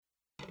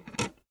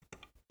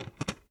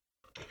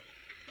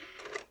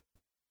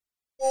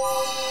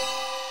Hello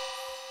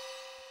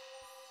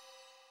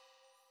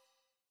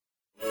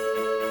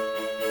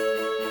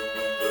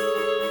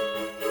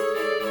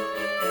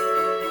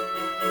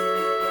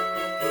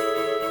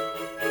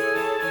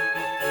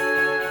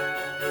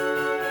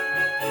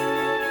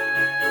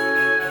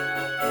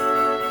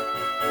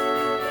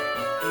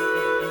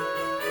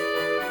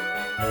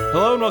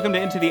and welcome to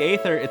Into the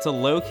Aether. It's a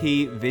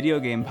low-key video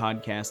game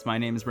podcast. My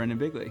name is Brendan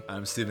Bigley.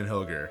 I'm Stephen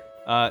Hilger.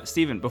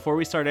 Stephen, before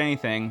we start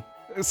anything,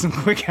 some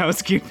quick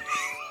housekeeping.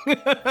 We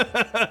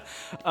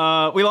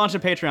launched a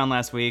Patreon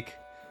last week,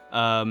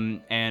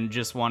 and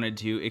just wanted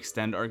to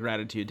extend our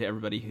gratitude to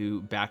everybody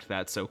who backed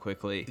that so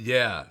quickly.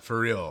 Yeah, for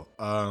real.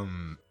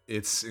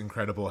 It's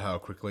incredible how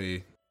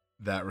quickly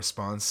that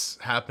response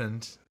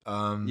happened.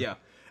 Yeah.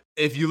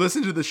 If you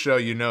listen to the show,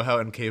 you know how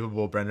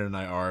incapable Brendan and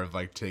I are of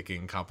like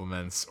taking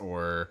compliments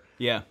or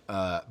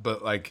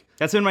but like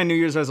that's been my New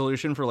Year's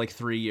resolution for like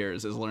 3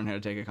 years, is learn how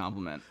to take a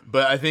compliment.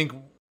 But I think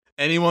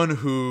anyone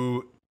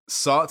who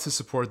sought to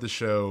support the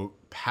show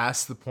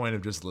past the point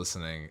of just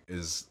listening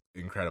is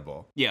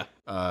incredible. Yeah,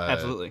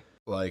 absolutely.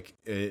 Like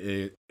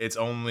it's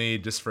only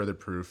just further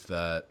proof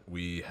that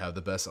we have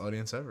the best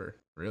audience ever.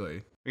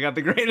 Really. We got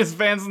the greatest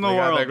fans in the world.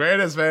 We got the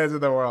greatest fans in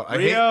the world.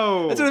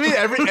 Rio! That's what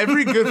I mean.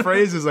 Every good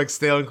phrase is like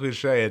stale and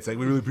cliche. It's like,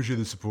 we really appreciate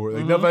the support.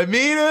 Like, no, but I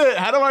mean it.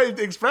 How do I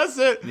express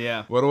it?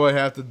 Yeah. What do I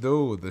have to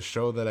do to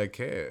show that I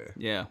care?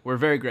 Yeah, we're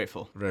very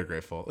grateful. Very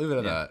grateful. Leave it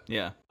at that.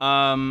 Yeah.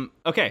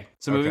 Okay,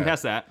 so moving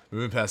past that.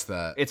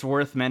 It's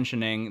worth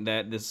mentioning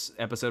that this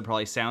episode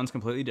probably sounds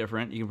completely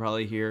different. You can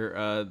probably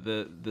hear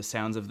the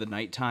sounds of the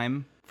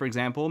nighttime, for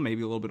example,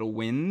 maybe a little bit of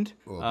wind.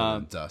 A little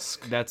bit of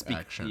dusk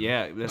action.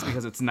 Yeah, that's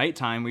because it's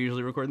nighttime. We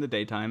usually record in the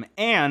daytime.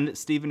 And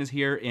Stephen is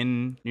here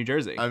in New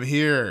Jersey. I'm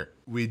here.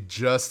 We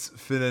just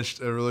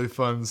finished a really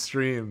fun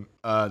stream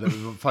that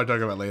we'll probably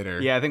talk about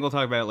later. Yeah, I think we'll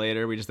talk about it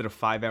later. We just did a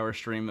 5-hour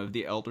stream of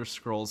The Elder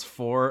Scrolls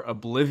 4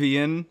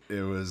 Oblivion.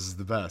 It was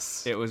the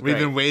best. It was great.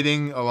 We've been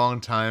waiting a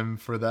long time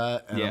for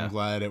that, and I'm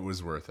glad it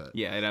was worth it.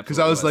 Yeah, it absolutely Because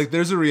I was like,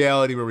 there's a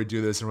reality where we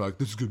do this, and we're like,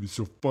 this is going to be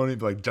so funny,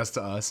 but like just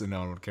to us, and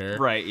no one would care.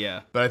 Right,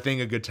 yeah. But I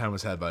think a good time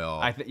was had by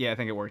all. I think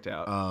it worked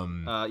out.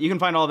 You can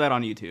find all that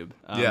on YouTube.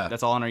 Yeah.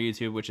 That's all on our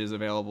YouTube, which is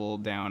available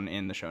down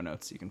in the show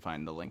notes. You can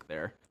find the link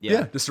there.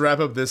 Yeah, just to wrap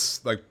up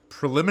this like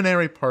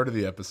preliminary part of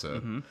the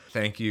episode.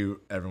 Thank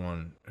you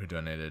everyone who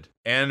donated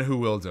and who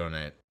will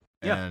donate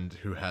and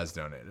who has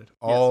donated.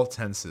 All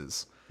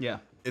tenses. Yeah.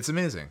 It's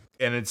amazing.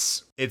 And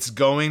it's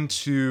going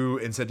to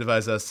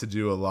incentivize us to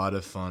do a lot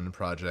of fun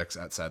projects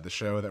outside the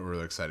show that we're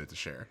really excited to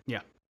share. Yeah.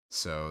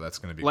 So that's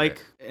going to be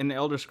like great. an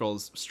Elder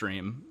Scrolls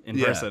stream in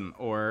person,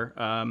 or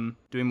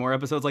doing more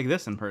episodes like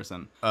this in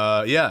person.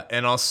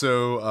 And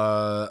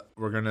also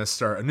we're going to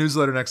start a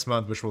newsletter next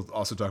month, which we'll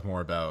also talk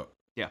more about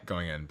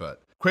going in.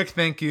 But quick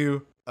thank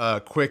you.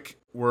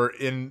 We're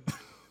in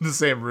the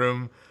same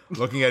room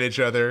looking at each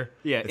other.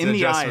 Yeah, it's in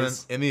the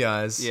eyes. In the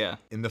eyes. Yeah.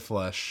 In the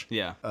flesh.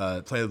 Yeah.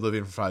 Playing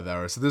Oblivion for 5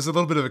 hours. So there's a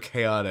little bit of a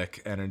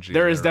chaotic energy.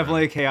 There is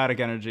definitely a chaotic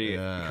energy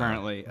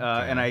currently.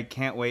 And I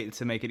can't wait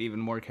to make it even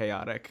more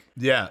chaotic.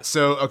 Yeah.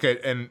 So, okay.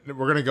 And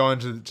we're going to go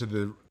into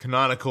the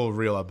canonical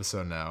real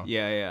episode now.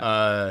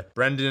 Yeah.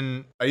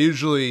 Brendan, I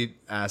usually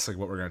ask like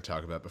what we're going to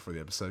talk about before the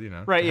episode, you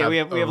know? Right. Yeah. We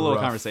have a little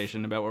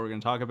conversation about what we're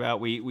going to talk about.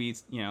 We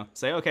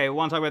say, okay, we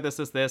want to talk about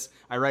this.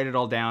 I write it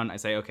all down. I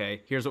say,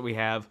 okay, here's what we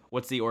have.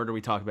 What's the order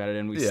we talk about it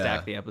in? We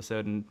stack the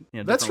episode and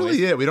that's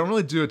really it. We don't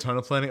really do a ton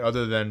of planning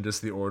other than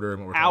just the order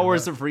and what we're talking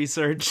hours about. Of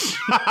research.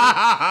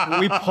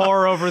 We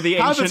pour over the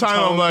ancient time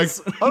tomes. I'm like,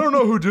 I don't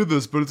know who did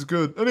this, but it's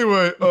good.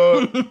 Anyway,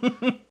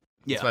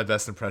 it's my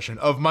best impression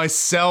of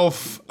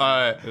myself.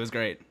 It was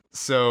great.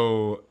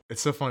 So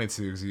it's so funny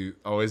too because you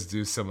always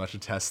do so much to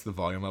test the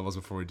volume levels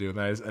before we do, and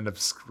I just end up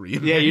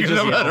screaming. Yeah, you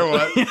just no matter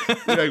what. You're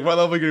like, what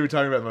level are we gonna be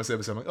talking about in most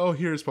episodes? I'm like, oh,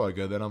 here's probably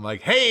good. Then I'm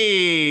like,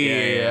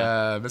 hey,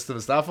 Mr.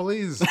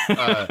 Mistopheles.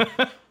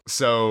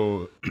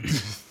 So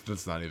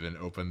let's not even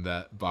open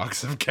that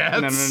box of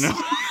cats. No.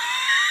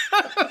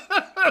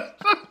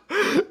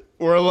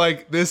 We're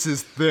like, this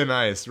is thin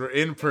ice. We're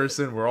in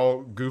person. We're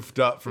all goofed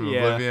up from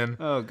Oblivion.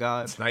 Oh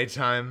God. It's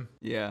nighttime.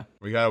 Yeah.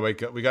 We gotta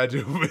wake up. We gotta do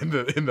in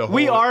the hole.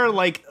 We are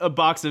like a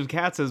box of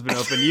cats has been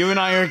opened. You and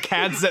I are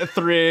cats at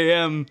 3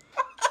 a.m.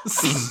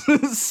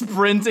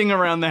 sprinting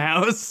around the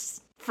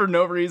house for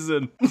no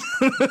reason.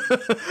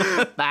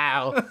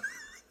 Wow.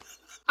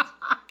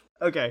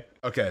 Okay.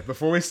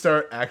 Before we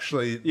start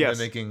actually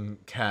mimicking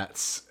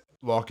cats,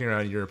 walking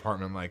around your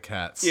apartment like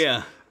cats.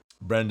 Yeah.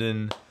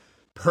 Brendan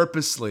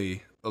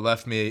purposely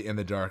left me in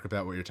the dark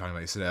about what you're talking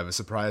about. You said I have a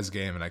surprise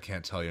game and I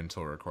can't tell you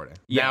until we're recording.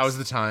 Yes. Now is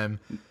the time.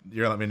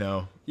 You're gonna let me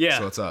know. Yeah.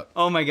 So what's up?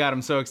 Oh my God,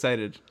 I'm so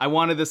excited. I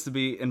wanted this to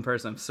be in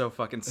person. I'm so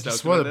fucking stoked.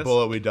 Just what a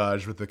bullet we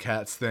dodged with the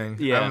cats thing.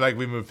 Yeah. I'm like,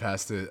 we moved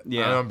past it.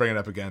 Yeah. I don't bring it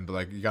up again, but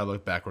like, you gotta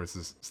look backwards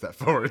to step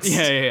forwards.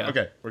 Yeah.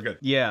 Okay, we're good.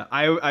 Yeah,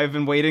 I've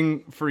been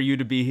waiting for you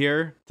to be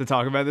here to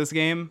talk about this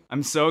game.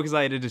 I'm so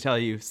excited to tell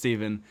you,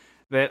 Steven,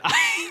 that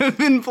I have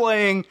been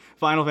playing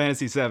Final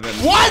Fantasy VII.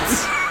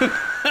 What?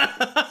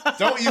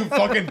 Don't you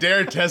fucking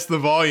dare test the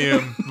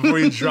volume before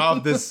you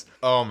drop this.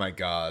 Oh my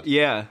God.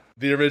 Yeah.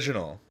 The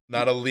original.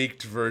 Not a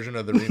leaked version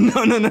of the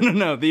remake.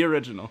 No, the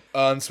original.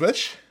 On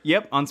Switch?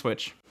 Yep, on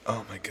Switch.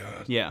 Oh my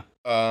god. Yeah.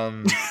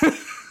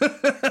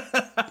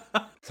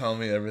 Tell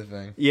me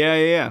everything.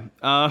 Yeah.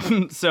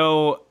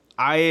 So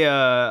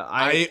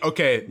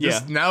okay.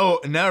 Just now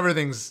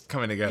everything's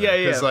coming together. Yeah.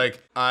 Because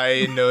like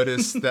I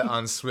noticed that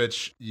on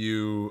Switch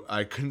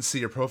I couldn't see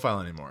your profile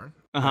anymore.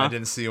 I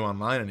didn't see you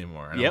online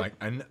anymore. And I'm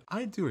like,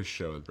 I do a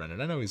show with Brendan.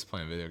 I know he's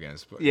playing video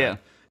games, but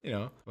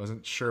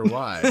wasn't sure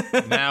why.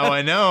 Now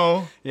I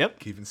know. Yep.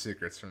 Keeping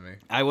secrets from me.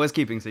 I was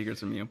keeping secrets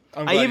from you.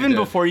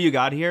 Before you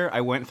got here,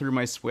 I went through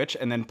my Switch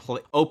and then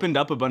opened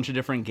up a bunch of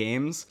different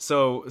games.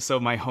 So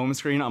my home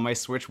screen on my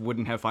Switch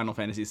wouldn't have Final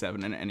Fantasy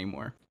VII in it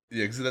anymore.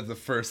 Yeah, because that's the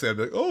first thing I'd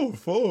be like,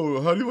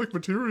 oh, how do you like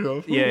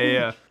Materia?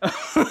 Yeah.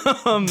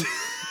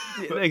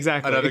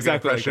 Exactly. Another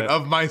exactly good impression like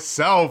of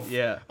myself.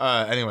 Yeah.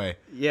 Anyway.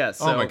 Yeah.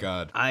 So oh my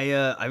god.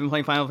 I've been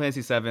playing Final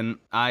Fantasy VII.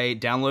 I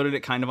downloaded it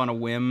kind of on a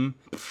whim.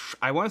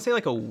 I want to say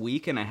like a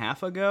week and a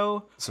half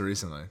ago. So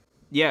recently.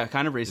 Yeah,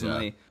 kind of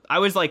recently. Yeah. I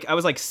was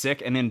like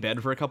sick and in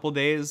bed for a couple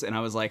days, and I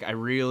was like, I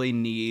really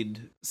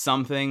need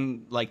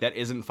something like that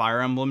isn't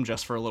Fire Emblem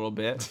just for a little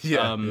bit.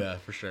 Yeah,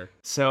 for sure.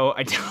 So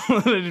I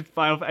downloaded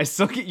Final. I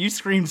still get you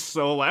screamed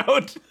so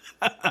loud.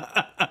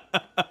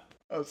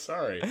 Oh,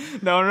 sorry.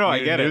 No,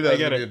 I get it. That I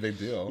get was it. A big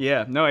deal.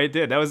 Yeah, no, I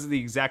did. That was the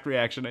exact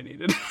reaction I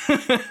needed.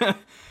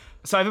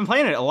 So I've been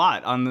playing it a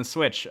lot on the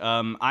Switch.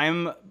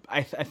 I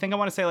think I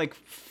want to say like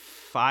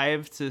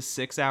 5 to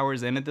 6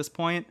 hours in at this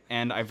point,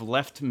 and I've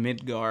left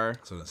Midgar.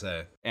 So to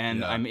say.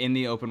 And I'm in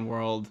the open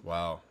world.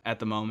 Wow. At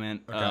the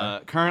moment.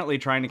 Okay. Currently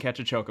trying to catch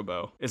a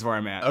chocobo is where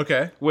I'm at.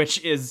 Okay.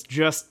 Which is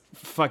just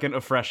fucking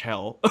a fresh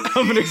hell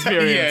of an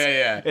experience.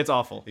 Yeah. It's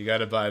awful. You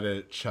gotta buy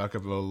the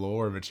Chocobo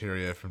lore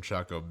materia from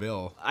Choco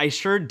Bill. I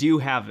sure do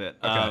have it.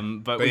 Okay.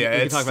 But we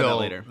can talk about that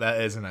later.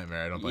 That is a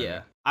nightmare. I don't blame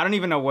you. I don't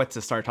even know what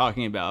to start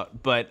talking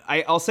about, but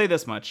I'll say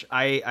this much.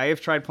 I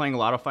have tried playing a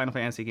lot of Final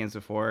Fantasy games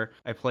before.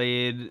 I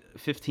played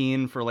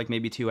 15 for like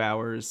maybe 2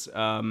 hours.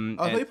 I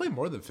thought you played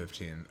more than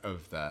 15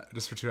 of that,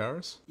 just for 2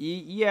 hours?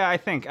 Yeah, I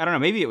think. I don't know.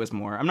 Maybe it was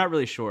more. I'm not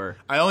really sure.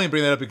 I only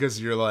bring that up because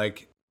you're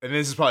like, and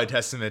this is probably a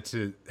testament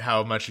to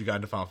how much you got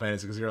into Final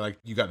Fantasy, because you're like,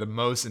 you got the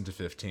most into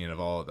 15 of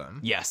all of them.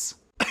 Yes.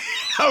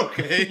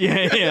 Okay.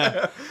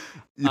 Yeah.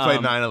 You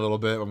played 9 a little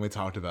bit when we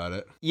talked about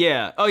it.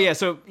 Yeah. Oh, yeah.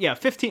 So,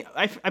 15.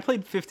 I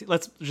played 15.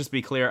 Let's just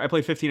be clear. I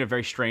played 15 at a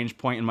very strange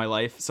point in my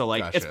life. So,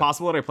 like, Gotcha. It's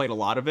possible that I played a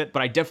lot of it,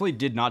 but I definitely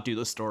did not do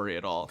the story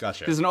at all.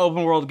 Gotcha. It's an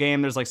open world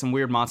game. There's, like, some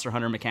weird Monster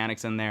Hunter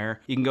mechanics in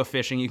there. You can go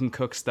fishing. You can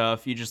cook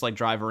stuff. You just, like,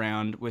 drive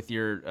around with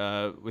your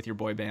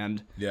boy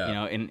band,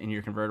 in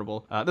your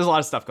convertible. There's a lot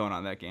of stuff going on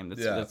in that game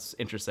that's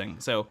interesting.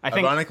 So, I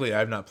think... Ironically, I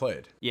have not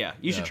played. Yeah,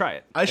 you should try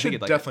it. I should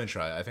definitely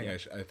try it. I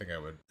think I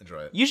would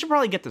enjoy it. You should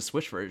probably get the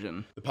Switch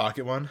version. The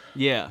pocket one?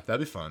 Yeah. That'd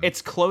be fun. It's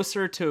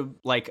closer to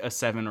like a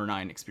 7 or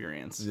 9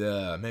 experience.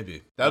 Yeah,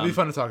 maybe. That'd be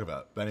fun to talk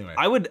about. But anyway.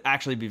 I would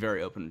actually be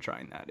very open to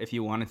trying that. If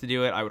you wanted to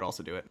do it, I would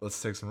also do it.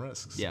 Let's take some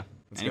risks. Yeah.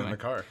 Let's get in the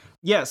car.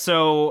 Yeah,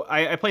 so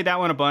I played that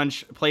one a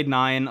bunch. Played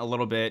 9 a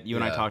little bit. You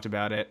and I talked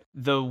about it.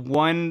 The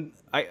one...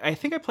 I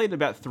think I played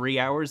about 3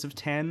 hours of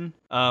 10.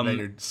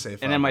 And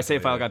then my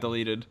save file got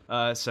deleted.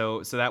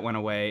 So that went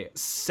away.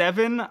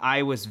 7,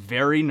 I was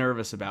very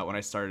nervous about when I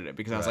started it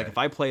because I was like, if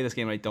I play this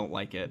game and I don't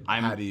like it,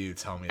 how do you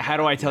tell me? How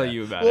do I tell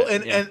you about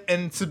it? Well,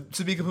 and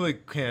to be completely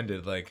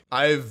candid, like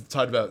I've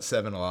talked about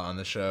 7 a lot on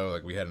the show.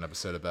 Like we had an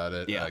episode about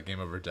it. Yeah. Game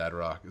Over Dad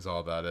Rock is all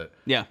about it.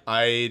 Yeah.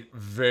 I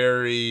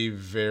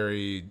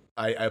played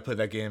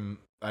that game.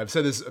 I've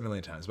said this a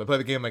million times, but I played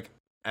the game like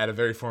at a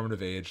very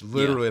formative age.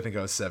 Literally, I think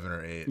I was 7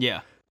 or 8.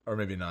 Yeah. Or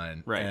maybe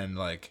 9. Right. And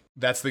like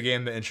that's the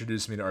game that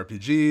introduced me to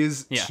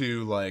RPGs,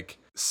 to like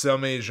so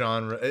many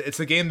genre. It's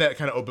the game that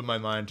kind of opened my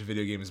mind to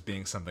video games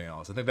being something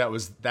else. I think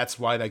that's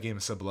why that game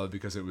is so beloved,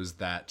 because it was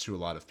that to a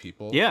lot of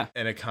people. Yeah.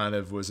 And it kind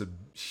of was a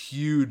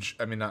huge,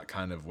 I mean not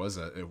kind of was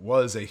it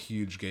was a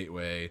huge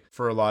gateway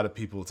for a lot of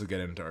people to get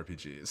into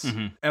RPGs.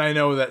 Mm-hmm. And I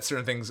know that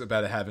certain things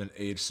about it haven't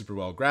aged super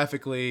well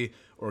graphically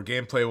or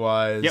gameplay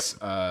wise.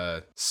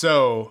 Yep.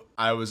 So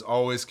I was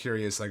always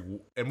curious, like,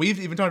 and we've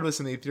even talked about this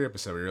in the E3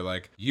 episode where you're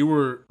like, you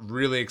are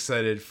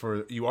excited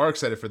for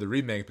the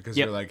remake because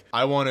you're like,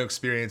 I want to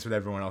experience what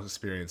everyone else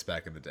experienced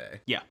back in the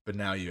day. Yeah. But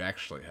now you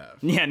actually have.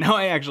 Yeah, now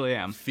I actually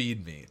am.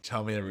 Feed me.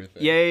 Tell me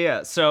everything.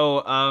 Yeah.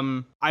 So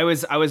I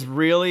was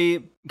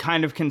really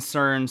kind of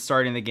concerned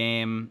starting the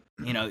game.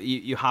 You know,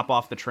 you hop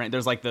off the train.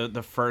 There's like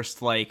the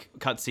first like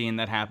cutscene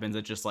that happens.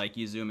 It's just like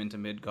you zoom into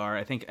Midgar.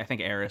 I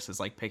think Aeris is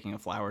like picking a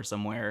flower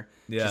somewhere.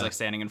 Yeah. She's like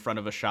standing in front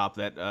of a shop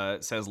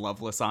that says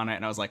Loveless on it,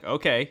 and I was like,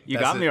 okay,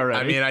 that's me already.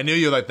 I mean, I knew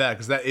you like that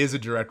because that is a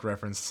direct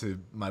reference to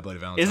My Bloody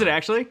Valentine. Is it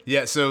actually?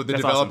 Yeah. So the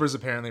That's developers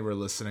apparently were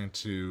listening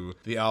to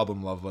the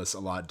album Loveless a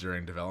lot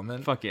during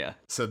development. Fuck yeah.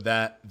 So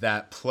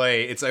that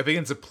play, I think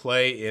it's a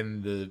play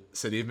in the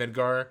city of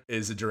Midgar,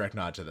 is a direct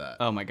nod to that.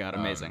 Oh my god,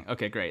 amazing.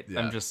 Okay, great. Yeah.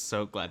 I'm just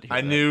so glad to hear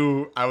I that. knew,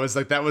 I was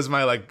like, that was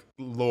my like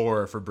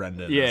lore for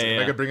Brendan. Yeah, If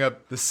yeah. I could bring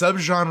up the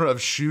subgenre of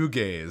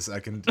shoegaze, I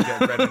can get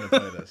Brendan to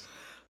play this.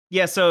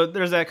 Yeah, so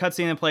there's that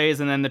cutscene that plays,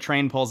 and then the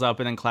train pulls up,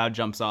 and then Cloud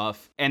jumps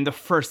off. And the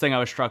first thing I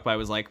was struck by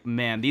was like,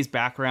 man, these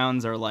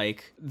backgrounds are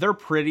like, they're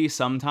pretty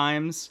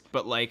sometimes,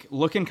 but like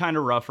looking kind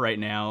of rough right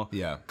now.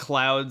 Yeah.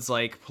 Cloud's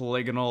like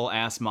polygonal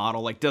ass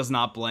model like does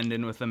not blend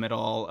in with them at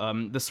all.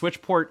 The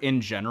Switch port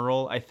in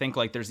general, I think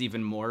like there's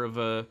even more of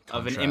an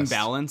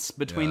imbalance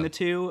between the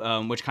two,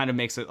 which kind of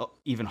makes it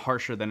even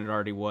harsher than it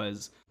already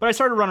was. But I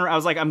started running around. I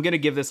was like, I'm gonna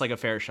give this like a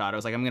fair shot. I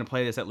was like, I'm gonna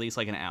play this at least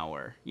like an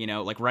hour. You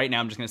know, like right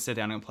now I'm just gonna sit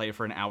down and play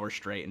for an hour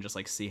straight and just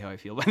like see how I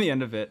feel by the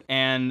end of it.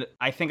 And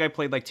I think I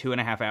played like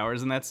 2.5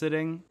 hours in that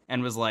sitting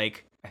and was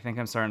like, I think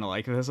I'm starting to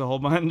like this a whole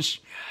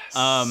bunch.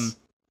 Yes.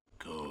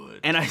 Good.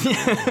 And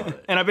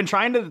and I've been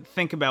trying to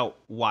think about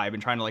why. I've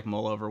been trying to like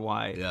mull over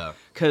why. Yeah.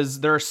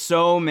 Because there are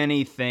so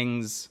many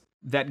things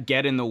that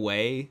get in the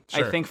way.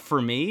 Sure. I think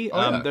for me,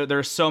 there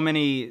are so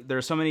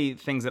many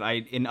things that I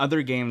in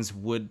other games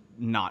would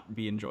not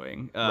be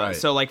enjoying. Right.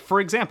 So like for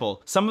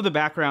example, some of the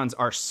backgrounds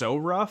are so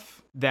rough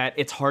that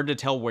it's hard to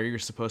tell where you're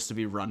supposed to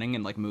be running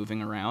and like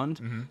moving around.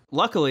 Mm-hmm.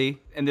 Luckily,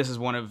 and this is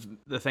one of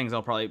the things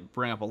I'll probably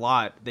bring up a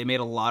lot, they made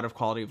a lot of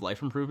quality of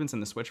life improvements in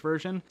the Switch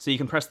version. So you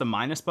can press the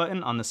minus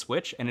button on the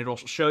Switch and it'll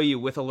show you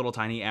with a little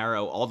tiny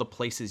arrow all the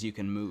places you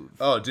can move.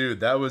 Oh, dude,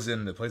 that was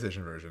in the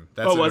PlayStation version.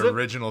 That's was an it?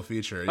 original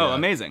feature. Oh, yeah.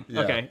 amazing.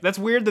 Yeah. Okay. That's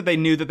weird that they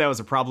knew that was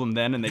a problem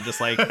then and they just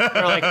like,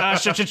 they're like,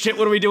 shit,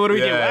 what do we do?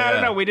 I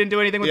don't know. We didn't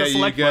do anything with the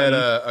select you button.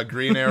 get a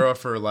green arrow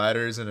for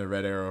ladders and a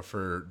red arrow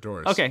for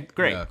doors. Okay,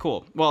 great,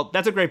 cool. Well,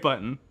 that's a great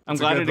button. I'm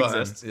glad it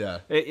exists. Yeah.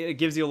 It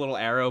gives you a little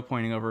arrow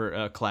pointing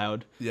over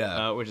Cloud.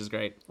 Yeah. Which is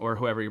great. Or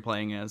whoever you're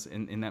playing as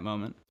in that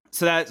moment.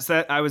 So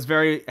that I was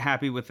very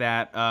happy with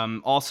that.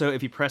 Also,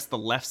 if you press the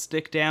left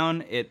stick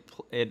down, it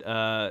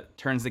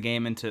turns the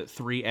game into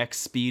 3x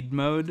speed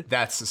mode.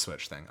 That's the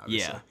Switch thing,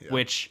 obviously. Yeah,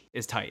 which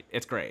is tight.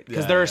 It's great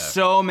because there are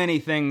so many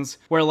things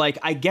where like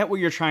I get what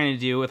you're trying to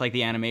do with like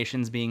the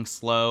animations being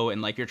slow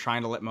and like you're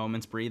trying to let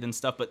moments breathe and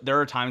stuff, but there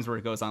are times where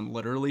it goes on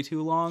literally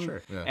too long.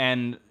 Sure. Yeah.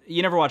 And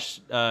you never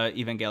watched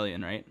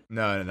Evangelion, right?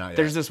 No, not yet.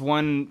 There's this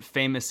one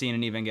famous scene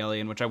in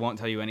Evangelion, which I won't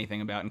tell you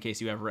anything about in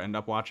case you ever end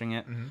up watching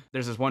it. Mm-hmm.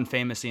 There's this one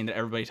famous scene that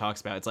everybody talks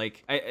about.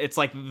 It's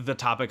like the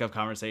topic of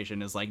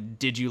conversation is like,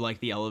 did you like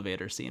the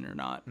elevator scene or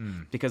not?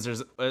 Because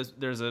there's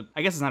a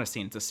I guess it's not a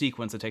scene, it's a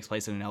sequence that takes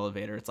place in an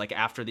elevator. It's like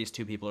after these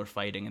two people are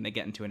fighting and they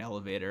get into an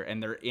elevator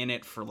and they're in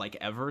it for like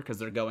ever because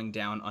they're going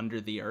down under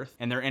the earth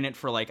and they're in it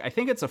for like I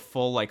think it's a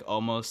full like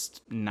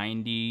almost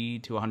 90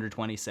 to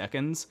 120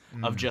 seconds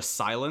of just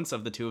silence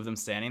of the two of them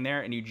standing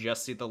there and you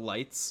just see the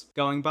lights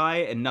going by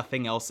and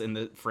nothing else in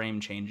the frame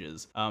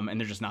changes and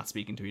they're just not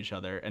speaking to each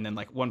other and then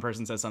like one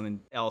person says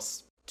something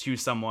else to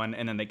someone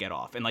and then they get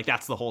off and like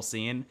that's the whole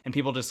scene and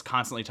people just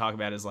constantly talk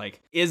about is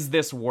like, is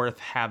this worth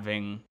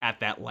having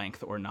at that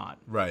length or not?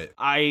 Right.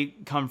 I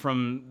come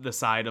from the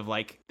side of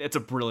like it's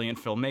a brilliant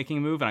filmmaking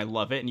move and I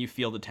love it and you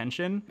feel the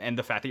tension and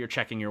the fact that you're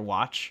checking your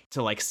watch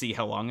to like see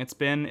how long it's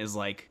been is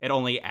like it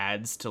only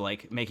adds to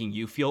like making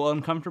you feel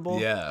uncomfortable.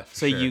 Yeah,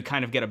 so you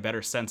kind of get a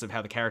better sense of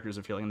how the characters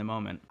are feeling in the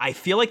moment. I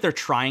feel like they're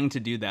trying to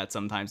do that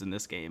sometimes in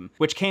this game,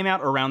 which came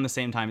out around the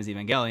same time as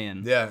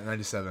Evangelion. Yeah,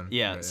 97.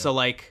 Yeah, right, so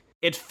like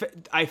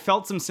I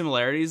felt some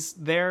similarities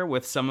there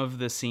with some of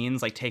the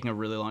scenes like taking a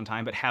really long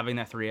time, but having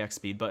that 3x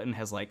speed button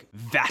has like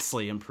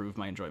vastly improved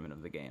my enjoyment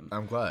of the game.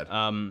 I'm glad.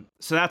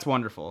 So that's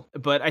wonderful.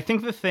 But I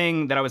think the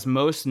thing that I was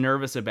most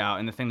nervous about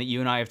and the thing that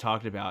you and I have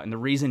talked about and the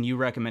reason you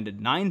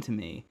recommended 9 to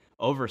me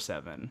over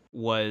 7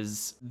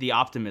 was the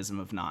optimism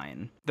of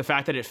 9. The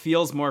fact that it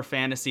feels more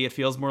fantasy, it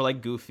feels more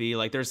like goofy,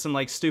 like there's some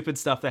like stupid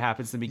stuff that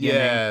happens in the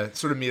beginning. Yeah,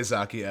 sort of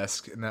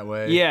Miyazaki-esque in that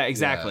way. Yeah,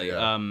 exactly.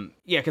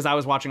 Yeah, because I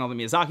was watching all the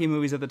Miyazaki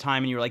movies at the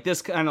time and you were like,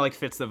 this kind of like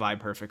fits the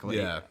vibe perfectly.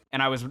 Yeah.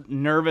 And I was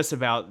nervous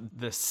about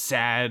the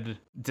sad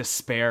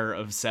despair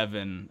of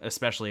 7,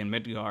 especially in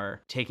Midgar,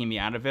 taking me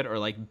out of it or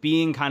like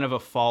being kind of a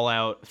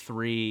Fallout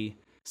 3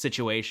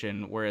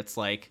 situation where it's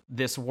like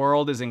this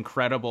world is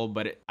incredible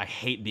but I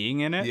hate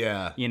being in it,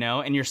 you know,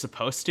 and you're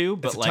supposed to,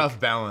 but it's a like tough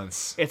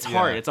balance. It's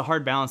hard. It's a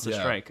hard balance to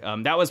strike.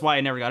 That was why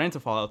I never got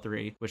into Fallout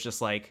 3, was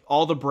just like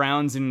all the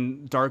browns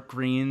and dark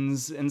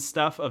greens and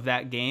stuff of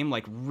that game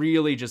like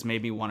really just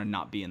made me want to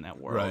not be in that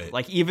world. Right.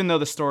 Like even though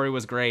the story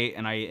was great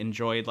and I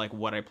enjoyed like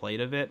what I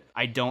played of it,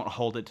 I don't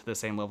hold it to the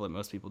same level that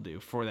most people do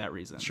for that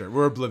reason. Sure,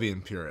 we're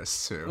Oblivion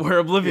purists too. We're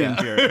Oblivion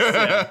purists.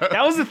 Yeah.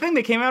 That was the thing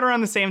that came out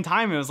around the same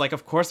time. It was like,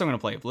 of course I'm going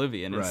to play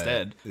Oblivion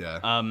instead.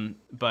 Yeah.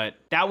 But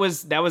that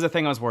was a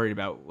thing I was worried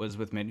about was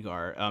with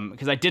Midgar,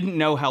 because I didn't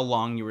know how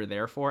long you were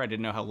there for. I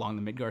didn't know how long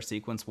the Midgar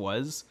sequence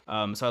was. So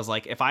I was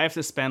like, if I have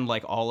to spend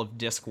like all of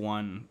disc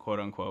 1, quote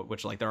unquote,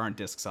 which like there aren't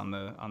discs on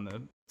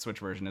the Switch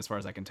version, as far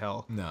as I can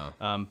tell. No.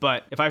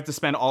 But if I have to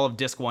spend all of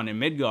Disc 1 in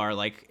Midgar,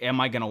 like, am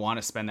I going to want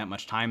to spend that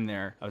much time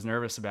there? I was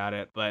nervous about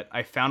it, but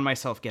I found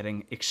myself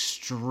getting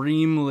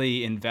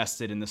extremely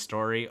invested in the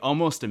story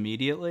almost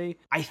immediately.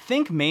 I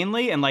think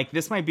mainly, and like,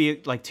 this might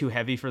be like too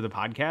heavy for the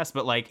podcast,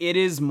 but like, it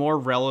is more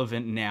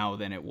relevant now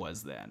than it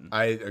was then.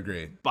 I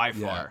agree. By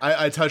far.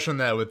 I touched on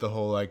that with the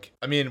whole, like,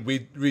 I mean,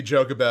 we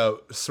joke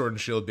about Sword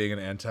and Shield being an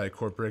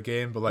anti-corporate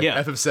game, but like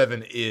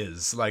FF7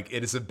 is, like,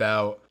 it is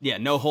about... Yeah,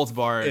 no holds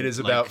barred. It is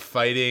about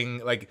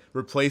fighting, like,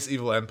 replace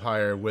Evil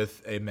Empire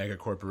with a mega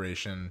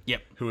corporation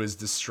who is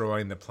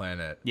destroying the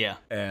planet. Yeah.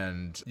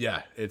 And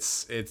yeah, it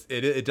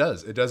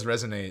does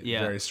resonate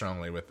very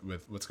strongly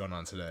with what's going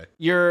on today.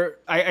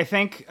 I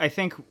think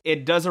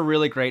it does a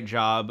really great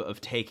job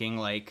of taking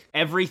like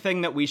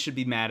everything that we should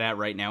be mad at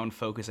right now and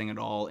focusing it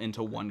all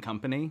into one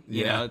company.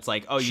 You know, it's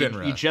like, oh,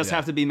 you just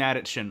have to be mad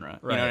at Shinra.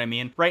 Right. You know what I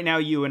mean? Right now,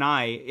 you and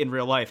I in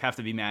real life have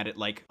to be mad at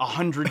like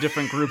 100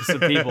 different groups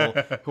of people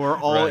who are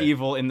all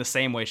evil in the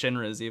same way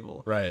Shinra is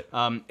evil. Right.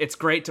 It's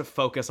great to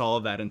focus all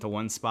of that into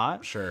one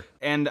spot. Sure.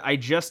 And I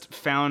just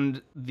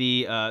found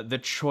the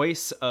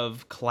choice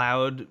of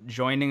Cloud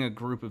joining a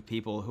group of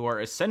people who are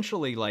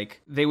essentially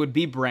like, they would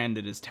be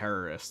branded as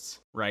terrorists,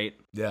 right?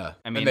 Yeah.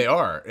 I mean, and they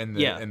are in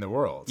the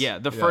world. Yeah.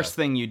 The first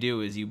thing you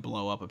do is you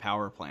blow up a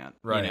power plant,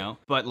 you know?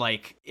 But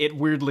like, it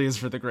weirdly is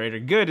for the greater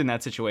good in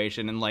that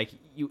situation. And like,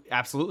 you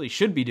absolutely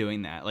should be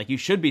doing that. Like, you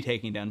should be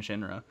taking down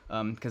Shinra,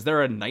 because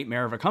they're a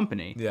nightmare of a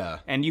company. Yeah.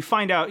 And you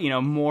find out, you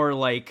know, more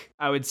like,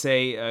 I would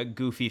say,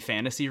 goofy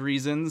fantasy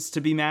reasons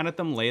to be mad at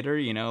them later,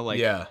 you know? Like,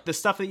 the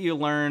stuff that you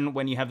learn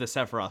when you have the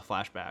Sephiroth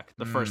flashback,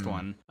 the first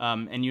one,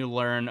 and you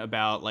learn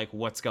about like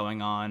what's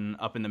going on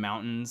up in the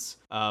mountains,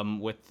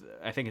 with,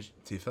 I think it's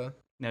Tifa?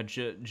 No,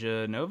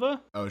 Jenova?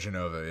 Oh,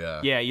 Jenova,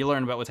 yeah. Yeah, you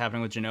learn about what's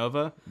happening with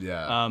Jenova.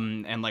 Yeah.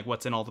 And like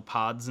what's in all the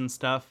pods and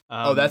stuff.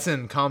 That's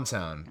in Calm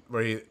Town,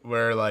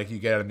 where like you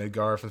get out of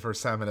Midgar for the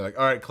first time and they're like,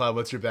 all right, Cloud,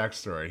 what's your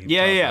backstory?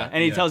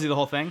 And he tells you the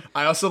whole thing.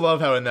 I also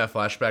love how in that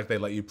flashback they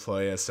let you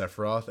play as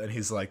Sephiroth and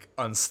he's like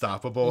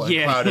unstoppable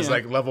and Cloud is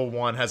like level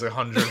 1, has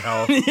 100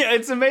 health. Yeah,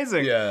 it's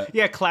amazing. Yeah.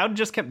 Yeah, Cloud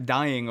just kept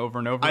dying over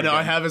and over I know,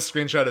 again. I have a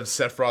screenshot of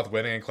Sephiroth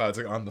winning and Cloud's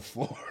like on the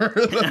floor.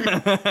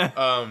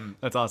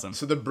 That's awesome.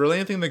 So the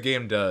brilliant thing the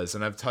game does,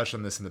 and I've touched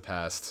on this in the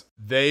past,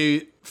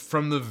 they,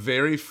 from the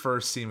very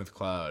first scene with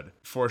Cloud,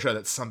 foreshadow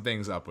that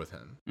something's up with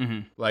him. Mm-hmm.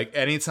 Like,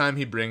 anytime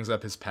he brings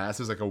up his past,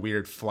 there's like a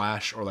weird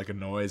flash or like a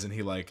noise, and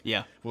he like,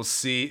 you'll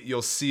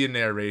see a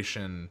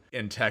narration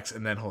in text,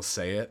 and then he'll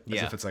say it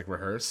as if it's like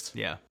rehearsed.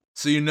 Yeah.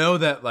 So you know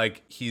that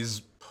like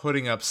he's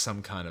putting up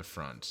some kind of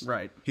front.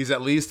 Right. He's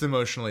at least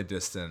emotionally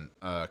distant.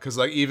 Because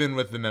like even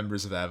with the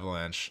members of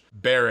Avalanche,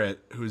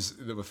 Barrett, who's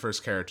the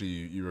first character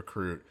you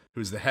recruit,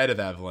 who's the head of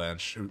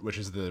Avalanche, which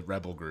is the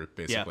rebel group,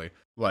 basically.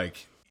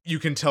 Like, you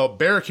can tell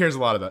Barrett cares a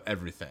lot about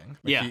everything.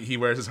 Like, he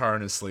wears his heart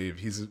on his sleeve.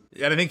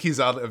 And I think he's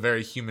a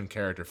very human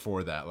character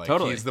for that. Like,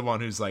 he's the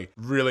one who's like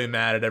really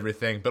mad at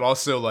everything, but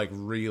also like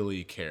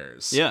really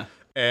cares. Yeah.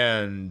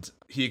 And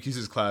he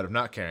accuses Cloud of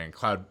not caring.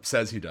 Cloud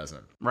says he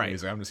doesn't. Right. And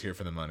he's like, I'm just here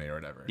for the money or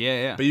whatever.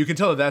 Yeah. But you can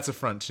tell that that's a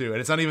front too. And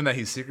it's not even that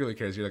he secretly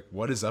cares. You're like,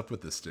 what is up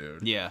with this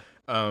dude? Yeah.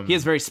 He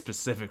has very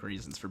specific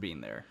reasons for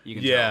being there. You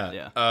can tell.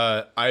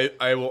 Yeah.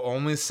 I will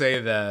only say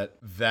that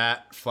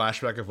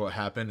flashback of what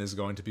happened is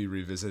going to be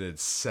revisited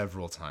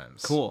several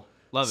times. Cool.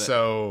 Love it.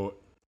 So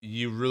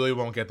you really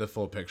won't get the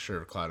full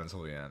picture of Cloud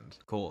until the end.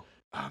 Cool.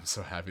 I'm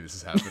so happy this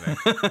is happening.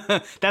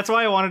 That's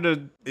why I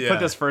wanted to put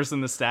this first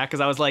in the stack,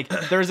 because I was like,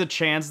 there's a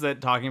chance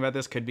that talking about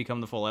this could become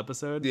the full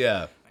episode.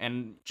 Yeah.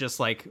 And just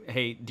like,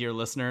 hey, dear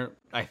listener,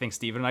 I think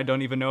Steven and I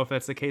don't even know if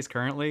that's the case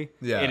currently.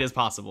 Yeah. It is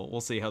possible.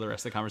 We'll see how the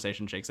rest of the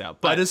conversation shakes out.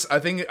 But I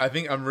think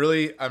I'm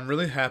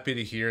really happy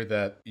to hear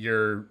that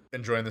you're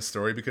enjoying the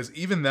story, because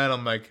even then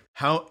I'm like,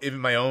 how in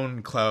my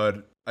own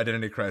Cloud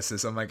identity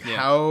crisis, I'm like,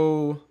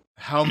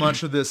 how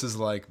much of this is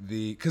like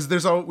because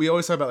we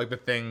always talk about like the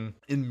thing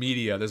in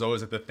media, there's always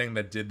like the thing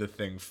that did the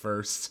thing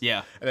first,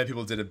 and then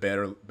people did it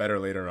better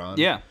later on.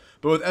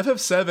 But with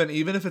FF7,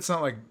 even if it's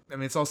not like, I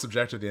mean, it's all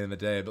subjective at the end of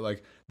the day, but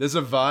like there's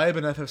a vibe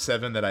in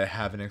FF7 that I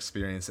haven't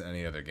experienced in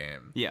any other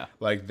game. Yeah.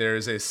 Like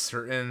there's a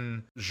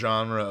certain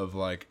genre of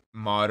like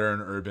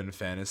modern urban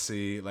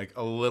fantasy, like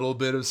a little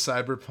bit of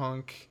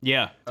cyberpunk.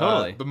 Yeah,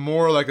 totally. But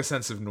more like a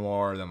sense of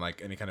noir than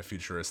like any kind of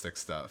futuristic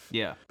stuff.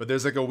 Yeah. But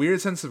there's like a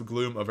weird sense of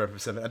gloom over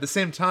FF7. At the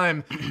same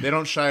time, they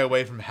don't shy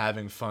away from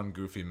having fun,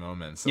 goofy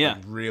moments that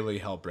like really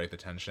help break the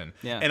tension.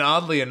 Yeah. And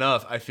oddly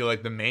enough, I feel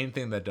like the main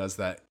thing that does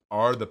that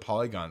are the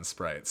polygon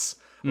sprites.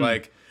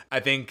 Like, I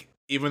think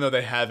even though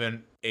they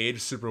haven't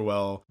aged super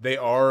well, they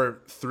are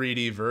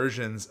 3D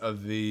versions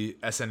of the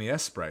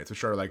SNES sprites,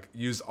 which are like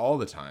used all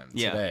the time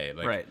today.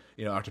 Like,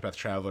 you know, Octopath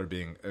Traveler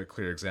being a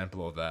clear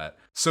example of that.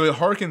 So it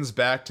harkens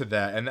back to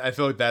that, and I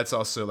feel like that's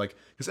also like,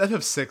 because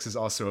FF6 is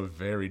also a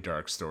very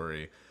dark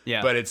story,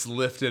 but it's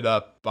lifted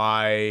up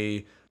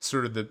by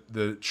sort of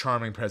the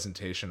charming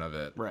presentation of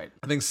it. Right.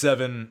 I think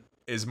 7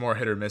 is more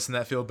hit or miss in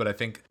that field, but I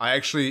think I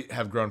actually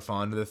have grown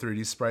fond of the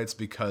 3D sprites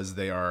because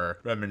they are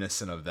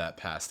reminiscent of that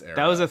past era.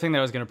 That was the thing that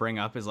I was going to bring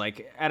up, is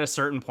like at a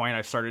certain point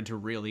I've started to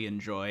really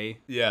enjoy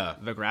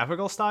the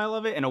graphical style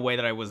of it in a way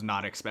that I was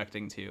not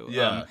expecting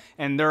to.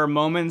 And there are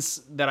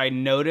moments that I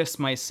notice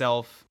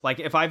myself, like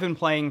if I've been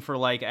playing for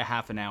like a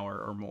half an hour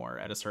or more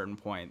at a certain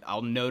point,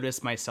 I'll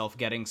notice myself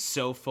getting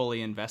so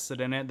fully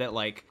invested in it that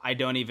like I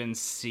don't even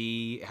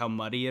see how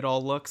muddy it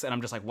all looks, and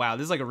I'm just like, wow,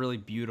 this is like a really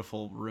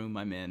beautiful room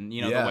I'm in,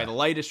 you know, the way the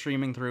light is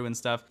streaming through and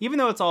stuff, even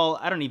though it's all,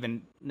 I don't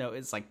even know,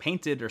 it's like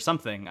painted or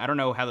something. I don't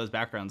know how those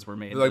backgrounds were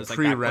made. Like those,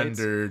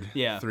 pre-rendered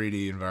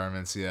 3D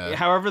environments.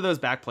 However those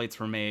backplates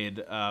were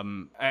made,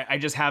 I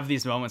just have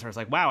these moments where it's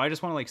like, wow, I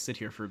just want to like sit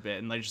here for a bit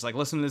and like just like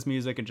listen to this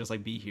music and just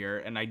like be here,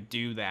 and I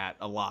do that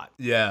a lot.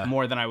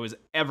 More than I was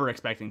ever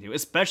expecting to,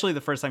 especially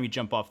the first time you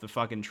jump off the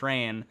fucking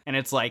train and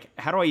it's like,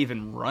 how do I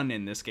even run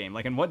in this game?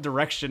 Like, in what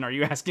direction are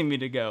you asking me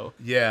to go?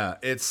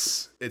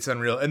 It's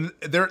unreal. And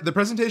the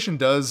presentation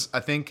does,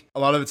 I think a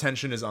lot of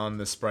attention is on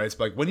the sprites,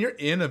 but like when you're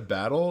in a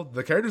battle,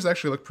 the characters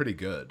actually look pretty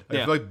good. I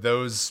feel like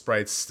those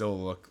sprites still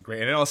look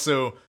great. And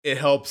it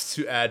helps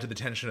to add to the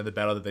tension of the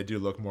battle that they do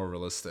look more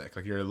realistic.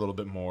 Like you're a little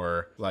bit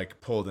more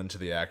like pulled into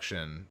the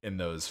action in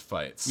those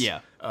fights.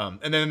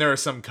 And then there are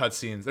some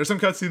cutscenes. There's some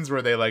cutscenes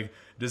where they like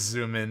just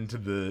zoom into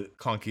the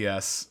clunky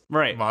ass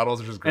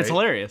models, which is great. It's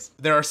hilarious.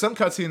 There are some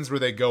cutscenes where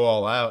they go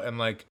all out, and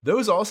like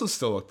those also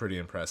still look pretty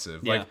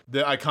impressive. Like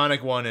the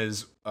iconic one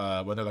is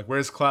when they're like,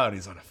 "Where's Cloud?"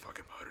 He's on a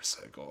fucking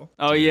motorcycle.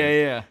 Oh, dude.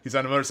 Yeah. He's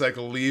on a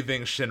motorcycle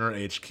leaving Shinra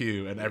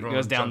HQ, and everyone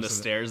goes down the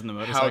stairs in the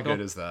motorcycle. How good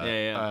is that?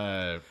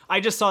 Yeah. I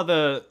just saw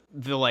the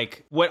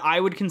like what I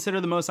would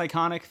consider the most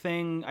iconic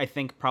thing, I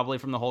think probably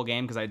from the whole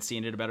game, because I'd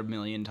seen it about 1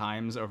 million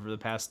times over the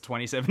past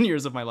 27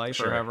 years of my life,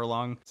 or however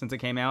long since it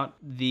came out.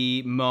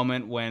 The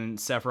moment when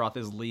Sephiroth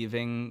is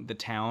leaving the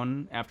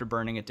town after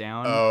burning it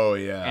down. Oh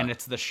yeah. And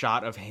it's the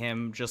shot of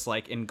him just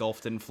like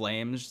engulfed in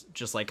flames,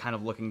 just like kind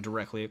of looking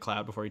directly at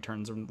Cloud before he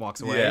turns and walks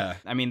away. Yeah.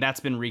 I mean,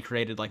 that's been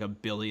recreated like 1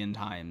 billion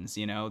times,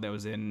 you know? That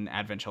was in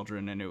Advent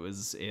Children, and it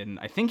was in,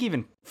 I think,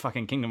 even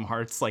fucking Kingdom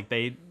Hearts. Like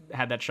they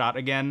had that shot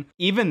again.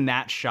 Even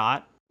that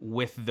shot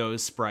with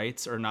those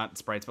sprites, or not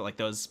sprites, but like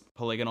those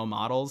polygonal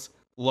models,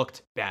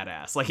 looked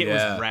badass. Like it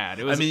was rad.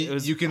 It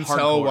was, you can hardcore.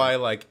 tell why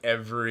like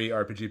every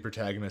RPG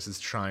protagonist is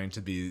trying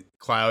to be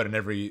Cloud and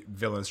every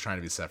villain is trying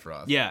to be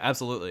Sephiroth. Yeah,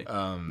 absolutely.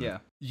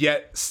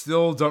 Yet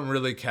still don't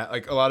really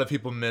like a lot of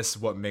people miss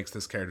what makes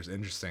this character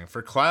interesting.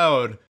 For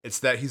Cloud, it's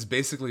that he's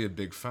basically a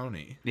big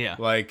phony. Yeah.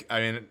 Like,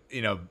 I mean,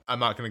 you know, I'm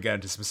not going to get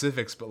into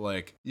specifics, but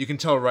like you can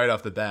tell right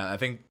off the bat. I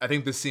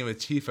think the scene with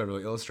Tifa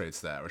really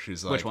illustrates that, where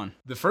she's like, which one?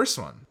 The first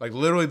one. Like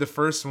literally the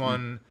first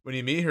one, when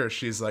you meet her,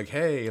 she's like,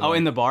 "Hey." Oh, like,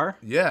 in the bar?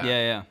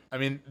 Yeah. I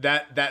mean,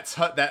 that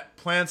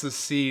plants a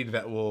seed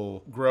that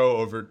will grow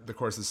over the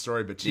course of the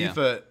story, but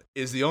Tifa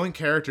is the only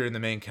character in the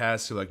main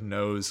cast who like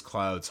knows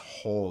Cloud's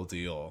whole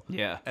deal.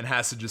 And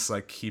has to just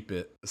like keep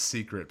it a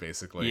secret,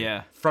 basically.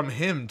 From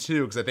him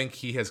too, because I think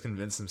he has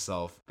convinced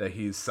himself that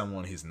he's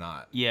someone he's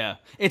not.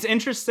 It's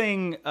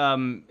interesting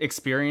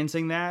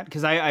experiencing that,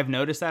 because I've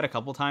noticed that a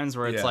couple times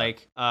where it's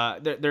like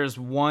there's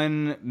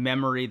one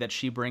memory that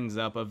she brings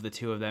up of the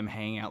two of them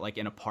hanging out like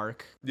in a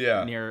park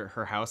near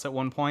her house at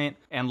one point,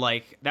 and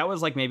like that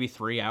was like maybe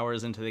 3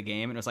 hours into the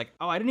game, and it was like,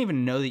 oh, I didn't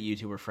even know that you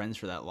two were friends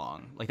for that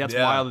long. Like that's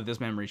wild that this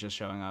memory's just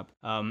showing up.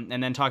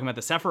 And then talking about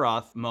the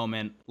Sephiroth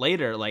moment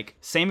later, like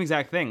same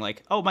exact thing.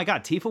 Like, oh my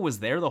god, Tifa was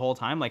there the whole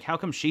time. Like, how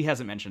come she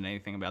hasn't mentioned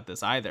anything about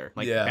this either?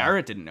 Like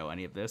Barrett didn't know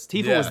any of this.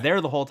 Tifa was there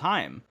the whole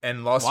time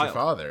and lost her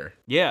father.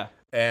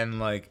 And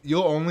like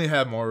you'll only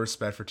have more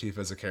respect for Tifa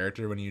as a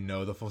character when you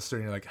know the full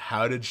story. And you're like,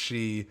 how did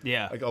she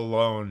like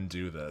alone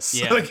do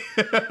this? Like,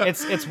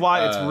 it's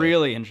why it's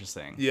really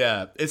interesting.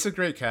 It's a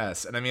great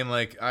cast, and I mean,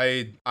 like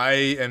I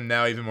am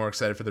now even more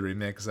excited for the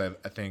remake, because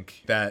I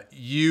think that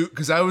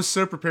because I was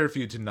so prepared for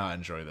you to not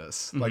enjoy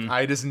this. Like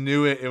I just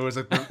knew it. It was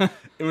like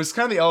it was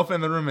kind of the elephant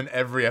in the room in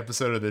every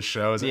episode of this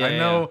show. I was like, I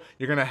know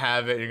you're gonna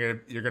have it.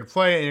 You're gonna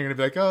play it, and you're gonna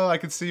be like, oh, I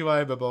can see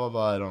why, blah blah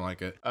blah. I don't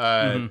like it.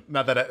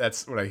 Not that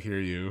that's what I hear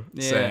you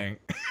saying.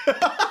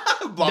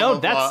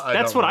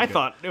 That's what I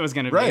thought it was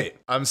gonna be.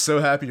 I'm so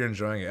happy you're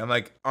enjoying it. And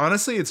like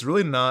honestly, it's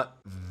really not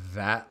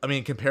that, I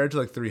mean, compared to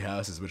like Three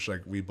Houses, which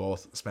like we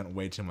both spent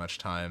way too much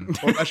time.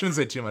 Well, I shouldn't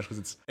say too much, because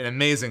it's an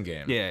amazing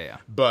game.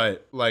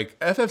 But like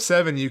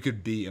FF7 you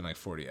could beat in like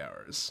 40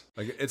 hours.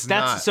 Like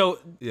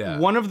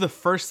one of the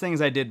first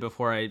things I did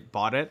before I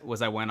bought it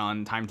was I went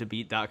on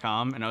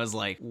timetobeat.com and I was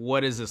like,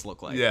 what does this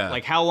look like?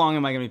 Like, how long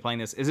am I gonna be playing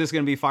this? Is this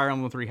gonna be Fire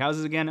Emblem Three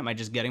Houses again? Am I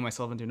just getting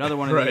myself into another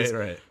one of these?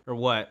 Or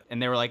what?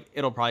 And they were like,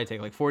 it'll probably take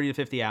like 40 to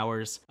 50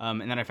 hours.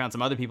 And then I found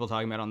some other people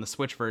talking about it on the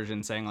Switch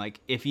version, saying like,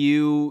 if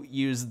you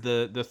use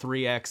the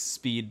 3x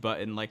speed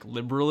button like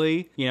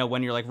liberally, you know,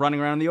 when you're like running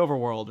around in the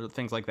overworld or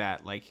things like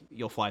that, like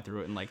you'll fly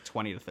through it in like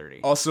 20 to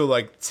 30. Also,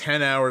 like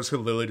 10 hours could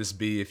literally just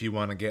be if you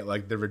want to get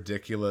like the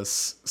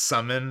ridiculous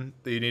summon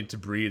that you need to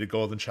breed a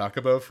golden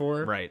chocobo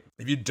for.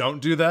 If you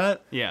don't do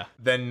that,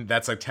 then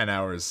that's like 10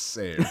 hours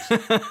saved.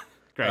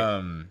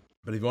 Great.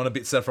 But if you want to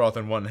beat Sephiroth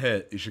in one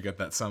hit, you should get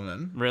that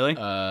summon. Really?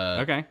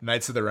 Okay.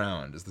 Knights of the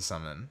Round is the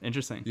summon.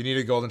 Interesting. You need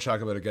a golden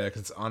chocobo to get it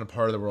because it's on a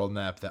part of the world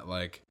map that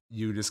like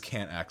you just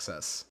can't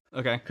access.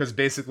 Okay. Because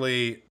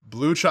basically,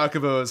 blue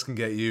chocobos can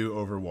get you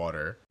over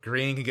water,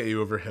 green can get you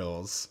over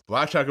hills,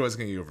 black chocobos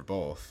can get you over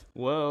both.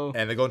 Whoa.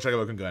 And the golden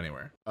chocobo can go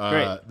anywhere.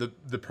 Great.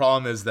 The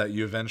problem is that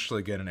you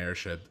eventually get an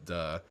airship,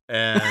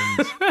 and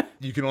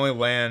you can only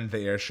land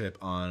the airship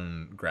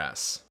on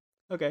grass.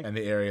 Okay. And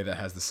the area that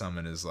has the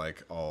summon is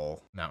like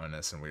all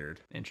mountainous and weird.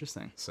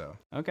 Interesting. So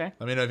okay.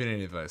 Let me know if you need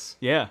any advice.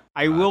 Yeah,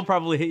 I will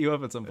probably hit you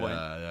up at some point.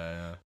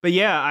 Yeah. But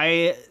yeah,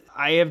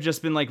 I have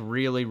just been like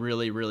really,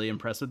 really, really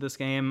impressed with this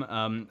game.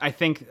 I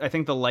think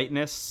the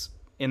lightness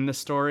in the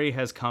story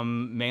has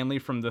come mainly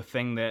from the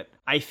thing that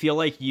I feel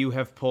like you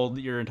have pulled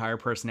your entire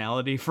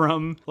personality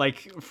from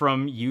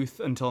youth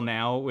until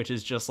now, which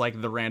is just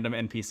like the random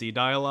NPC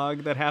dialogue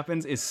that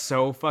happens is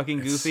so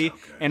fucking goofy so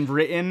and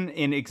written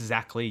in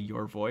exactly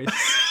your voice.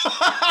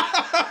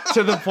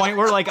 To the point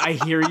where like I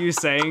hear you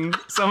saying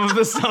some of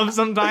the stuff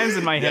sometimes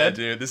in my head.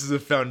 Yeah, dude, this is a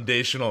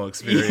foundational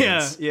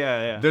experience.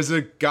 Yeah. There's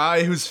a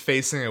guy who's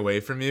facing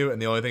away from you,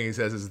 and the only thing he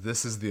says is,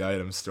 "This is the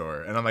item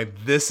store," and I'm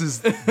like, "This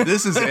is it.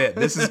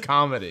 This is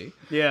comedy."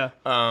 Yeah.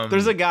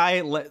 There's a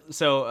guy.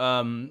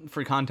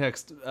 For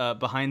context,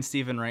 behind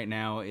Steven right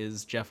now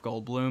is Jeff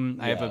Goldblum.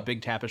 I have a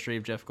big tapestry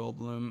of Jeff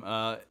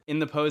Goldblum. In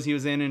the pose he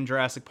was in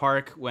Jurassic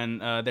Park when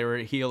they were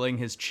healing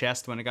his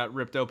chest when it got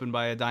ripped open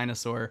by a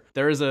dinosaur.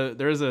 There is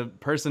a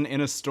person in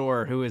a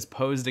store who is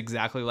posed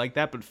exactly like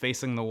that, but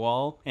facing the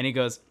wall, and he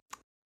goes,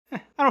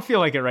 I don't feel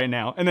like it right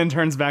now, and then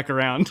turns back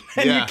around,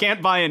 and you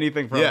can't buy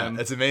anything from him.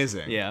 Yeah, it's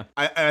amazing. Yeah.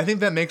 I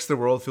think that makes the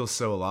world feel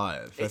so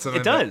alive. That's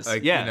something it does, that,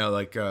 like, yeah. You know,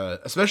 like,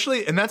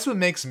 especially, and that's what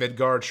makes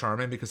Midgard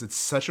charming, because it's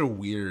such a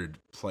weird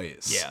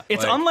place. Yeah.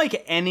 It's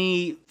unlike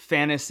any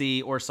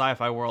fantasy or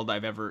sci-fi world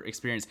I've ever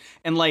experienced.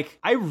 And like,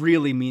 I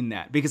really mean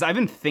that, because I've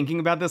been thinking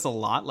about this a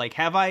lot. Like,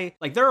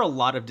 there are a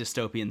lot of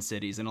dystopian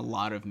cities in a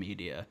lot of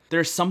media.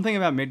 There's something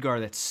about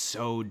Midgard that's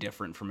so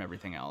different from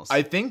everything else.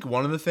 I think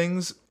one of the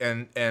things,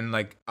 and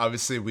like,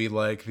 obviously we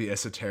like the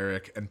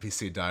esoteric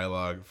NPC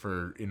dialogue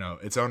for, you know,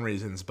 its own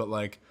reasons, but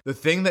like, the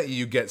thing that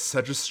you get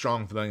such a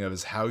strong feeling of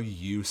is how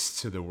used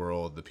to the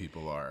world the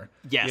people are.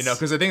 Yes. You know,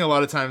 because I think a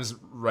lot of times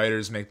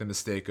writers make the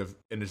mistake of,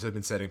 in a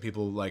dystopian setting,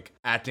 people like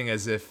acting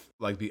as if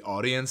like the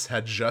audience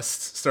had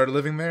just started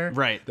living there.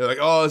 Right. They're like,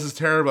 oh, this is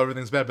terrible,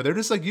 everything's bad. But they're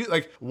just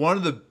like, one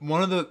of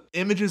the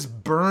images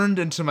burned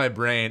into my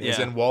brain is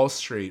in Wall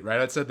Street,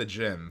 right outside the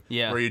gym.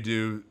 Yeah. Where you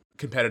do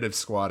competitive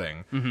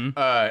squatting. Mm-hmm.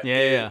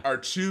 Are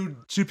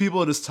two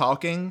people just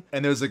talking,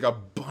 and there's like a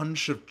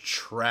bunch of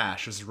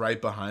trash just right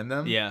behind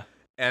them. Yeah.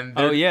 And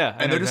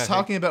they're just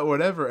talking about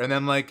whatever, and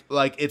then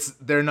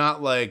they're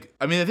not like,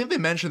 I mean, I think they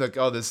mentioned like,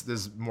 oh,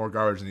 there's more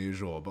garbage than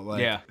usual, but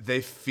like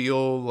they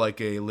feel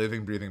like a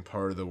living, breathing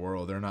part of the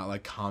world. They're not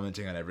like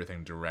commenting on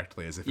everything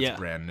directly as if it's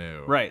brand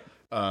new. Right.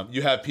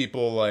 You have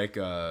people like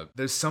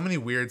there's so many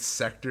weird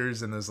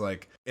sectors, and there's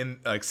like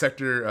in like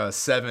sector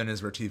 7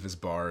 is where Tifa's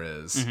bar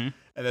is. Mm-hmm.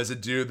 And there's a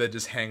dude that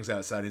just hangs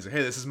outside. He's like,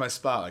 hey, this is my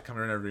spot. Like, come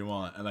here whenever you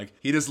want. And like,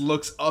 he just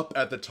looks up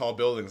at the tall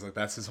buildings. Like,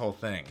 that's his whole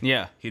thing.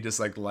 Yeah. He just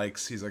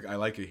he's like, I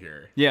like it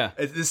here. Yeah.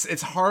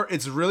 It's hard.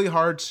 It's really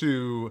hard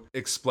to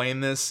explain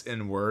this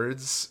in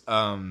words.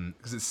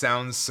 Because it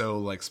sounds so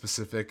like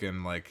specific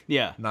and like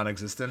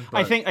non-existent. But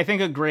I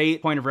think a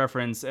great point of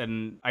reference,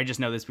 and I just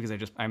know this because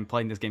I'm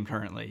playing this game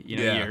currently. You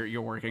know,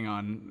 you're working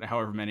on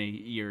however many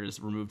years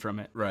removed from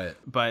it. Right.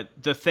 But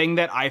the thing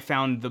that I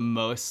found the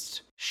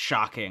most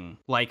shocking,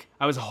 like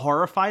I was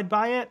horrified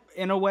by it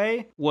in a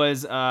way,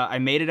 was I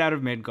made it out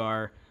of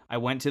Midgar. I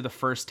went to the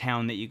first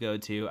town that you go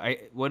to.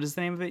 What is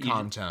the name of it?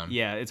 Calmtown.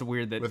 Yeah, it's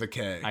weird that with a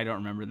K. I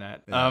don't remember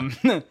that.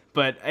 Yeah.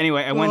 But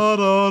anyway, I went.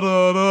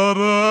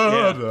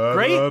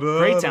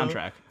 Great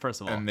soundtrack.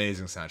 First of all,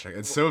 amazing soundtrack.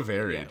 It's so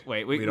varied. Yeah,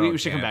 wait, we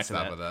should come back to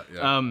that. With that.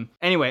 Yeah.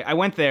 Anyway, I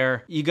went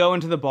there. You go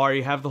into the bar.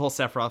 You have the whole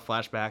Sephiroth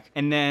flashback,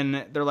 and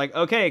then they're like,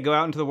 "Okay, go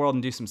out into the world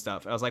and do some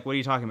stuff." I was like, "What are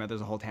you talking about? There's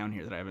a whole town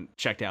here that I haven't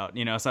checked out."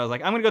 You know, so I was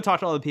like, "I'm gonna go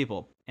talk to all the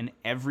people." And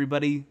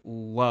everybody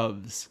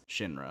loves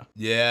Shinra.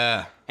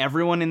 Yeah.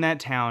 Everyone in that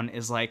town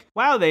is like,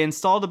 wow, they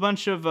installed a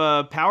bunch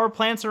of power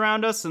plants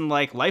around us, and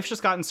like life's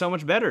just gotten so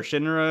much better.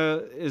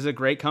 Shinra is a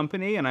great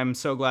company, and I'm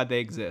so glad they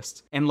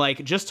exist. And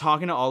like just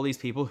talking to all these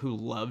people who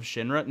love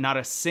Shinra, not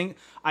a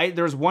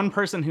there was one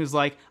person who's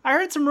like, I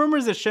heard some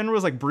rumors that Shinra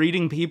was like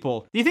breeding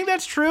people. Do you think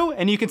that's true?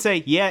 And you can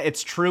say, yeah,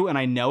 it's true, and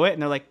I know it.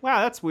 And they're like,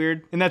 wow, that's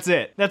weird. And that's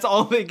it. That's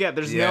all they get.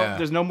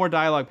 There's no more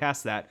dialogue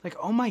past that. Like,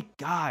 oh my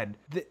God.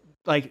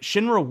 Like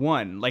Shinra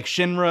won. Like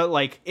Shinra,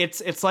 like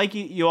it's like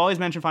you always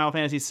mention Final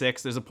Fantasy VI.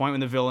 There's a point when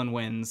the villain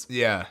wins.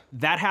 Yeah.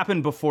 That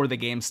happened before the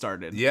game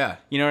started. Yeah.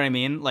 You know what I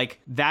mean?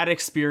 Like that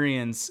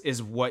experience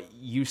is what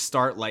you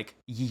start like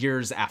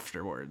years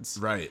afterwards.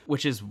 Right.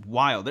 Which is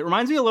wild. It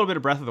reminds me a little bit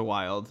of Breath of the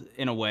Wild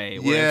in a way,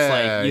 where it's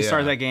like you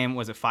start that game,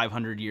 was it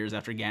 500 years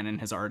after Ganon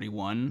has already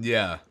won?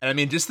 Yeah. And I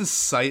mean, just the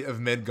sight of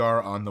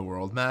Midgar on the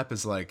world map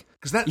is like,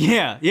 because that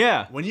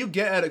yeah. When you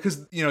get at it,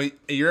 because you know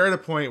you're at a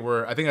point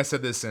where I think I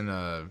said this in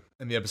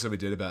in the episode we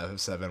did about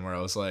FF7 where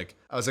I was like,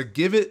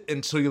 give it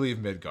until you leave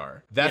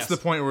Midgar. That's Yes. the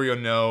point where you'll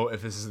know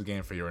if this is the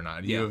game for you or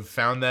not. You Yeah. have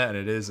found that, and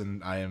it is,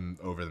 and I am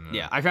over the moon.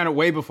 Yeah, I found it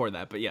way before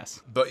that, but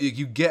yes. But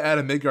you get out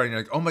of Midgar, and you're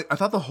like, oh my, I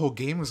thought the whole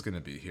game was going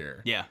to be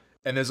here. Yeah.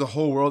 And there's a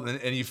whole world,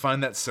 and you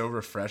find that so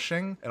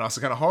refreshing and also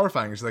kind of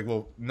horrifying. It's like,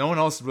 well, no one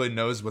else really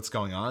knows what's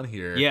going on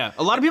here. Yeah.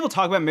 A lot of people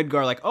talk about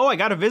Midgar like, oh, I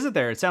got to visit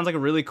there. It sounds like a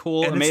really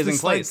cool, And amazing it's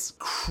this, place. like,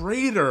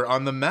 crater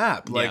on the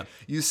map. Like, Yeah.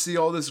 you see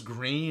all this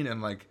green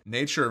and, like,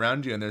 nature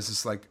around you, and there's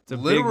this, like, a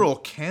literal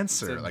big-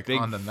 cancer, It's a like,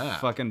 big on the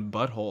map. fucking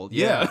butthole.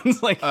 Yeah.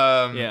 It's like,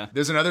 yeah.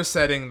 There's another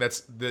setting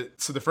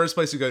so the first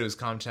place you go to is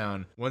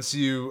Comtown. Once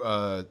you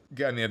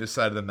get on the other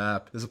side of the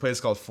map, there's a place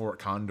called Fort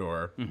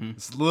Condor. Mm-hmm.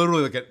 It's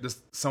literally like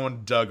just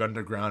someone dug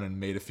underground and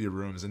made a few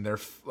rooms, and they're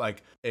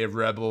like a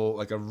rebel,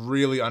 like a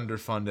really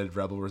underfunded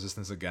rebel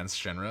resistance against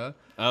Shinra.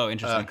 Oh,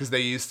 interesting. Because they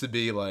used to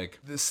be like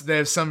this, they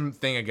have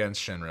something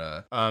against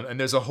Shinra, and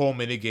there's a whole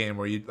mini game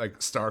where you like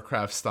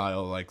StarCraft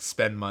style like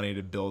spend money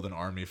to build an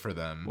army for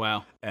them.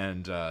 Wow.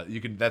 And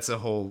you can that's a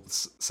whole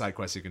side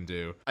quest you can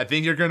do. I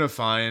think you're gonna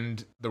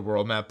find the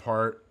world map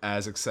part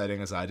as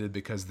exciting as I did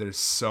because there's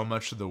so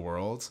much of the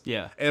world.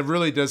 Yeah. It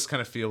really does kind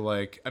of feel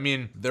like, I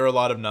mean, there are a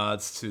lot of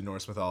nods to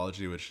Norse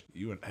mythology, which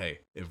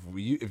if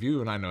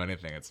you and I know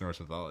anything, it's Norse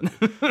mythology.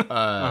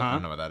 I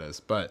don't know what that is,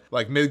 but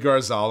like Midgar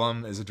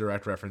Zalem is a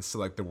direct reference to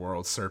like the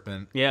world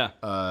serpent. Yeah.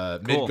 Cool.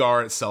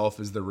 Midgar itself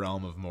is the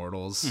realm of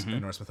mortals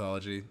in Norse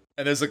mythology.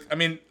 And there's like, I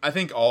mean, I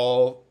think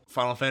all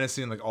Final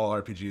Fantasy and like all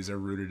RPGs are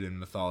rooted in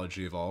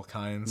mythology of all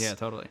kinds. Yeah,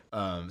 totally.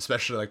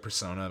 Especially like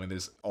Persona. I mean,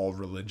 there's all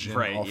religion,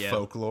 Right, all yeah.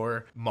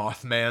 folklore.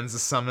 Mothman's a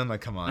summon.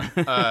 Like, come on.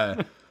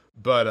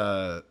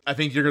 But I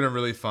think you're gonna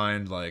really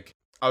find like.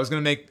 I was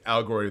gonna make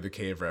Allegory of the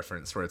Cave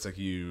reference where it's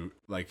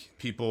like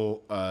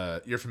people.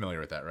 You're familiar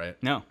with that,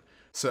 right? No.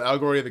 So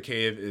Allegory of the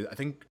Cave is, I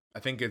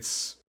think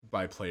it's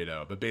by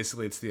Plato, but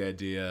basically it's the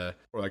idea,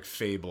 or like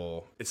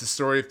fable. It's a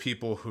story of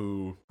people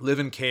who live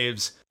in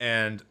caves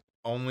and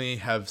only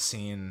have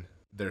seen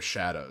their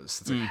shadows.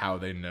 It's like how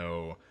they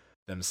know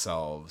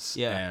themselves.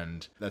 Yeah.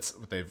 And that's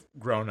what they've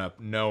grown up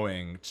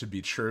knowing to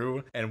be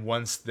true. And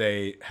once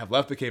they have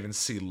left the cave and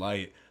see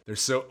light, they're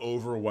so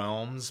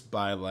overwhelmed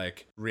by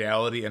like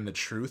reality and the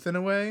truth in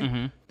a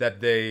way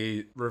that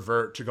they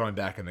revert to going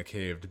back in the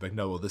cave to be like,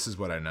 no, well, this is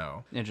what I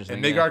know. Interesting,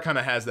 And Midgar kind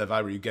of has that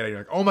vibe where you get it, you're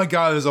like, oh my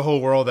god, there's a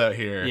whole world out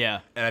here.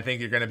 Yeah. And I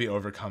think you're going to be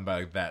overcome by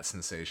like, that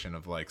sensation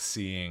of like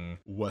seeing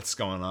what's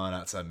going on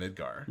outside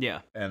Midgar. Yeah.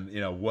 And you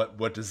know,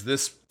 what does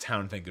this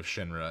town think of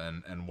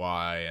Shinra and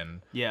why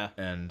and Yeah.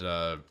 and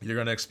you're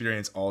going to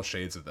experience all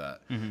shades of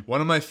that.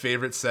 One of my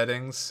favorite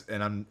settings,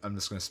 and I'm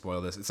just going to spoil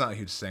this. It's not a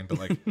huge thing, but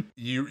like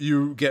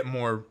you get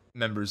more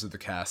members of the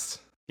cast.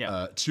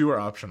 Yeah. 2 are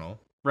optional.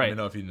 Right. I don't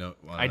know if you know.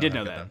 I did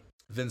know that. them.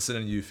 Vincent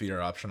and Yuffie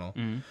are optional.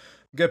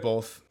 Get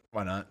both.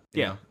 Why not?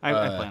 You Yeah. know? I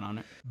plan on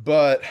it.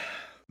 But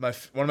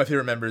one of my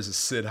favorite members is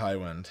Sid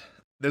Highwind.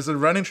 There's a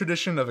running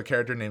tradition of a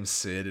character named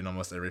Sid in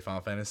almost every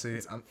Final Fantasy.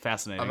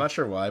 Fascinating. I'm not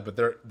sure why, but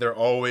they're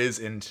always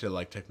into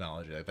like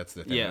technology. Like that's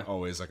the thing. Yeah. They're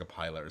always like a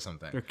pilot or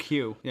something. They're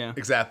Q. Yeah.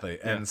 Exactly.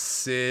 And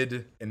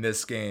Sid in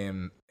this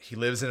game, he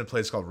lives in a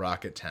place called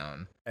Rocket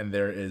Town, and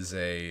there is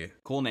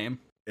Cool name.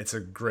 it's a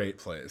great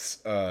place.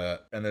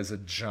 And there's a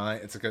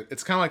giant.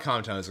 It's kind of like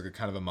Comtown. It's like a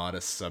kind of a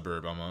modest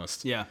suburb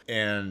almost. Yeah.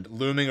 And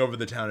looming over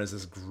the town is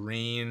this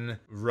green,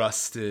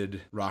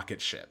 rusted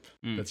rocket ship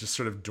that's just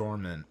sort of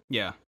dormant.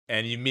 Yeah.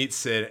 And you meet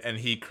Sid, and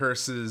he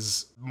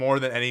curses more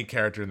than any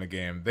character in the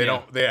game. They Yeah.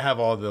 don't. They have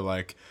all the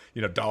like,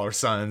 you know, dollar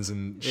signs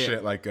and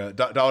shit, like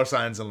dollar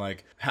signs and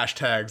like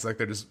hashtags. Like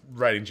they're just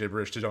writing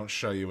gibberish to don't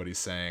show you what he's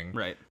saying.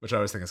 Right. Which I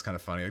always think is kind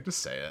of funny. Like just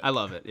say it. I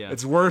love it. Yeah.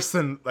 It's worse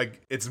than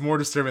like. It's more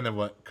disturbing than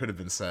what could have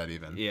been said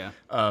even. Yeah.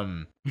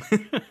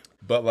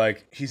 But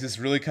like he's this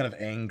really kind of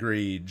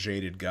angry,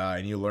 jaded guy,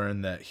 and you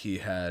learn that he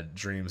had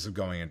dreams of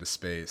going into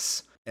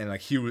space. And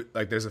like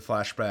there's a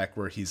flashback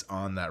where he's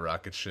on that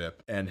rocket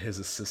ship, and his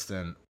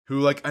assistant, who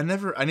like I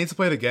need to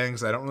play it again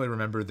because I don't really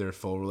remember their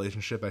full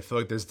relationship. I feel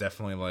like there's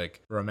definitely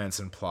like romance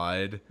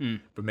implied,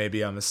 but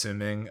maybe I'm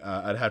assuming.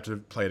 I'd have to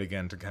play it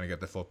again to kind of get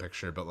the full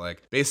picture. But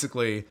like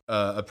basically,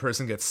 a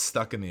person gets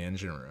stuck in the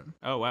engine room,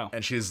 Oh wow.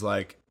 and she's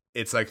like.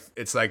 It's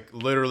like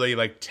literally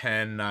like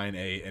 10, 9,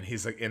 8, and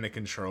he's like in the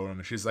control room,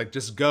 and she's like,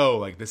 just go,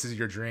 like this is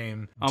your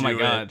dream. Oh my Do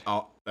God. it.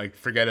 I'll like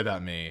forget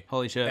about me.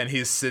 Holy shit. And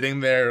he's sitting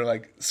there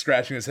like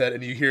scratching his head,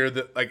 and you hear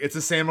the like it's the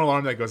same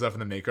alarm that goes off in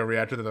the Mako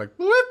reactor. They're like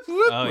whoop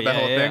whoop Oh, with yeah, that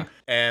whole yeah. thing,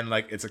 and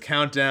like it's a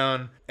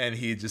countdown, and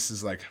he just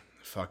is like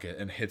fuck it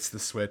and hits the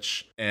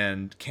switch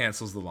and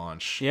cancels the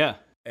launch. Yeah.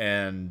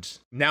 And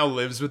now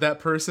lives with that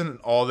person, and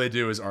all they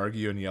do is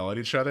argue and yell at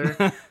each other.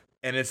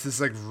 And it's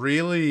this like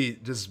really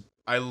just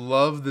I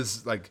love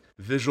this like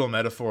visual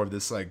metaphor of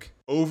this like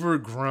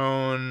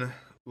overgrown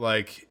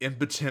like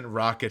impotent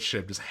rocket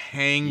ship just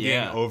hanging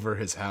over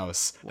his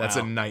house. That's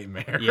a Wow.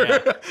 nightmare.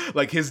 Yeah.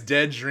 Like his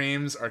dead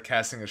dreams are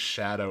casting a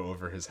shadow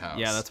over his house.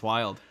 Yeah, that's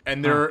wild.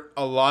 And there are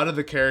a lot of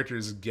the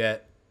characters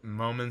get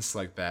moments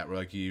like that where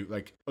like you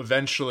like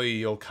eventually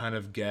you'll kind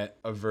of get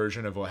a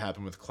version of what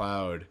happened with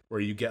Cloud where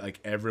you get like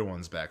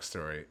everyone's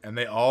backstory, and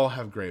they all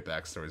have great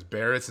backstories.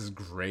 Barrett's is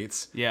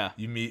great. Yeah.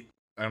 You meet,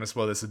 I'm gonna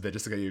spoil this a bit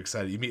just to get you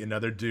excited. You meet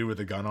another dude with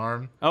a gun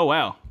arm. Oh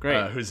wow,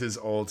 great. Who's his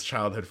old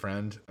childhood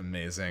friend.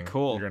 Amazing.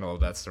 Cool. You're gonna love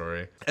that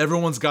story.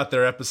 Everyone's got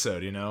their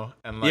episode, you know?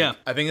 And like, Yeah.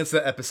 I think it's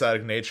the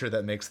episodic nature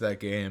that makes that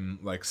game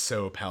like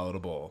so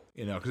palatable,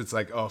 you know? Because it's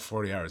like, oh,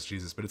 40 hours,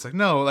 Jesus. But it's like,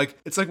 no, like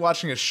it's like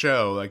watching a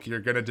show. Like you're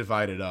gonna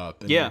divide it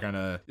up, and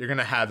Yeah. you're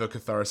gonna have a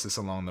catharsis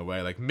along the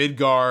way. Like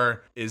Midgar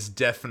is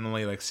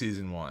definitely like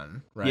season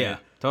 1, right? Yeah,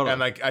 totally. And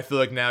like I feel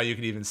like now you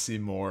can even see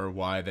more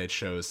why they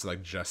chose to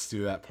like just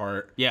do that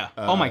part. Yeah.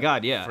 Oh my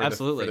God. Yeah. for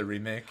Absolutely. the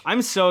remake.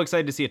 I'm so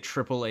excited to see a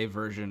AAA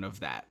version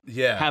of that.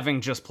 Yeah.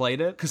 Having just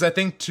played it. Because I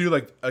think too,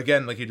 like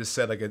again, like you just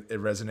said, like it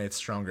resonates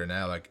stronger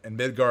now. Like, and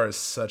Midgar is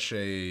such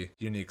a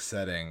unique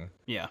setting.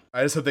 Yeah.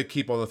 I just hope they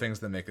keep all the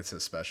things that make it so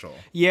special.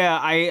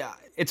 Yeah.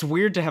 It's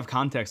weird to have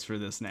context for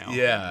this now.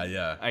 Yeah,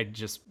 yeah. I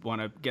just want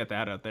to get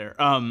that out there.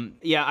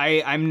 Yeah,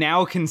 I'm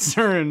now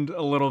concerned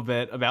a little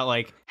bit about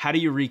like how do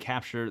you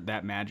recapture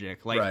that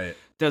magic? Like, Right.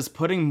 does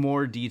putting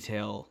more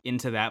detail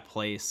into that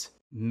place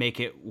make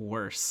it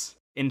worse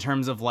in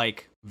terms of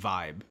like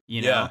vibe?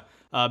 You know,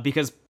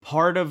 because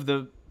part of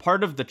the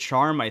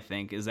charm, I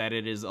think, is that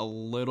it is a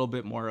little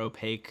bit more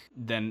opaque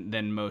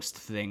than most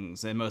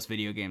things and most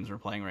video games we're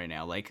playing right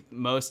now. Like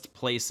most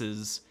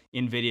places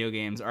in video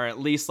games are at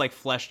least like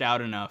fleshed out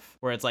enough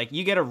where it's like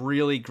you get a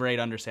really great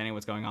understanding of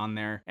what's going on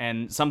there,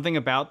 and something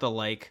about the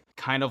like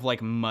kind of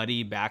like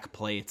muddy back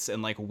plates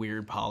and like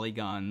weird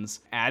polygons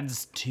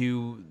adds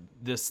to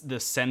the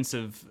sense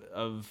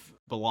of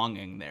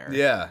belonging there.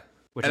 Yeah.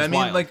 Which And is I mean,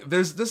 wild. like,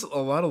 there's a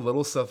lot of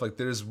little stuff. Like,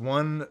 there's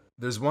one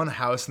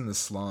house in the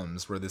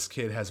slums where this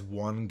kid has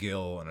one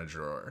gill in a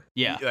drawer.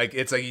 Yeah. Like,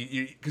 it's like,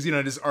 because, you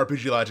know, just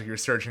RPG logic, you're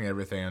searching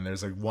everything, and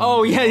there's like one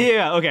Oh, gill.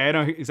 yeah. Okay, I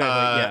know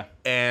exactly. Yeah.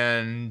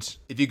 And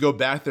if you go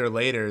back there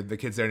later, the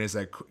kid's there and he's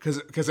like,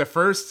 because at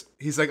first,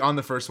 he's like on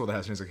the first floor of the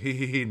house, and he's like,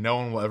 he, no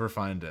one will ever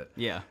find it.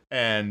 Yeah.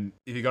 And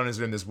if you go in his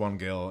room, there's one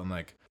gill, and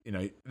like, you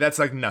know, that's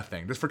like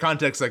nothing. Just for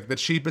context, like the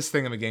cheapest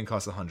thing in the game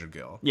costs 100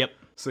 gil. Yep.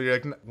 So you're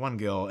like, one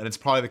gill, and it's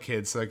probably the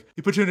kid. So like,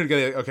 you put two and two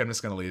together, like, okay, I'm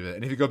just gonna leave it.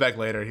 And if you go back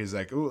later, he's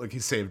like, ooh, like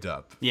he's saved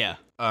up. Yeah.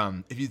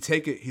 If you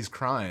take it, he's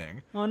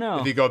crying. Oh no.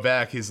 If you go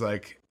back, he's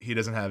like, he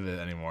doesn't have it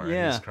anymore.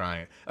 Yeah. And he's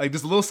crying. Like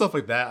just little stuff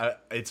like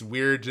that. It's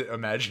weird to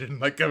imagine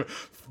like a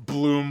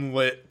bloom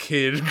lit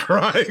kid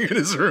crying in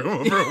his room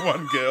over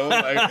one gill.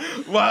 Like,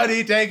 why did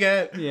he take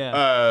it?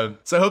 Yeah.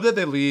 So I hope that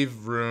they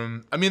leave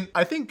room. I mean,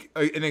 I think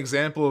an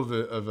example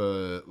of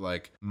a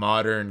like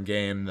modern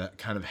game that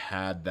kind of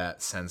had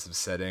that sense of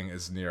setting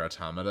is Nier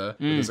Automata.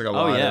 There's like a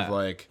lot of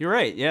like, You're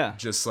right. Yeah.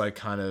 just like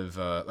kind of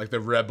like the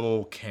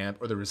rebel camp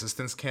or the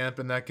resistance camp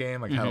in that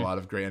game like had a lot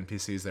of great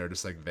NPCs that are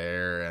just like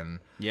there, and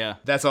Yeah.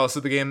 that's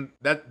also the game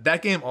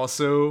that game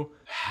also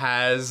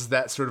has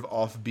that sort of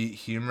offbeat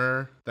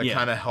humor that Yeah.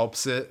 kind of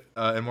helps it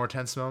in more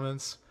tense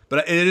moments.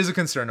 But it is a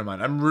concern of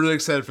mine. I'm really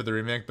excited for the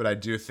remake, but I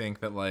do think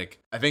that like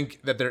I think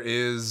that there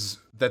is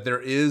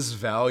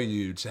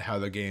value to how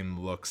the game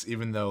looks,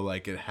 even though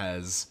like it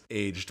has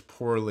aged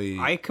poorly.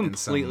 I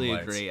completely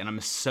agree, and I'm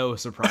so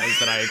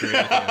surprised that I agree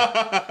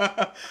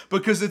with you.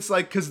 Because it's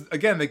like, because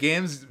again, the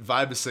game's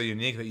vibe is so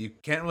unique that you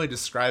can't really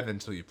describe it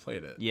until you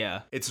played it.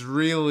 Yeah. It's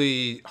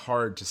really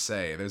hard to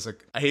say. There's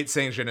like, I hate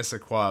saying je ne sais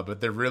quoi, but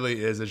there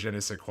really is a je ne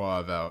sais quoi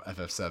about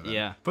FF7.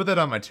 Yeah. Put that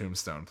on my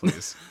tombstone,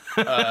 please.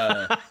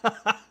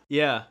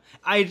 Yeah.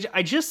 I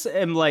just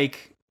am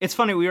like, it's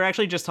funny. We were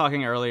actually just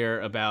talking earlier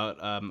about,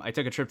 I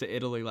took a trip to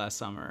Italy last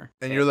summer.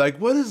 And you're like,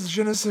 what is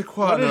je ne sais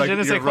quoi? What is And je ne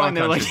they're sais like, quoi? "You're And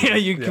they're wrong like, country, yeah,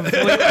 dude." you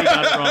completely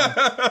got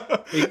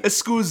it wrong.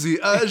 Excuse,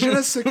 je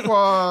ne sais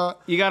quoi.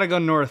 You gotta go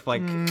north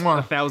like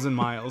 1,000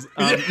 miles.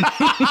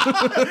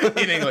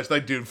 In English,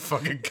 like, dude,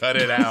 fucking cut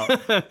it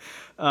out.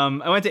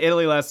 I went to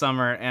Italy last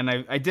summer, and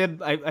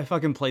I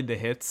fucking played the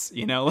hits,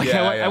 you know? Like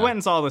Yeah, I yeah. went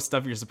and saw all the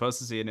stuff you're supposed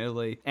to see in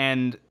Italy.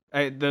 And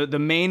the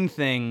main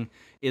thing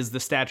is the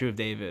Statue of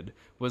David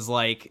was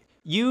like,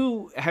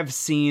 you have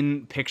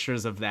seen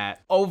pictures of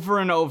that over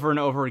and over and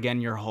over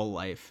again your whole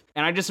life.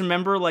 And I just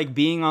remember like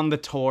being on the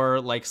tour,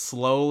 like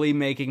slowly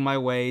making my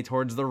way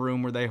towards the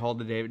room where they hold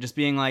the David, just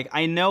being like,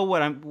 I know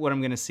what I'm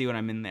gonna see when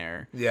I'm in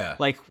there. Yeah.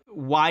 Like,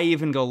 why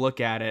even go look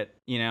at it,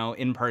 you know,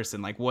 in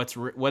person? Like, what's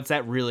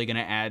that really gonna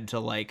add to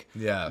like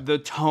Yeah. the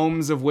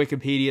tomes of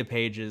Wikipedia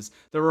pages,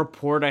 the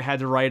report I had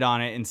to write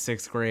on it in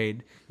 6th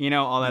grade, you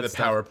know, all that The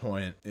stuff.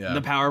 PowerPoint. Yeah.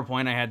 The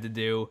PowerPoint I had to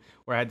do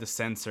where I had to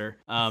censor.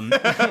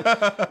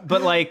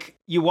 But like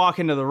you walk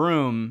into the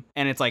room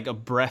and it's like a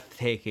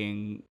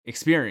breathtaking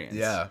experience.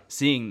 Yeah.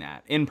 Seeing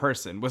that in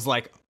person was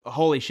like,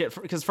 holy shit.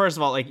 Because first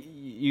of all, like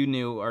you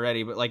knew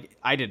already, but like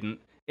I didn't.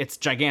 It's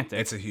gigantic.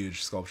 It's a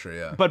huge sculpture,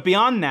 yeah. But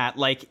beyond that,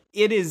 like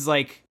it is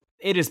like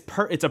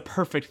it's a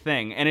perfect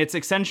thing, and it's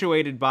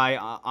accentuated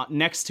by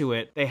next to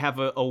it they have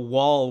a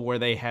wall where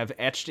they have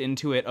etched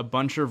into it a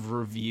bunch of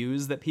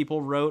reviews that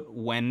people wrote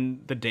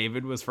when the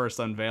David was first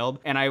unveiled,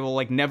 and I will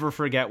like never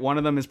forget. One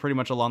of them is pretty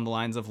much along the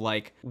lines of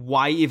like,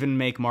 why even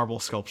make marble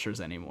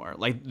sculptures anymore?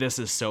 Like, this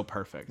is so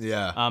perfect.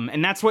 Yeah.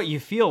 And that's what you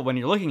feel when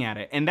you're looking at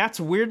it, and that's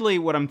weirdly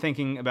what I'm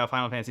thinking about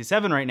Final Fantasy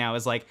VII right now.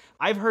 Is like,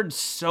 I've heard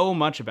so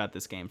much about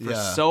this game for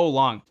so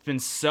long. It's been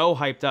so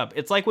hyped up.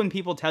 It's like when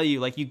people tell you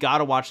like, you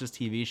gotta watch this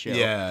TV show.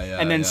 Yeah,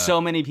 and then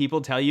so many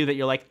people tell you that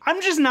you're like, I'm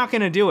just not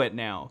gonna do it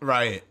now.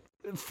 Right.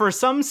 For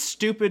some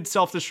stupid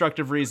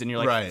self-destructive reason,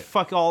 you're like,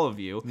 fuck all of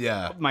you.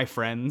 Yeah. My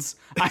friends.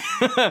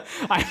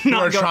 I'm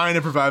not trying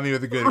to provide me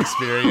with a good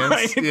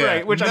experience.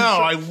 Right. Which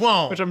I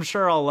won't. Which I'm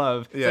sure I'll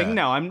love. It's like,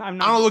 no, I'm not. I'm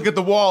gonna look at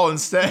the wall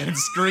instead and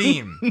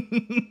scream.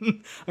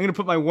 I'm gonna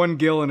put my one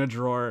gill in a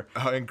drawer.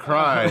 And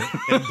cry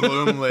in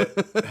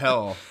gloomlit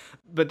hell.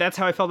 But that's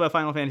how I felt about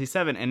Final Fantasy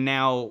VII, and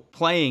now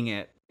playing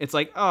it, it's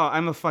like, oh,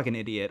 I'm a fucking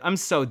idiot. I'm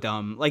so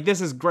dumb. Like,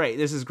 this is great.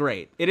 This is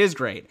great. It is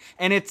great.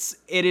 And it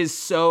is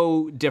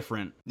so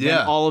different than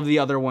all of the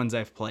other ones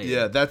I've played.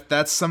 Yeah,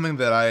 that's something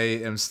that I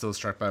am still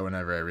struck by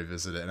whenever I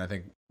revisit it. And I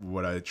think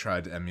what I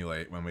tried to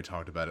emulate when we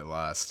talked about it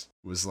last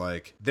was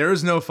like, there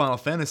is no Final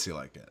Fantasy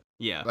like it.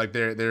 Yeah. Like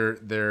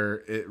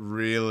it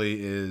really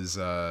is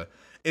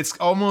it's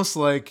almost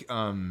like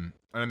I'm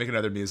gonna make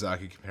another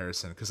Miyazaki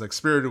comparison because like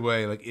Spirited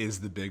Away like is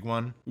the big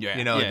one. Yeah,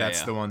 you know, like,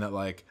 that's the one that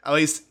like at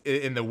least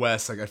in the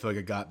West, like I feel like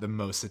it got the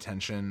most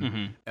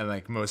attention, and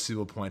like most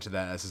people point to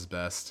that as his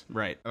best.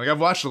 Right. And, like I've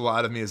watched a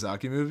lot of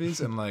Miyazaki movies,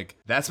 and like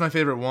that's my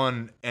favorite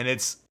one, and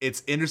it's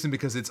interesting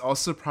because it's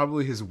also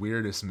probably his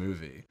weirdest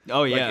movie.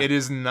 Oh yeah. Like, it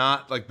is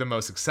not like the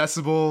most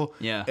accessible.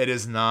 Yeah. It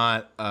is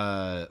not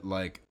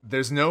like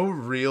there's no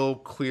real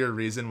clear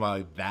reason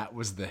why that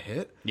was the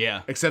hit.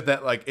 Yeah. Except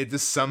that like it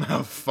just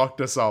somehow fucked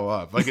us all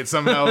up. Like it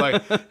somehow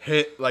like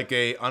hit like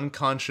a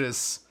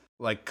unconscious,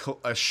 like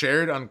a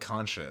shared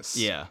unconscious.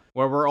 Yeah.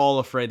 Where we're all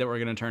afraid that we're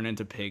gonna turn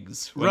into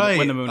pigs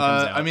when the moon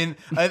comes out. I mean,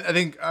 I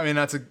think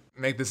not to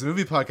make this a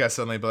movie podcast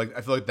suddenly, but like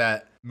I feel like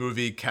that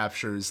movie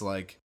captures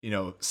like, you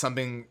know,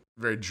 something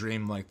very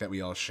dreamlike that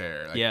we all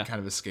share, like kind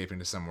of escaping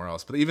to somewhere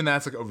else. But even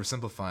that's like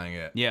oversimplifying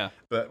it. Yeah.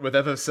 But with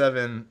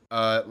FF7,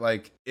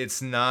 like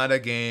it's not a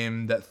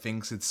game that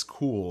thinks it's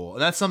cool,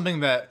 and that's something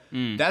that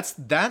that's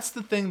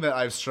the thing that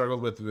I've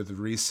struggled with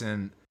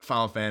recent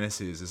Final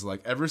Fantasies is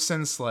like ever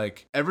since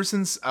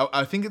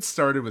I think it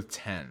started with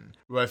 10,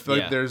 where I feel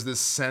like there's this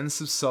sense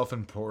of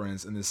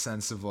self-importance and this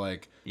sense of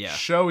like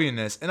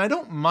showiness, and I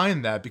don't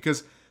mind that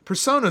because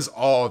Persona's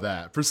all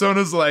that.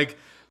 Persona's like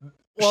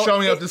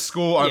showing up to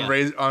school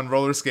on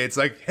roller skates,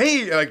 like,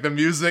 hey, like the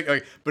music,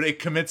 like, but it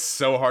commits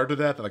so hard to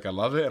that like I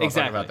love it, and I'll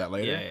talk about that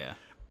later. Yeah.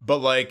 But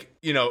like,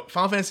 you know,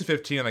 Final Fantasy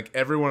 15, like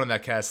everyone in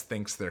that cast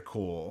thinks they're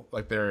cool.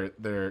 Like they're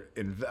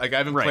like I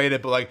haven't played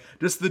it, but like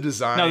just the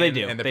design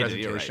and the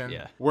presentation.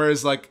 Right,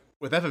 Whereas like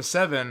with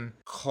FF7,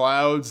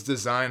 Cloud's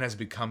design has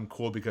become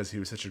cool because he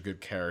was such a good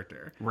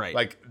character. Right.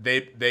 Like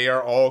they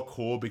are all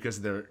cool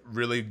because they're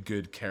really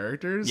good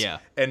characters. Yeah.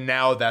 And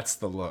now that's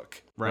the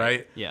look.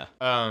 Right? Yeah.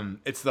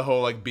 It's the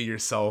whole like be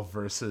yourself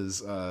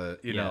versus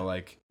you know,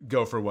 like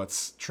go for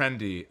what's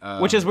trendy.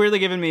 Which has weirdly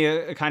given me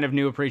a kind of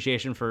new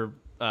appreciation for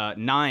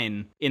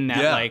 9 in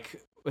that like,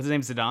 what's his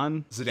name?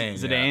 Zidane?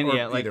 Zidane,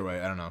 yeah. Like, either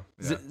way, I don't know.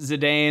 Yeah.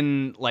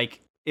 Zidane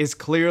like is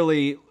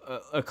clearly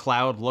a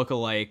Cloud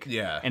lookalike.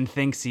 Yeah. And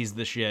thinks he's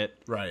the shit.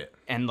 Right.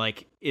 And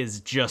like is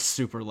just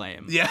super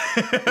lame. Yeah.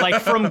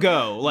 Like from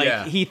Go.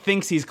 Like he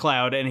thinks he's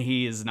Cloud and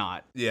he is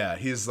not. Yeah,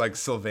 he's like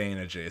Sylvain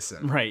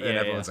adjacent. Right. And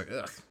everyone's like,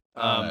 ugh.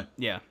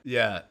 Yeah.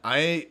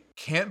 I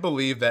can't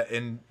believe that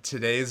in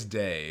today's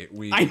day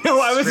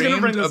I was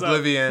gonna bring this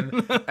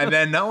Oblivion, and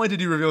then not only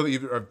did you reveal that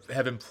you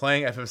have been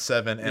playing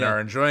FF7 and are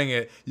enjoying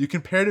it, you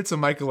compared it to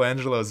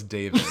Michelangelo's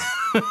David.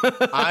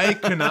 I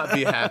could not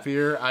be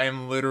happier. I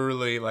am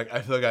literally like,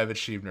 I feel like I've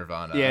achieved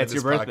nirvana. Yeah, it's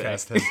your birthday.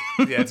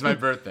 It's my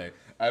birthday.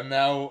 I'm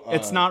now.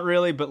 It's not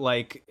really, but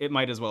like it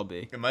might as well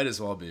be. It might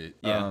as well be.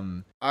 Yeah.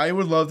 I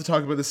would love to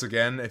talk about this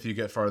again if you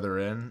get farther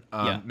in.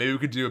 Maybe we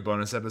could do a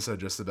bonus episode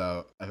just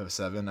about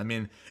FF7. I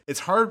mean,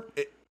 it's hard.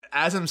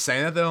 As I'm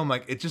saying that though, I'm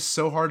like, it's just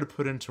so hard to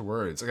put into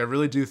words. Like I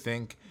really do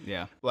think.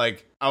 Yeah.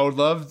 Like I would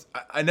love.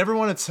 I never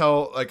want to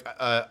tell. Like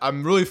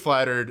I'm really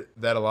flattered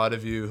that a lot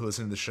of you who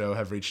listen to the show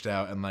have reached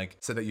out and like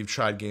said that you've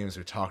tried games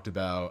or talked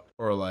about,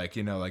 or like,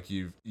 you know, like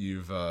you've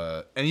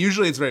and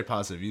usually it's very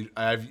positive.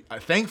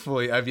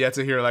 Thankfully I've yet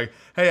to hear like,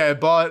 hey, I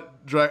bought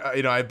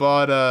Slay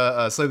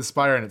the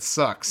Spire and it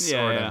sucks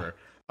or whatever. Yeah.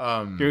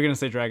 You were gonna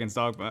say Dragon's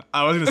Dogma.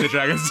 I was gonna say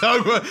Dragon's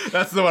Dogma.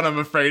 That's the one I'm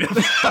afraid of.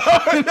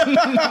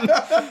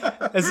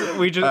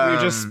 We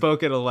just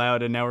spoke it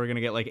aloud, and now we're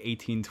gonna get like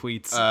 18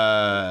 tweets.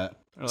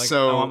 Like,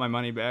 so I want my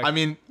money back. I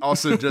mean,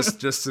 also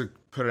just to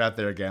put it out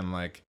there again,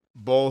 like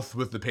both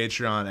with the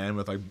Patreon and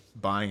with like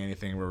buying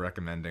anything we're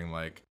recommending,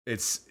 like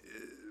it's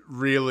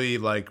really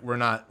like we're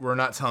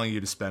not telling you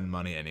to spend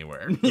money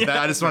anywhere.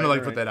 I just want to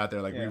like put that out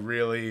there. Like we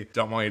really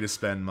don't want you to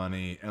spend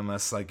money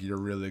unless like you're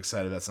really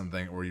excited about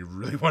something or you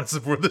really want to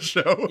support the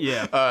show.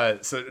 Yeah.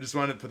 So just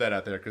wanted to put that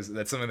out there because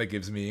that's something that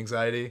gives me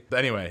anxiety. But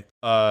anyway,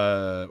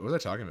 what was I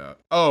talking about?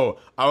 Oh,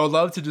 I would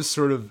love to just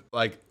sort of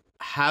like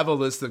have a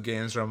list of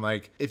games where I'm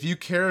like, if you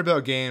care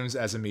about games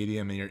as a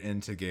medium and you're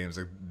into games,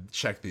 like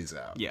check these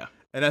out. Yeah.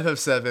 And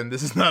FF7,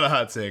 this is not a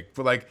hot take,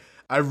 but like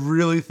I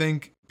really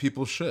think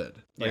people should.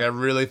 Like I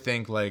really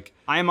think like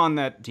I'm on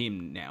that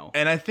team now.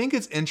 And I think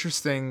it's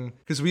interesting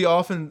because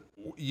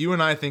you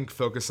and I think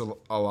focus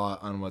a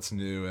lot on what's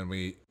new, and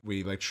we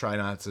like try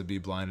not to be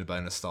blinded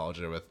by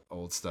nostalgia with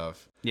old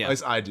stuff. Yeah. At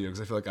least I do,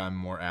 because I feel like I'm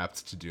more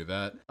apt to do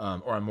that,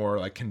 or I'm more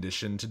like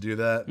conditioned to do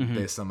that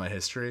based on my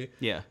history.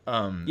 Yeah.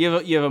 You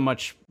have a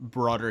much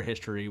broader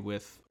history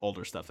with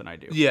older stuff than I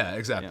do. Yeah,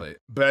 exactly. Yeah.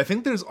 But I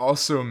think there's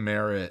also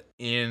merit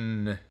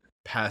in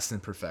past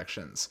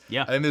imperfections.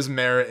 Yeah. I think there's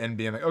merit in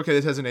being like, okay,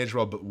 this hasn't aged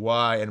well, but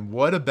why? And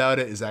what about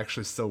it is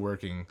actually still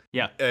working?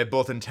 Yeah.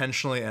 Both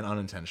intentionally and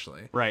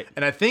unintentionally. Right.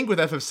 And I think with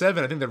FF7,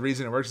 I think the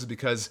reason it works is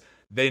because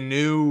they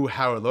knew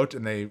how it looked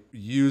and they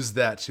used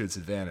that to its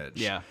advantage.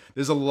 Yeah.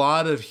 There's a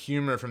lot of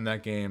humor from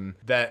that game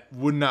that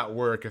would not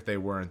work if they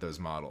weren't those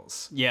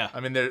models. Yeah. I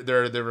mean,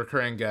 they're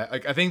recurring gag.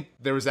 Like, I think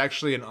there was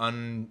actually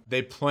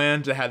they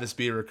planned to have this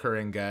be a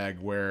recurring gag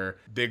where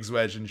Biggs,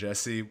 Wedge, and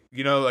Jesse,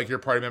 you know, like your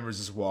party members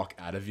just walk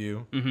out of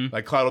you. Mm-hmm.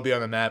 Like Cloud will be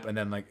on the map, and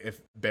then like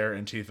if Barrett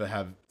and Tifa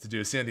have to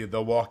do a scene with you,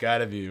 they'll walk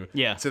out of you.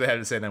 Yeah. So they had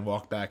to say and then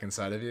walk back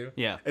inside of you.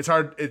 Yeah. It's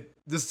hard.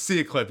 Just see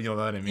a clip, you'll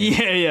know what I mean.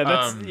 Yeah,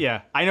 that's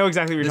I know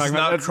exactly what you're talking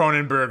about. This is not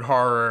Cronenberg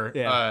horror.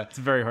 Yeah, it's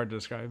very hard to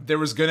describe. There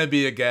was gonna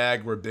be a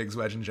gag where Biggs,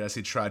 Wedge, and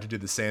Jesse tried to do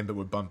the same, but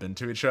would bump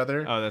into each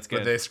other. Oh, that's good.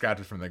 But they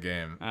scrapped it from the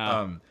game.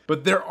 Oh.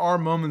 But there are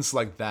moments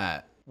like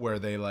that where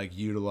they like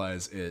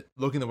utilize it,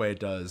 looking the way it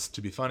does,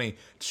 to be funny,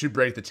 to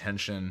break the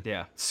tension.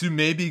 Yeah. To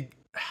maybe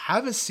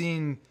have a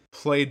scene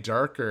play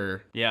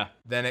darker. Yeah.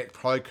 Than it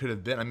probably could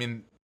have been. I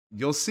mean,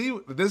 you'll see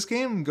this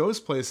game goes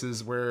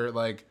places where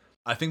like.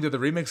 I think that the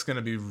remake's going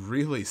to be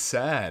really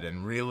sad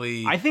and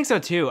really. I think so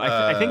too.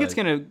 I think it's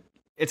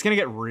gonna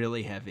get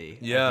really heavy.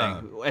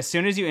 Yeah. As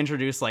soon as you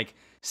introduce like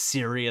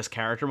serious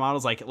character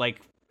models, like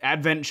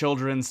Advent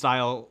Children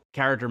style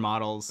character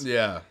models.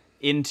 Yeah.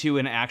 Into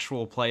an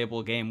actual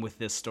playable game with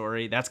this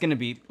story, that's gonna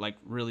be like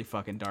really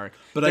fucking dark.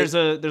 But there's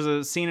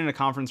a scene in a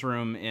conference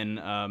room in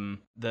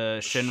the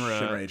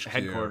Shinra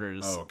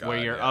headquarters where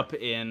you're up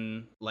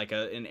in like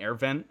an air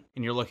vent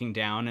and you're looking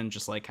down and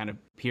just like kind of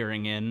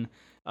peering in.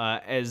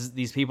 As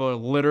these people are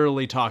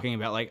literally talking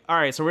about like, all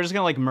right, so we're just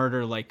gonna like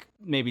murder like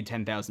maybe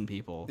 10,000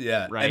 people.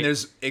 Yeah, right. And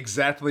there's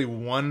exactly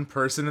one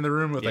person in the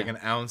room with like an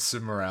ounce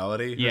of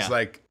morality who's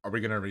like, are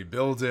we gonna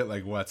rebuild it?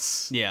 Like,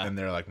 what's? Yeah. And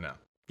they're like, no.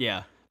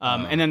 Yeah.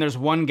 And then there's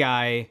one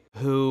guy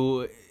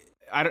who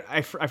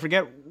I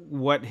forget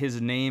what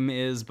his name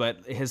is,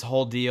 but his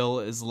whole deal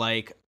is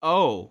like,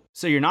 oh,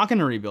 so you're not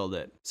gonna rebuild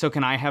it? So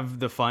can I have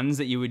the funds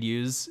that you would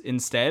use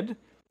instead?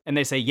 And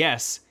they say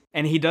yes.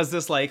 And he does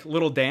this like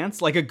little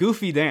dance, like a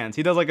goofy dance.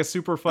 He does like a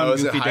super fun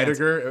goofy dance.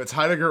 Heidegger? It's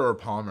Heidegger or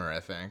Palmer, I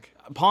think.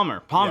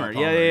 Palmer.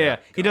 Yeah.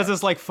 He does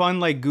this like fun,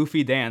 like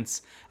goofy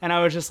dance. And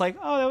I was just like,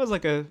 oh, that was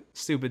like a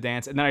stupid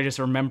dance. And then I just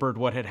remembered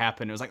what had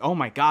happened. It was like, oh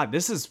my God,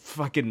 this is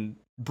fucking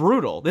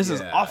brutal. This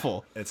is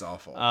awful. It's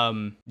awful.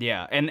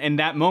 Yeah. And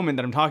that moment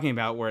that I'm talking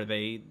about where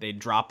they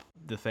drop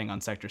the thing on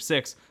Sector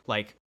 6,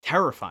 like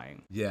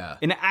terrifying. Yeah.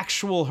 An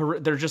actual,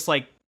 they're just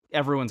like,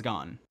 everyone's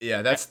gone.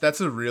 Yeah,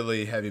 that's a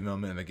really heavy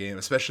moment in the game,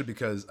 especially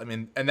because, I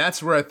mean, and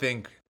that's where I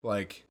think,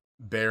 like,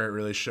 Barrett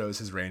really shows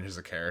his range as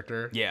a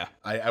character. Yeah.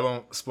 I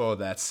won't spoil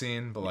that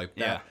scene, but, like,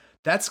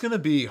 that's going to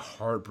be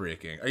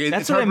heartbreaking.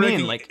 That's what I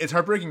mean. Like, it's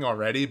heartbreaking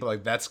already, but,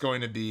 like, that's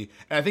going to be,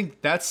 and I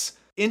think that's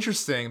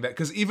interesting, that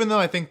because even though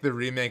I think the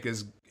remake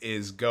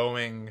is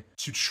going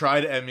to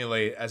try to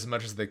emulate as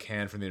much as they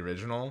can from the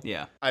original,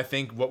 I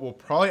think what will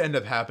probably end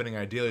up happening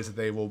ideally is that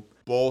they will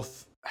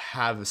both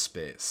have a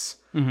space.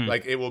 Mm-hmm.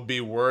 Like, it will be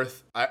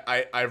worth.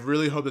 I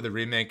really hope that the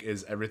remake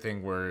is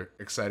everything we're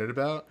excited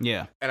about.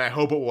 Yeah. And I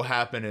hope what will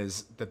happen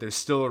is that there's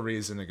still a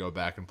reason to go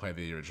back and play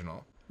the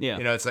original. Yeah.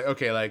 You know, it's like,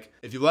 okay, like,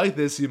 if you like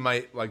this, you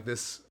might like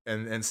this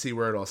and see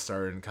where it all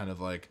started and kind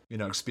of like, you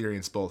know,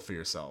 experience both for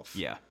yourself.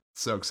 Yeah.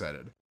 So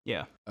excited.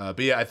 Yeah. But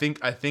yeah,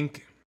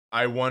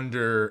 I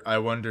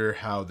wonder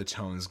how the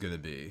tone's gonna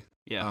be.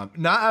 Yeah.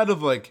 Not out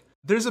of like.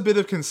 There's a bit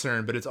of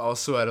concern, but it's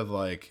also out of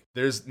like,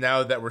 there's,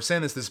 now that we're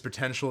saying this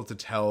potential to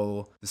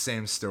tell the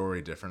same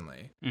story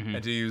differently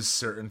and to use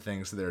certain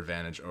things to their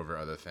advantage over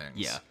other things.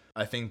 Yeah.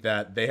 I think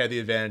that they had the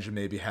advantage of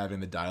maybe having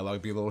the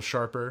dialogue be a little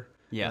sharper.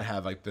 Yeah. And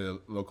have like the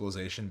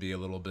localization be a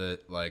little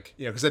bit like,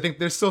 you know, because I think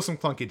there's still some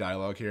clunky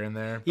dialogue here and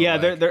there. Yeah,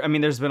 like, I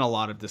mean, there's been a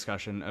lot of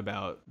discussion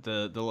about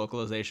the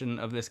localization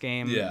of this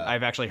game. Yeah.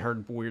 I've actually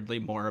heard weirdly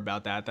more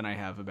about that than I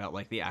have about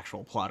like the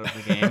actual plot of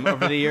the game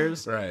over the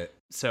years. Right.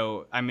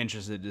 So I'm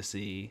interested to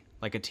see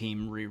like a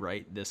team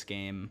rewrite this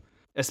game,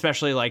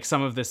 especially like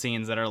some of the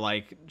scenes that are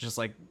like just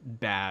like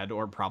bad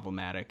or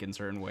problematic in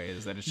certain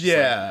ways that it's just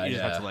like, you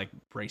just have to like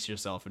brace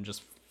yourself and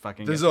just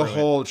fucking. There's a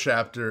whole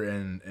chapter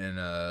in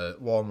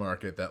Wall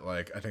Market that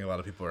like I think a lot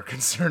of people are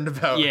concerned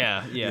about.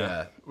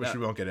 Yeah. Which we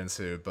won't get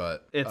into,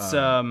 but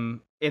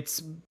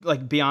it's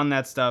like beyond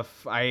that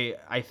stuff.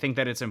 I think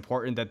that it's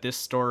important that this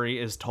story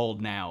is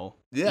told now.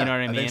 Yeah, you know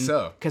what I mean? think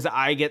so. Because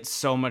I get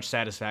so much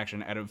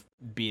satisfaction out of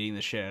beating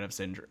the shit out of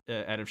Shinra.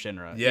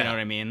 Yeah. You know what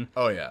I mean?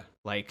 Oh yeah.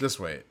 Like just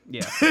wait.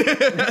 Yeah.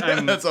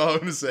 That's all I'm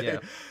gonna say.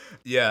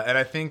 Yeah. And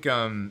I think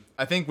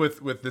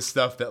with this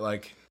stuff that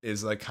like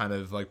is like kind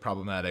of like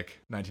problematic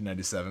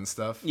 1997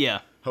 stuff. Yeah.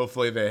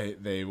 Hopefully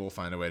they will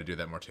find a way to do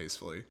that more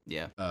tastefully.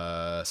 Yeah.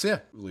 So yeah,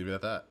 we'll leave it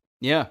at that.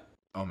 Yeah.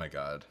 Oh my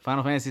god.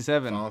 Final Fantasy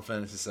VII. Final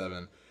Fantasy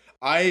VII.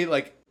 I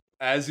like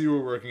as you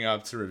were working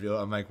up to reveal,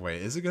 I'm like,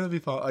 wait, is it gonna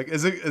be like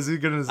is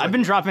it gonna? Like, I've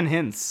been dropping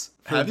hints.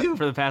 Have you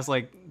for the past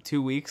like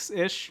 2 weeks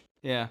ish?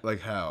 Yeah.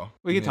 Like how?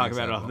 We could talk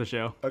about it off the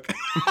show. Okay.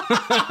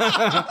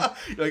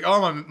 You're like,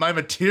 oh my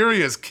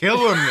materia's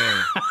killing me.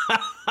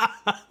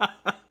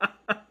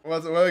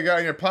 What do you got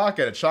in your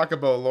pocket? A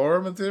Chocobo lore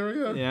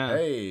materia? Yeah.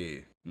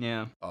 Hey.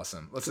 Yeah.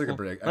 Awesome. Let's take a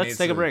break. Let's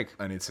take a break.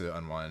 I need to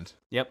unwind.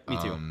 Yep.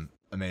 Me too.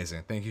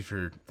 Amazing. Thank you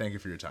for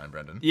your time,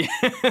 Brendan. Yeah.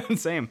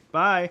 Same.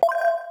 Bye.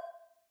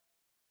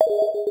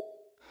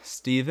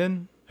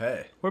 Steven.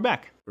 Hey. We're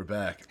back. We're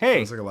back. Hey.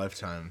 Feels like a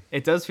lifetime.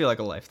 It does feel like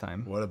a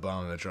lifetime. What a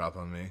bomb that dropped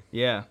on me.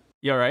 Yeah.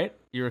 You all right?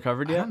 You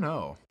recovered yet? I don't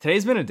know.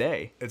 Today's been a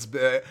day.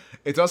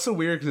 It's also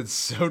weird because it's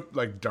so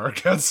like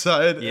dark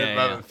outside.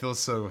 Yeah. It feels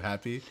so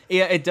happy.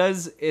 Yeah, it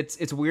does.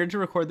 It's weird to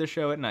record the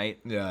show at night.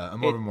 Yeah,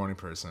 I'm more of a morning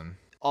person.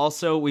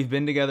 Also, we've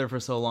been together for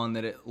so long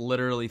that it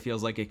literally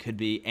feels like it could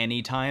be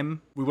any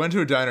time. We went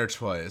to a diner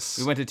twice.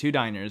 We went to 2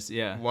 diners,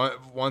 yeah.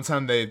 One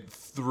time they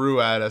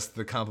threw at us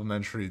the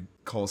complimentary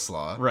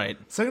coleslaw. Right.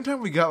 Second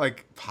time we got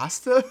like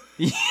pasta.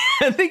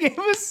 Yeah, they gave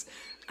us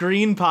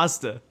green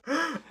pasta.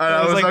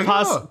 I was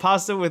like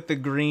pasta with the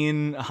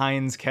green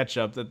Heinz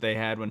ketchup that they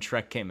had when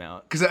Shrek came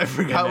out. Because I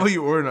forgot what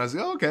you ordered. And I was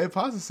like, oh, okay,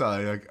 pasta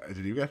salad. You're like,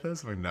 did you get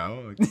this? I'm like,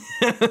 no.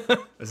 Like,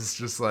 is this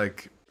just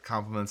like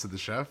compliments of the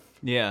chef?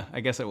 Yeah, I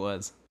guess it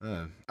was.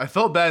 I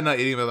felt bad not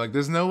eating, but like,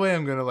 there's no way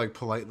I'm gonna like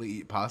politely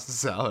eat pasta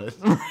salad.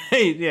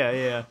 Right?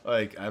 Yeah.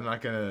 Like, I'm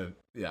not gonna.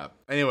 Yeah.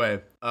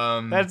 Anyway,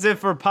 that's it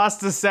for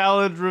pasta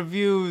salad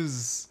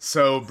reviews.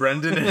 So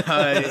Brendan and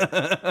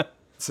I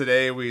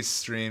today we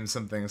streamed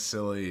something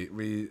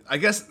silly. I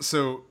guess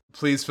so.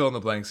 Please fill in the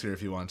blanks here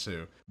if you want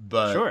to.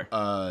 But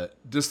sure.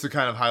 Just to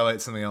kind of highlight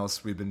something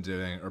else we've been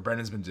doing, or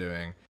Brendan's been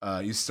doing.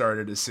 You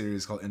started a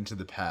series called Into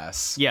the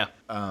Pass. Yeah.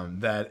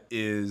 That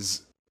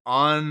is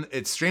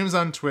it streams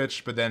on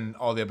Twitch, but then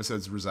all the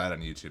episodes reside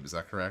on YouTube. Is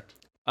that correct?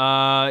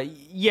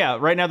 Yeah.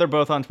 Right now they're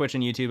both on Twitch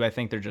and YouTube. I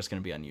think they're just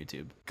gonna be on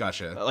YouTube.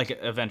 Gotcha. Like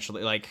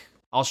eventually, like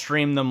I'll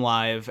stream them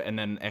live and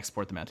then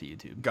export them out to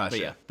YouTube.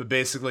 Gotcha. But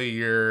basically,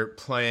 you're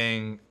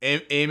playing,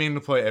 aiming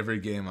to play every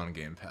game on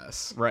Game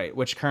Pass. Right.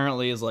 Which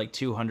currently is like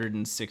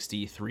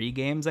 263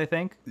 games, I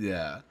think.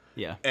 Yeah.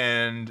 Yeah.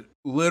 And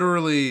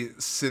literally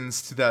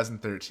since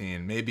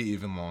 2013, maybe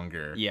even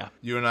longer. Yeah.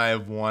 You and I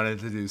have wanted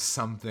to do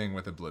something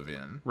with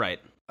Oblivion. Right.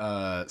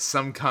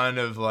 Some kind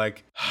of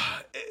like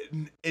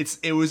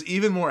it was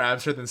even more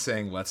abstract than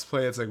saying let's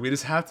play. It's like we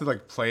just have to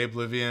like play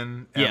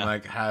Oblivion and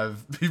like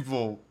have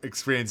people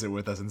experience it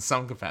with us in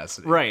some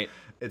capacity. Right.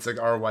 It's like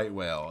our white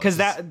whale. Because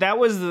that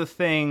was the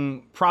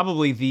thing,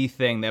 probably the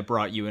thing that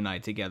brought you and I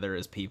together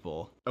as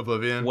people.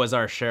 Oblivion was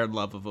our shared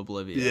love of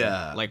Oblivion.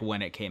 Yeah. Like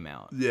when it came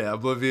out. Yeah,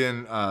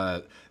 Oblivion.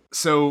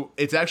 So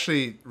it's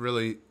actually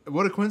really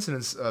what a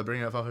coincidence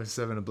bringing out Final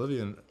Fantasy VII and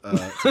Oblivion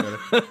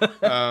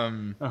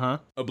together.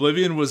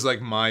 Oblivion was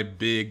like my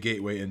big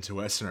gateway into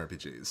Western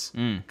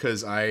RPGs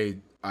because I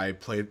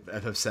played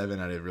FF7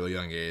 at a really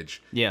young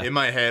age. Yeah. In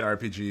my head,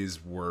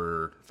 RPGs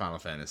were Final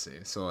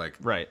Fantasy. So like,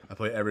 right. I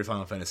played every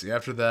Final Fantasy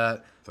after that.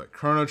 I played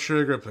Chrono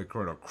Trigger. I played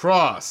Chrono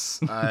Cross.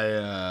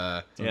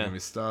 Don't get me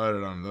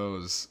started on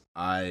those.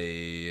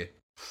 I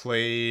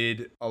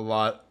played a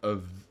lot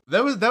of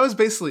that was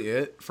basically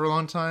it for a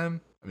long time.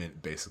 I mean,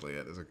 basically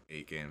it. There's like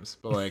 8 games,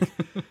 but like,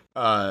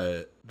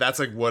 that's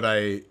like what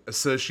I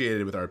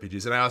associated with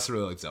RPGs, and I also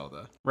really like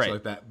Zelda, right? So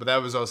like that, but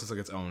that was also like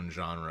its own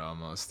genre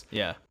almost.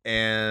 Yeah.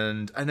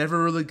 And I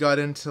never really got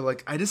into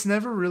like I just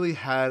never really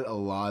had a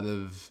lot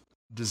of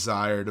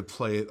desire to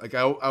play it. Like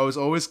I was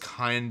always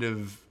kind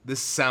of.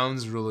 This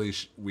sounds really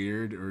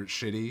weird or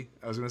shitty.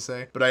 I was gonna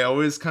say, but I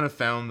always kind of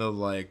found the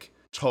like.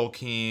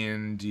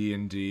 Tolkien,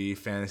 D&D,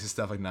 fantasy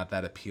stuff like not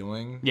that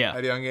appealing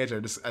at a young age.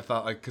 I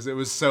thought like because it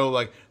was so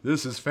like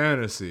this is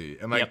fantasy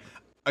and like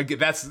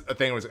that's a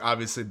thing where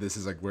obviously this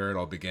is like where it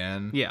all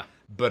began. Yeah.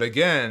 But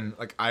again,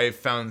 like I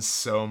found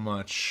so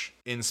much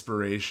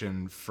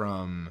inspiration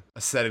from a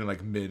setting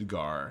like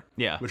Midgar.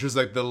 Yeah. Which is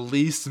like the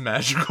least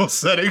magical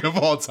setting of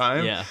all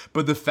time. Yeah.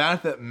 But the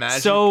fact that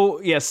magic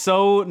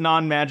so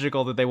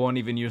non-magical that they won't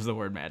even use the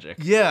word magic.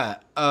 Yeah.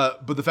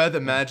 But the fact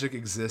that magic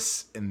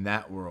exists in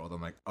that world,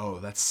 I'm like, oh,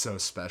 that's so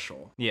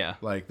special. Yeah.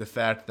 Like the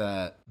fact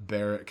that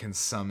Barrett can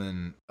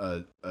summon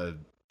a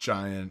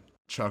giant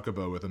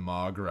chocobo with a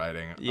Mog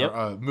riding,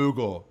 or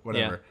Moogle,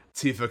 whatever. Yeah.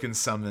 Tifa can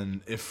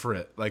summon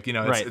Ifrit. Like, you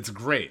know, it's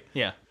great.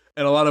 Yeah.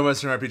 And a lot of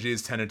Western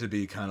RPGs tended to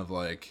be kind of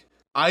like,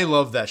 I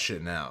love that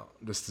shit now,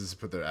 just to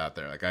put that out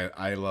there. Like,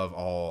 I love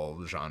all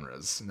the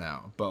genres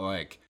now. But,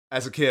 like,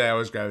 as a kid, I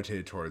always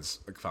gravitated towards,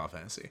 like, Final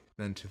Fantasy.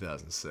 Then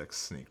 2006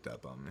 sneaked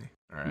up on me.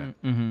 All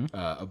right. Mm-hmm.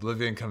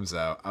 Oblivion comes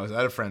out. I was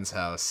at a friend's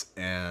house,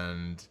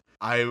 and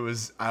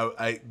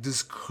I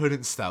just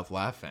couldn't stop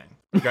laughing.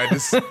 Like,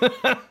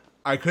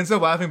 I couldn't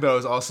stop laughing, but I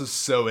was also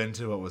so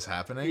into what was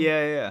happening.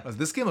 Yeah. I was,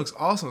 this game looks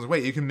awesome. I was like,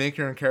 wait, you can make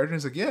your own character?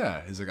 He's like,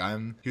 yeah. He's like,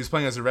 he was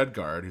playing as a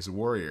Redguard. He's a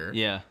warrior.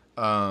 Yeah.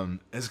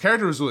 His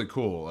character was really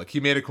cool. Like, he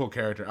made a cool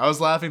character. I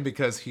was laughing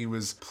because he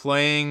was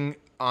playing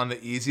on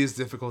the easiest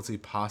difficulty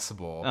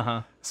possible.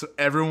 Uh-huh. So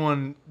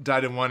everyone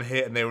died in one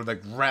hit, and they would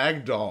like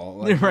ragdoll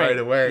like right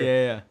away.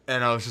 Yeah.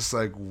 And I was just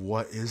like,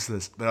 what is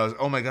this? But I was,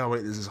 oh my god,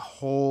 wait, there's this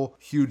whole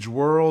huge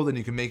world, and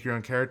you can make your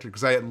own character.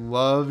 Because I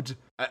loved,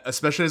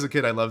 especially as a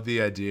kid, I loved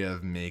the idea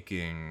of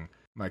making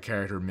my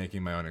character,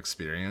 making my own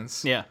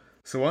experience. Yeah.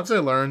 So once I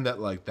learned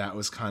that like that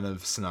was kind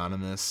of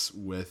synonymous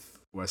with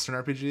Western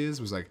RPGs,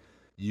 was like,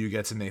 you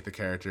get to make the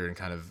character and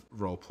kind of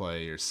role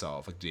play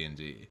yourself, like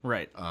D&D.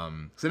 Right.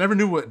 Because I never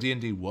knew what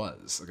D&D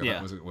was. Like,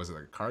 Yeah. was it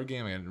like a card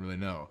game? I didn't really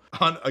know.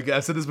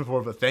 I've said this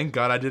before, but thank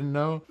God I didn't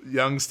know.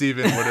 Young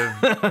Steven would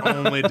have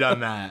only done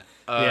that.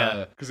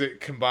 Yeah. Because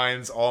it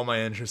combines all my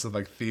interests of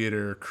like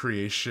theater,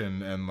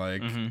 creation, and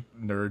like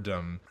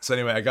nerddom. So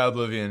anyway, I got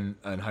Oblivion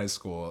in high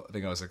school. I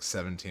think I was like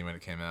 17 when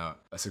it came out,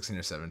 16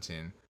 or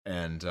 17,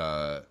 and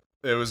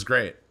it was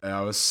great.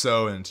 I was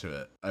so into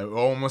it. I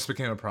almost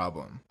became a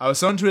problem. I was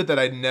so into it that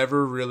I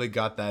never really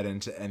got that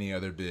into any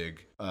other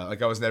big.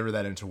 Like I was never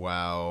that into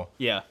WoW.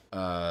 Yeah.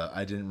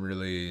 I didn't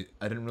really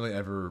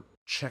ever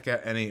check out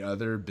any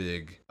other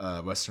big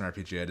Western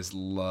RPG. I just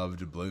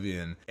loved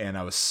Oblivion, and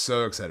I was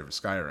so excited for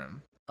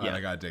Skyrim. Yeah. I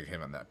got Dig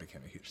Him, and that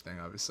became a huge thing,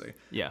 obviously.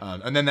 Yeah.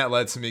 And then that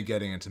led to me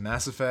getting into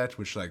Mass Effect,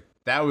 which like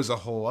that was a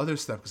whole other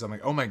stuff because I'm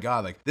like, oh my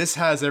god, like this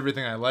has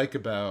everything I like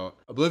about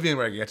Oblivion,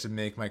 where I get to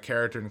make my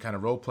character and kind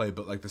of role play,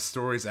 but like the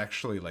story's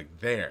actually like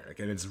there, like,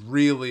 and it's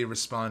really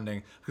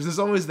responding because there's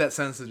always that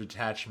sense of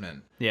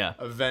detachment. Yeah.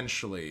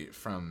 Eventually,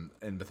 from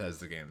in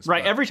Bethesda games,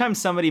 Right. But Every time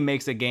somebody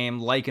makes a game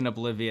like an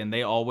Oblivion,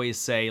 they always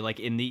say, like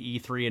in the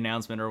E3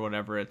 announcement or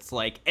whatever, it's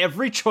like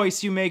every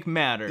choice you make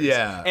matters.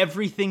 Yeah.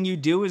 Everything you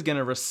do is going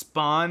to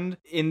respond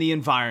in the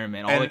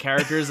environment. All the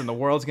characters and the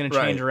world's going to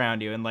change Right.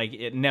 around you, and like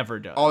it never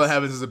does. all that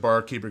happens is the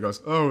barkeeper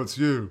goes, "Oh, it's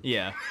you."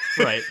 Yeah.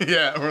 Right.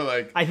 Yeah, we're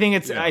like, I think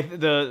it's Yeah.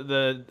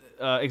 the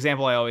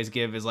example I always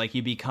give is like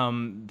you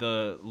become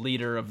the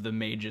leader of the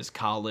mages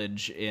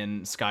college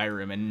in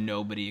Skyrim and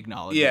nobody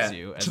acknowledges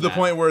you as to the that.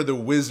 point where the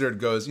wizard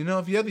goes, you know,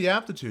 if you have the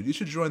aptitude, you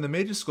should join the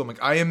mages school. I'm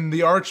like, I am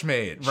the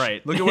archmage.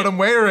 Right. Look at what I'm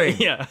wearing.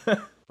 Yeah.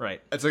 Right.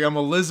 It's like I'm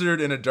a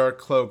lizard in a dark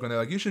cloak, and they're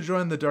like, you should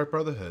join the Dark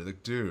Brotherhood.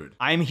 Like, dude,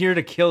 I'm here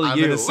to kill I'm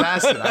you. an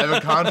assassin. I have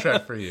a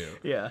contract for you.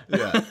 Yeah.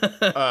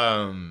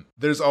 Yeah.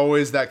 There's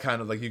always that kind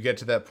of like you get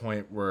to that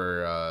point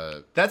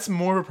where that's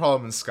more of a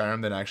problem in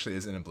Skyrim than actually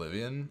is in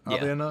Oblivion,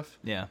 oddly Yeah. enough.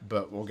 Yeah.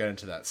 But we'll get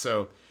into that.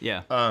 So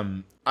Yeah.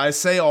 I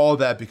say all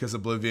that because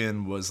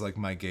Oblivion was like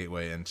my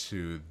gateway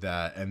into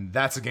that, and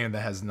that's a game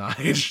that has not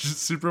aged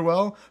super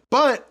well.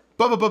 But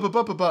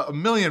a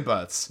million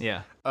buts.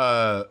 Yeah.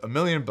 A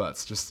million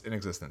buts just in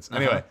existence.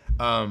 Anyway,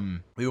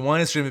 we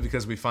wanted to stream it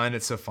because we find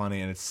it so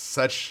funny, and it's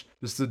such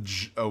just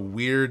a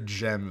weird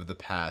gem of the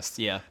past.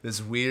 Yeah.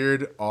 This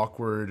weird,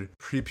 awkward,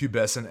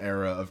 prepubescent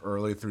era of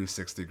early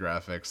 360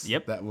 graphics.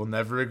 Yep. That will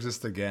never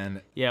exist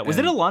again. Yeah. Was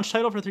And it a launch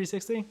title for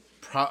 360?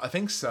 I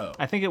think so.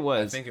 I think it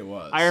was. I think it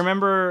was. I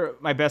remember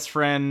my best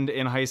friend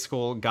in high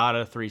school got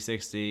a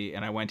 360,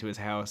 and I went to his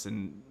house,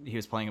 and he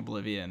was playing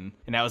Oblivion,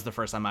 and that was the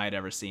first time I had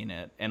ever seen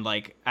it. And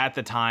like at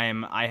the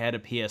time, I had a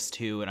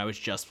PS2, and I was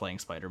just playing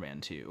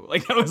Spider-Man 2.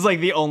 Like that was like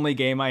the only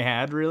game I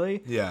had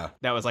really. Yeah.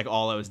 That was like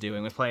all I was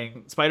doing was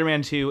playing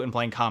Spider-Man 2 and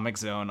playing Comic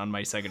Zone on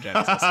my Sega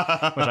Genesis,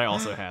 which I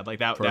also had. Like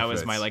that was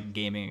Perfect. my like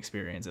gaming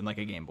experience and like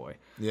a Game Boy.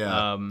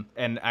 Yeah.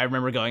 And I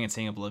remember going and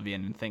seeing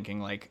Oblivion and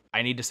thinking like,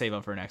 I need to save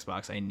up for an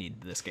Xbox. I need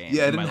this game.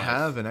 Yeah, I in my didn't life.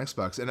 have an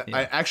Xbox, and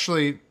I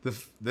actually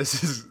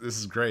this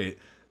is great.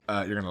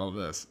 You're gonna love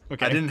this.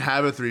 Okay. I didn't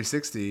have a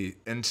 360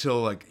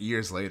 until like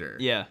years later.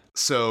 Yeah.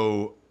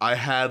 So I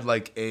had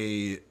like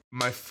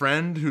my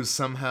friend who's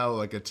somehow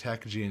like a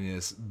tech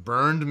genius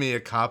burned me a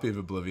copy of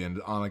Oblivion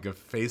on like a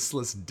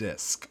faceless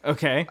disc.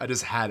 Okay. I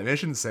just had it. Maybe I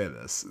shouldn't say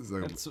this. It's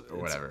like, It's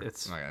whatever.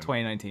 It's I'm not gonna-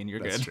 2019. You're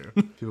That's good.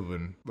 true. People have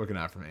been looking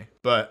out for me.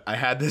 But I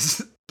had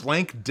this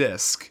blank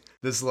disc,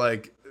 this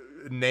like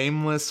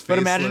nameless, But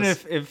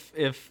faceless. imagine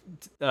if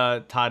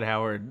Todd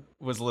Howard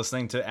was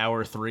listening to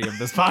hour 3 of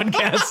this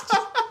podcast.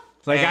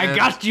 It's like, I And-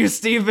 got you,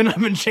 Steven. I've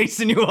been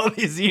chasing you all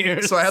these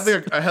years. So I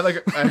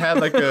had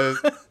like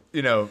a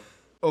you know,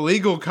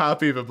 illegal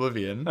copy of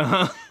Oblivion,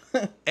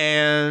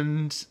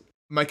 and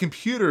my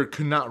computer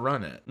could not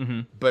run it,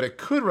 but it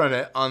could run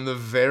it on the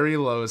very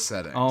low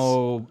settings.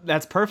 Oh,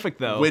 that's perfect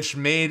though. Which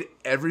made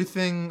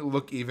everything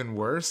look even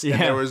worse. Yeah.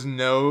 And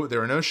there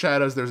were no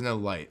shadows, there was no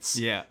lights.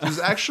 Yeah. There's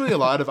actually a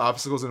lot of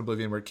obstacles in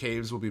Oblivion where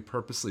caves will be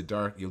purposely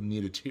dark. You'll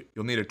need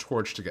a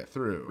torch to get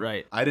through.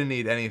 Right. I didn't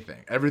need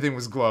anything. Everything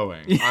was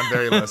glowing on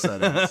very low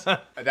settings.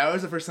 That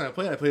was the first time I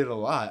played it. I played it a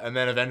lot, and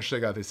then eventually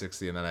I got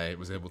 360, and then I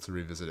was able to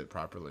revisit it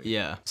properly.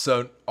 Yeah.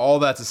 So all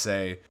that to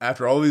say,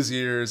 after all these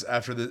years,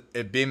 after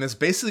it being this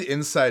basically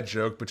inside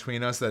joke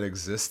between us that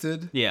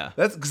existed. Yeah.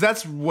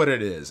 That's what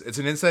it is. It's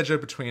an inside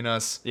joke between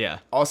us. Yeah.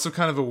 Also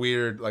kind of a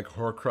weird like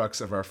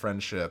horcrux of our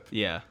friendship.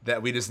 Yeah.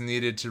 That we just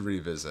needed to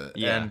revisit.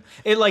 Yeah. And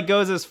it like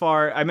goes as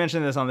far, I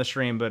mentioned this on the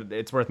stream, but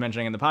it's worth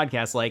mentioning in the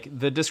podcast, like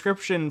the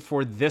description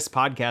for this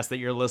podcast that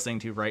you're listening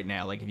to right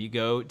now, like if you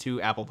go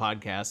to Apple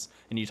Podcasts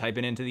and you type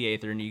it into the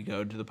Aether and you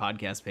go to the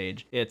podcast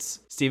page, it's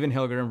Stephen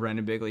Hilger and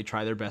Brendan Bigley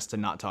try their best to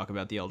not talk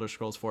about the Elder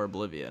Scrolls 4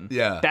 Oblivion.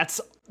 Yeah.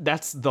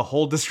 That's the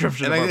whole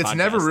description and of our it's podcast.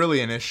 never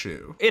really an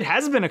issue. It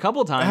has been a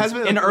couple times. It has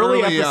been in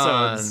early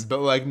episodes. on, but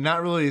like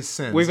not really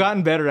since. We've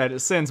gotten better at it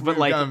since, but We've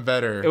like gotten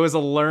better. It was a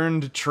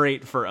learned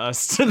trait for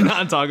us to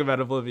not talk about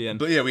Oblivion.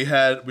 But yeah,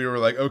 we were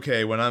like,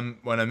 okay, when I'm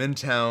in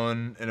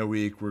town in a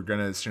week, we're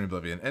gonna stream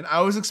Oblivion, and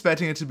I was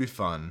expecting it to be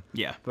fun.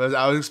 Yeah. But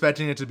I was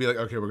expecting it to be like,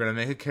 okay, we're gonna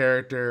make a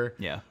character.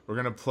 Yeah. We're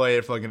gonna play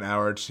it for like an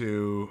hour or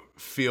two,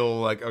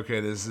 feel like, okay,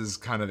 this is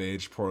kind of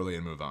aged poorly,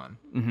 and move on.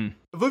 Mm-hmm.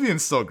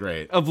 Oblivion's still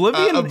great.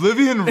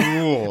 Oblivion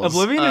rules.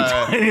 Oblivion in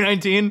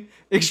 2019,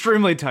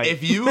 extremely tight.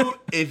 If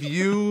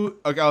you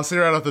okay, I'll say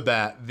right off the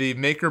bat, the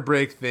make or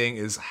break thing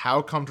is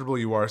how comfortable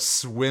you are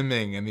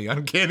swimming in the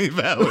Uncanny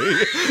Valley,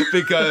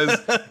 because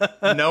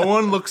no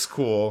one looks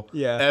cool.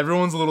 Yeah.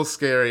 Everyone's a little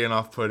scary and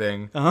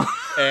off-putting,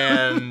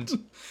 and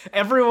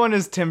Everyone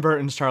is Tim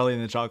Burton's Charlie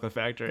and the Chocolate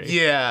Factory.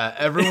 yeah,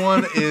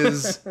 everyone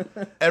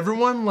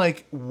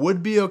like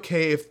would be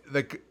okay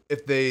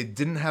if they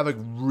didn't have like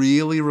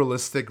really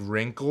realistic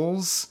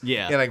wrinkles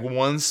Yeah. in like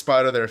one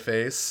spot of their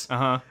face.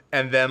 Uh-huh.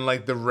 And then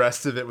like the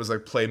rest of it was like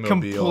Playmobil.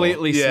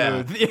 Completely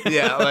smooth.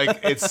 Yeah, like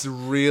it's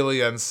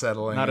really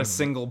unsettling. Not a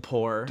single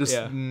pore.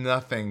 Just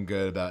nothing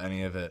good about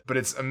any of it. But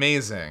it's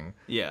amazing.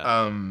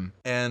 Yeah.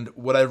 And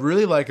what I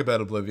really like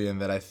about Oblivion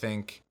that I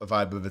think a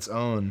vibe of its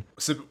own.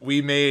 So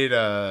we made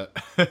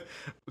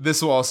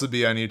this will also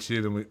be on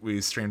YouTube and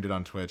we streamed it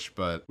on Twitch,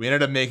 but we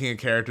ended up making a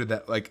character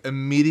that like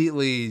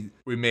immediately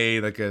we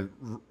made like a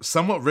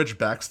somewhat rich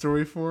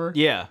backstory for.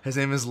 Yeah. His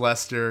name is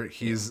Lester.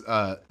 He's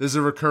there's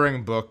a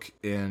recurring book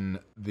in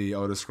the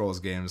Elder Scrolls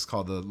games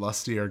called the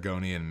Lusty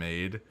Argonian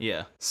Maid.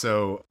 Yeah.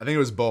 So I think it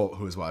was Bolt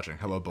who was watching.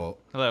 Hello, Bolt.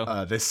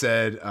 Hello. They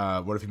said,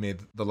 what if you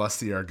made the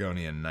Lusty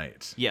Argonian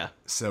Knight? Yeah.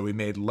 So we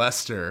made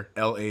Lester,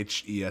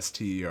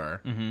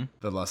 Lhester,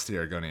 the Lusty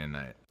Argonian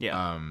Knight.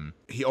 Yeah.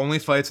 He only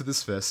fights with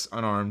his fists,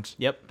 unarmed.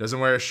 Yep. Doesn't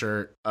wear a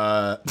shirt.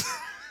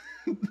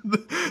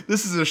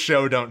 This is a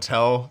show don't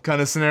tell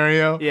kind of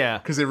scenario. Yeah.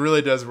 Because it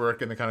really does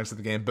work in the context of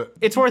the game. But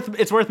It's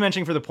worth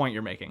mentioning for the point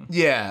you're making.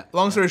 yeah,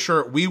 long story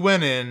short, we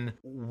went in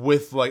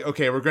with like,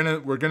 okay, we're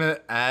gonna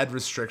add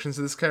restrictions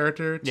to this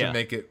character to Yeah.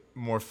 make it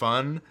more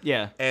fun.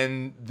 Yeah.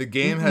 And the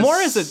game has More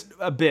as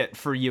a bit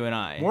for you and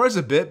I. more as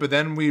a bit, but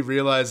then we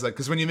realized like,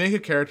 because when you make a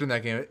character in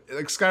that game,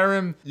 like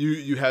Skyrim,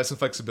 you have some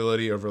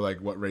flexibility over like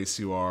what race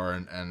you are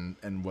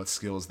and what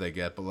skills they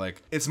get, but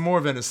like it's more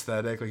of an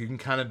aesthetic. Like you can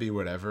kind of be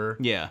whatever.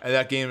 Yeah. And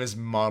that game is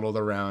modeled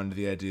around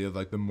the idea of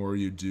like the more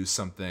you do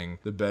something,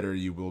 the better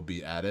you will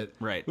be at it.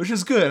 Right. Which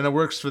is good and it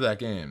works for that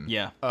game.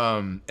 Yeah.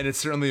 And it's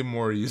certainly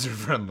more user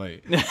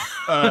friendly.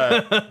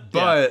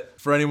 But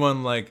for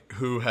anyone like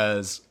who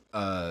has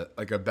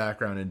like a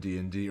background in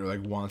D&D or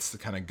like wants to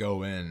kind of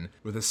go in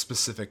with a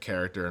specific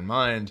character in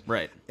mind.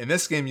 Right. In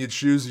this game, you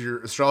choose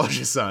your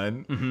astrology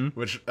sign,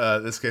 which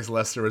in this case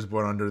Lester was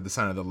born under the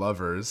sign of the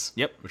Lovers.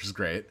 Yep. Which is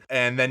great.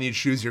 And then you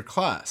choose your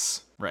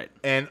class. Right.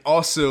 And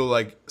also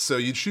like, so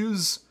you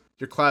choose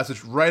your class,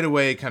 which right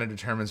away kind of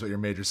determines what your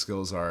major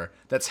skills are.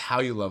 That's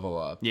how you level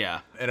up. Yeah.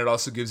 And it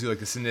also gives you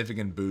like a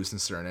significant boost in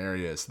certain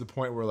areas to the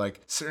point where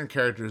like certain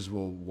characters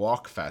will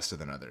walk faster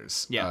than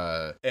others.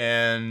 Yeah.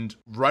 And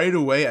right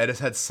away, I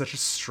just had such a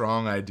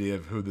strong idea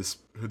of who this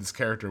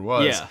character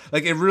was. Yeah.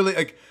 Like it really,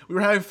 like we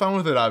were having fun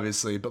with it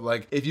obviously, but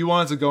like if you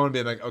wanted to go and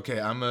be like, okay,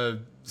 I'm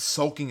a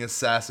sulking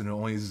assassin who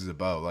only uses a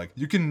bow, like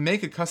you can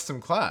make a custom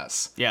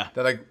class. Yeah.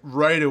 That like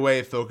right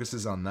away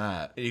focuses on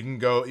that. You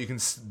can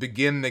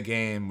begin the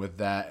game with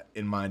that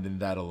in mind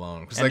and that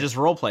alone. And just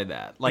roleplay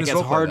that, like just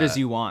as roleplay hard that. as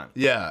you want.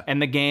 Yeah.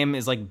 And the game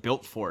is like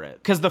built for it.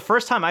 Because the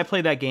first time I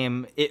played that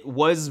game, it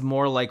was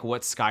more like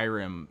what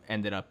Skyrim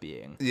ended up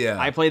being. Yeah.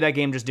 I played that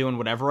game just doing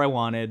whatever I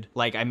wanted.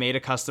 Like I made a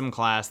custom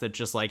class that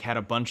just like had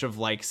a bunch of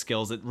like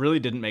skills that really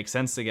didn't make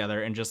sense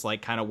together and just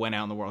like kind of went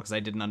out in the world because I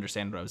didn't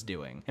understand what I was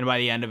doing. And by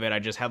the end of it, I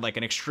just had like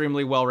an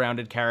extremely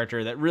well-rounded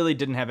character that really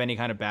didn't have any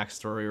kind of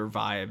backstory or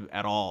vibe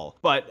at all.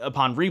 But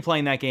upon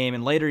replaying that game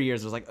in later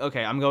years, it was like,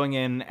 okay, I'm going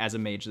in as a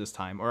mage this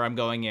time, or I'm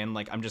going in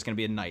like I'm just gonna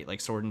be a knight, like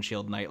sword and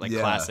shield knight, like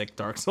classic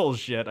Dark Souls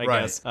shit, I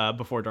guess,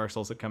 before Dark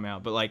Souls had come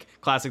out, but like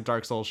classic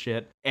Dark Souls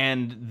shit.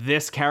 And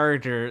this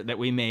character that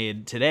we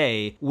made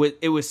today,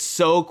 it was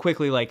so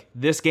quickly like,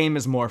 this game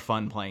is more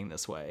fun playing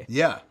this way.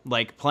 Yeah.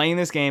 Like, playing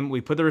this game,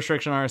 we put the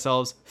restriction on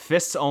ourselves,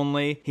 fists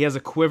only. He has a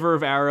quiver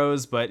of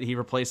arrows, but he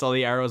replaced all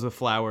the arrows with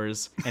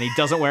flowers, and he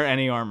doesn't wear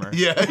any armor.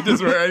 Yeah, he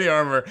doesn't wear any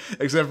armor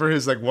except for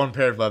his like one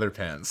pair of leather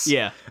pants.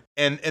 Yeah.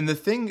 And the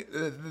thing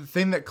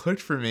that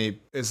clicked for me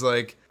is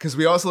like, because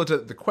we also looked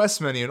at the quest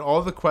menu, and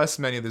all the quest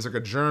menu, there's like a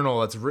journal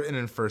that's written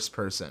in first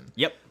person.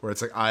 Yep. Where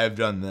it's like, I have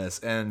done this.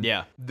 And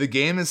yeah, the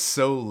game is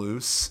so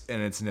loose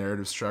in its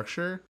narrative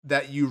structure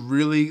that you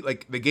really,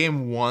 like, the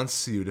game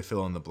wants you to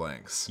fill in the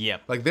blanks.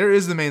 Yep. Like, there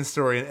is the main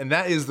story, and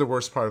that is the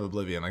worst part of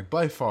Oblivion, like,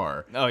 by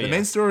far. Oh, yeah. The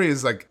main story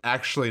is, like,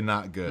 actually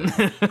not good.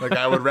 Like,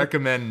 I would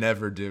recommend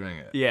never doing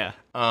it. Yeah.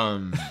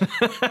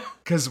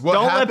 Because what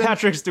don't happened, let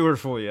Patrick Stewart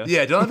fool you.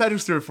 Yeah, don't let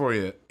Patrick Stewart fool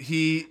you.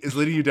 He is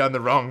leading you down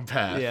the wrong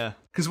path. Yeah.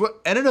 Because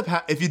what ended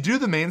up, if you do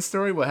the main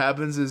story, what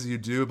happens is you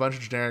do a bunch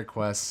of generic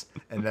quests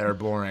and that are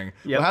boring.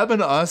 Yep. What happened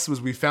to us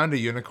was we found a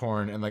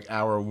unicorn in like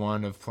hour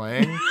 1 of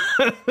playing.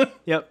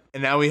 Yep.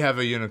 And now we have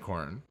a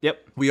unicorn.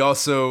 Yep. We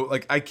also,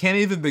 like, I can't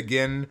even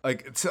begin,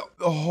 like,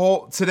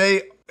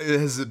 today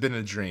has been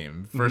a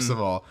dream, first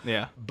of all.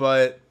 Yeah.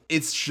 But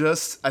it's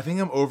just, I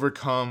think I'm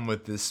overcome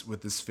with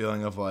this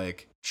feeling of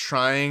like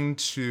trying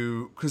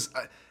to, because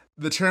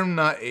the term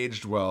not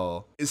aged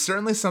well is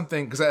certainly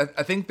something, because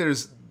I think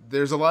there's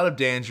a lot of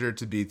danger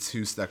to be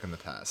too stuck in the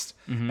past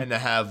and to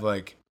have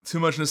like too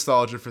much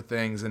nostalgia for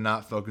things and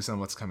not focus on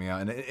what's coming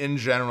out. And in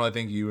general, I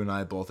think you and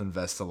I both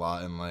invest a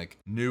lot in like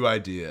new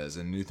ideas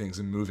and new things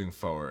and moving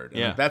forward. And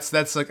yeah. Like,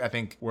 that's like, I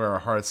think where our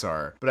hearts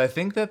are. But I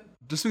think that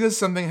just because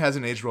something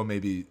hasn't aged well,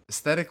 maybe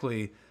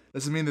aesthetically,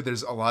 doesn't mean that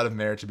there's a lot of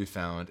merit to be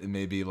found in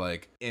maybe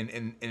like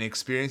in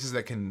experiences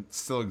that can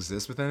still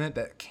exist within it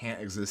that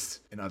can't exist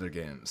in other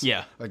games.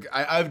 Yeah. Like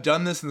I've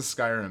done this in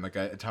Skyrim. Like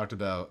I talked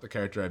about the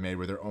character I made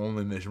where their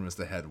only mission was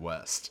to head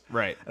west.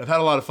 Right. And I've had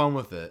a lot of fun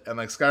with it. And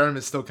like Skyrim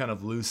is still kind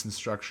of loose in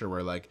structure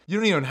where like you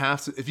don't even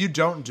have to, if you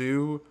don't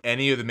do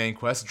any of the main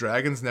quests,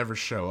 dragons never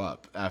show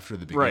up after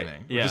the beginning. Right.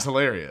 Yeah. Which is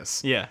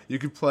hilarious. Yeah. You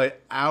could play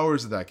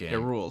hours of that game. It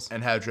rules.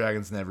 And have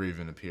dragons never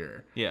even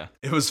appear. Yeah.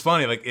 It was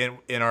funny, like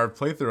in our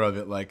playthrough of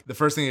it, like the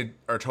first thing you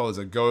are told is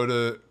like go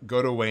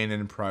to Wayne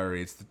and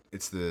Priory.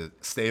 It's the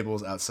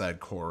stables outside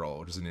Coral,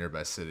 which is a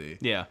nearby city.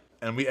 Yeah.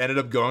 And we ended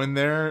up going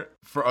there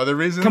for other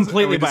reasons.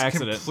 Completely and we by just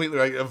accident. Completely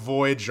like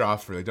avoid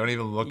Joffrey. Like, don't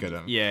even look at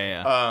him.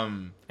 Yeah.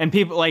 And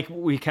people, like,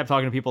 we kept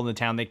talking to people in the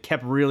town. They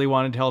kept really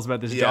wanting to tell us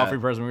about this Joffrey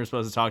person we were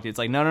supposed to talk to. It's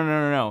like,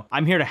 no.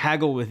 I'm here to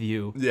haggle with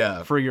you.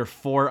 Yeah. For your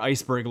 4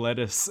 iceberg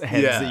lettuce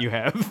heads that you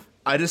have.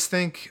 I just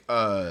think,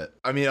 I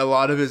mean, a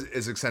lot of it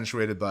is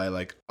accentuated by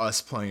like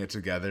us playing it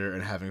together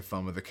and having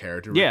fun with the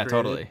character. Yeah,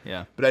 totally.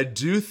 Yeah. But I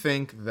do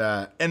think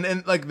that,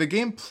 and like the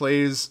game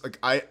plays, like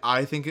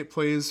I think it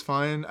plays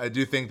fine. I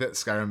do think that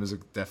Skyrim is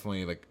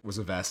definitely like was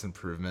a vast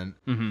improvement.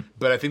 Mm-hmm.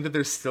 But I think that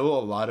there's still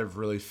a lot of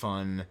really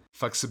fun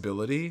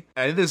flexibility.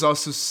 And I think there's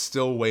also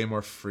still way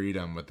more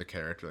freedom with the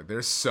character. Like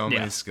there's so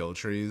many skill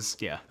trees.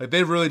 Yeah. Like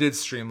they really did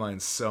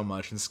streamline so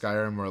much in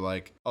Skyrim where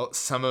like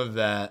some of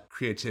that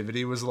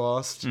creativity was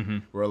lost. Mm-hmm.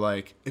 Where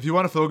like if you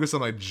want to focus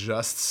on like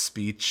just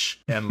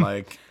speech and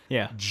like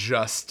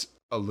just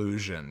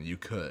illusion, you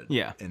could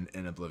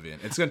in Oblivion.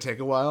 It's gonna take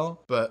a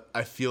while, but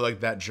I feel like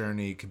that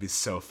journey could be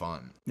so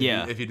fun.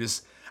 If you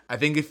just I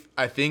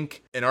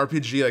think an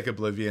RPG like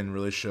Oblivion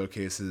really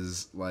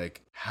showcases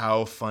like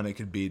how fun it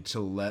could be to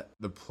let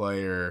the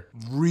player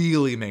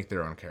really make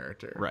their own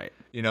character. Right.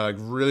 You know, like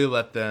really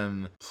let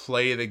them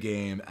play the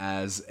game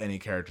as any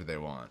character they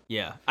want.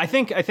 Yeah. I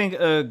think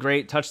a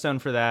great touchstone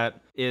for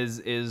that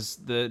is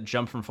the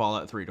jump from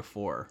Fallout 3 to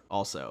 4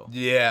 also.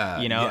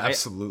 Yeah. You know,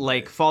 absolutely.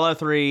 Like Fallout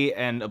 3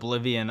 and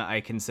Oblivion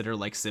I consider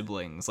like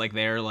siblings. Like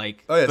they're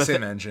like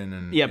same engine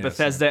and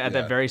Bethesda at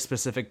that very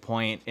specific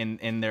point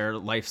in their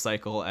life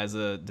cycle as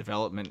a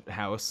development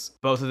house.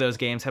 Both of those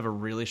games have a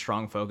really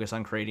strong focus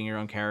on creating your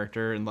own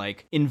character and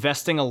like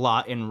investing a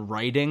lot in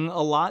writing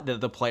a lot that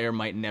the player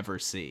might never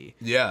see.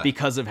 Yeah.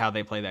 Because of how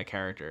they play that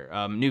character.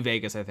 New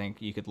Vegas, I think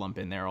you could lump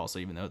in there also,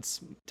 even though it's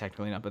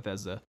technically not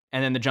Bethesda.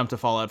 And then the jump to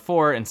Fallout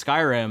 4 and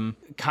Skyrim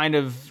kind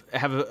of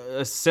have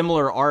a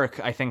similar arc.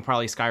 I think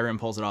probably Skyrim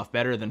pulls it off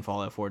better than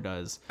Fallout 4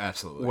 does.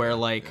 Absolutely.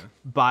 Where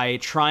by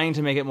trying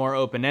to make it more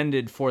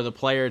open-ended for the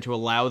player to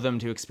allow them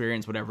to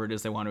experience whatever it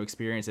is they want to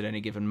experience at any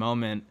given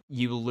moment,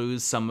 you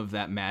lose some of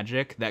that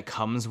magic that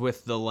comes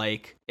with the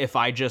like, if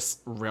I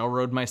just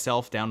railroad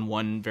myself down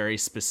one very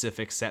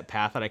specific set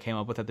path that I came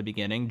up with at the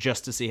beginning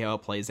just to see how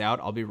it plays out,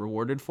 I'll be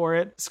rewarded for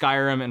it.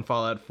 Skyrim and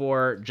Fallout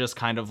 4 just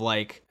kind of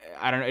like,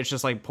 I don't know, it's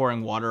just like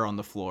pouring water on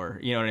the floor.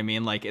 You know what I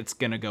mean? Like it's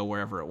gonna go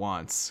wherever it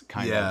wants,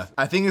 kind of. Yeah,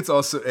 I think it's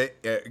also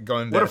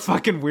going back. What a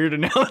fucking weird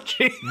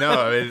analogy. No,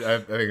 I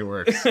think it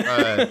works.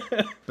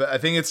 But I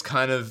think it's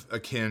kind of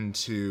akin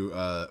to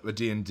a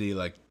D&D.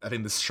 Like I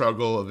think the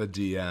struggle of a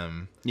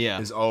DM Yeah.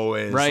 is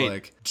always Right.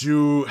 like,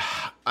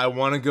 I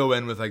want to go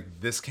in with like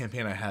this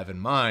campaign I have in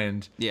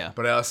mind, Yeah.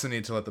 but I also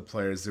need to let the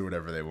players do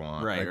whatever they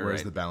want. Right, Like, right, where's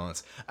right. the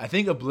balance? I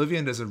think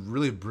Oblivion does a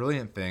really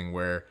brilliant thing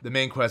where the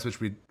main quest, which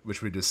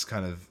we just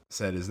kind of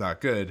said is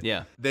not good.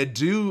 Yeah. They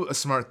do a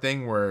smart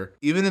thing where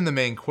even in the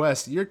main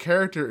quest, your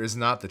character is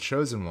not the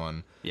chosen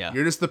one. Yeah.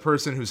 You're just the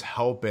person who's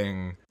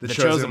helping the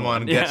chosen chosen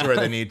one one. get to Yeah. where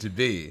they need to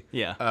be.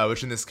 Yeah.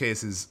 Which in this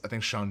case is, I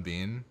think, Sean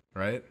Bean,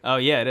 right? Oh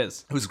yeah, it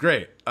is. Who's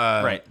great.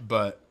 Right.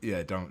 But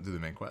yeah, don't do the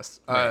main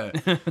quest.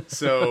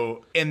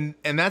 So, and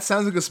that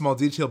sounds like a small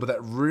detail, but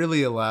that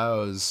really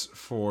allows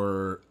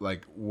for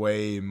like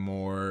way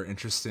more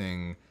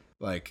interesting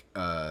like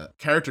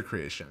character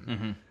creation.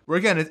 Mm-hmm. Where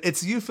again,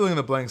 it's you filling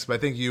the blanks, but I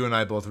think you and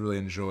I both really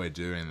enjoy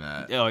doing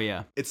that. Oh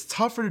yeah. It's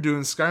tougher to do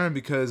in Skyrim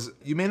because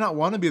you may not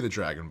want to be the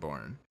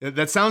Dragonborn.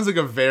 That sounds like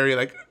a very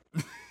like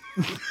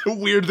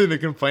weird thing to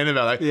complain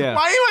about. Like, Yeah.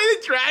 why am I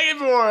the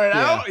Dragonborn?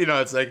 Yeah. I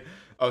don't, it's like,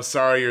 oh,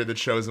 sorry, you're the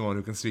chosen one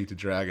who can speak to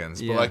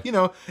dragons. Yeah. But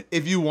like,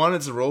 if you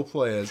wanted to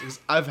roleplay as, 'cause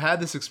I've had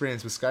this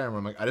experience with Skyrim where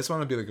I'm like, I just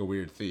want to be like a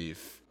weird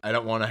thief. I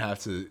don't want to have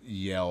to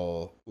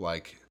yell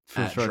like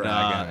at For-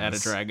 dragons. at a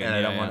dragon, And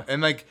I don't yeah, want,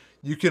 and like,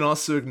 you can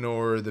also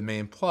ignore the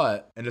main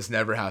plot and just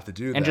never have to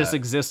do that. And just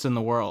exist in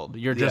the world.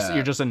 You're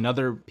Yeah. just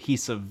another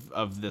piece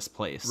of this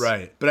place.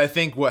 Right. But I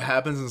think what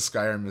happens in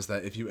Skyrim is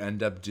that if you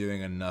end up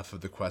doing enough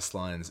of the quest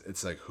lines,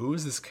 it's like, who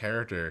is this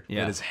character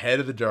Yeah. that is head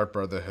of the Dark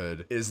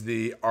Brotherhood, is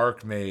the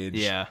Archmage,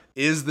 Yeah.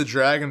 is the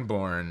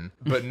Dragonborn,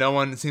 but no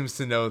one seems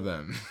to know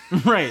them.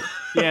 Right.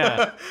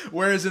 Yeah.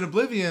 Whereas in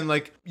Oblivion,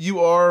 like,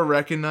 you are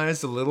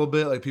recognized a little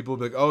bit. Like, people will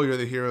be like, oh, you're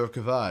the hero of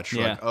Kvatch.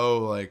 Yeah. Like, oh,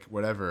 like,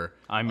 whatever.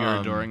 I'm your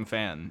adoring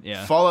fan.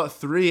 Yeah. Fallout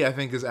 3, I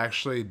think, is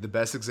actually the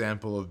best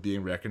example of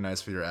being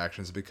recognized for your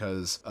actions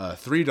because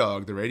Three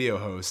Dog, the radio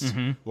host,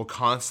 Mm-hmm. will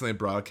constantly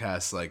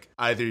broadcast like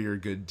either your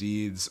good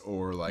deeds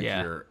or like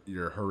Yeah.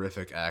 your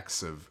horrific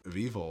acts of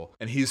evil,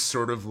 and he's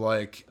sort of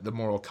like the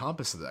moral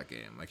compass of that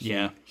game. Like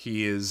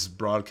he is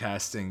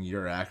broadcasting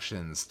your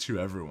actions to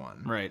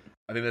everyone. Right.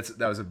 I think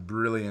that was a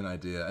brilliant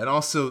idea, and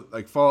also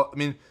like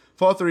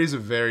Fallout 3 is a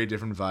very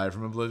different vibe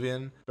from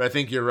Oblivion, but I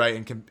think you're right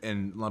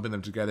in lumping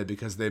them together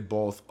because they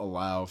both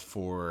allow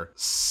for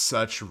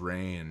such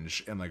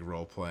range in like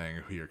role playing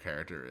who your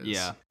character is.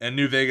 Yeah. And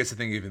New Vegas, I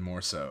think even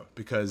more so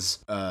because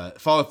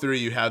Fallout 3,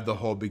 you have the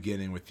whole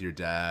beginning with your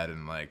dad,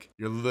 and like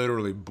you're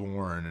literally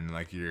born, and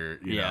like you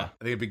know,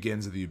 I think it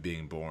begins with you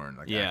being born,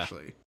 like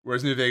actually.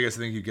 Whereas New Vegas, I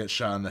think you get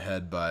shot in the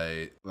head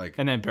by like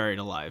And then buried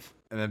alive.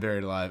 and then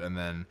buried alive, and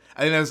then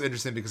I think that was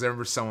interesting because I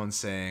remember someone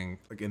saying,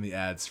 like in the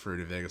ads for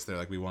New Vegas, they're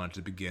like, "We wanted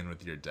to begin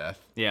with your death,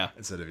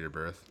 instead of your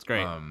birth." It's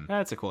Great.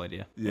 That's a cool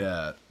idea.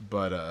 Yeah,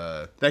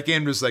 but that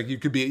game was like you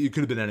could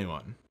have been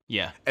anyone,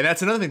 Yeah. and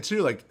that's another thing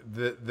too. Like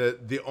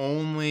the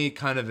only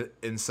kind of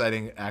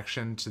inciting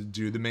action to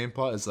do the main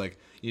plot is like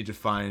you need to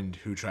find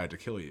who tried to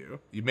kill you.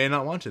 You may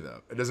not want to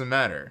though. It doesn't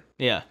matter.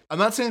 Yeah. I'm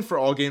not saying for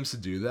all games to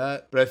do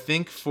that, but I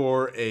think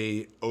for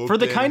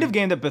the kind of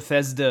game that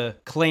Bethesda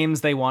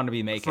claims they want to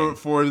be making.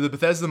 For the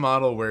Bethesda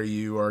model where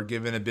you are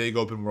given a big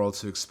open world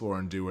to explore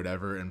and do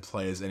whatever and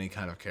play as any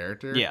kind of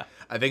character,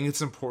 I think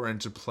it's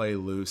important to play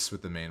loose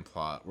with the main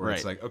plot where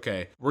it's like,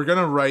 okay, we're going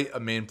to write a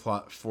main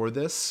plot for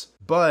this,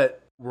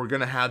 but we're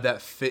going to have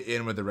that fit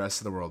in with the rest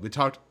of the world.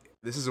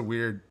 This is a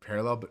weird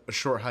parallel, but A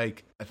Short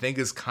Hike, I think,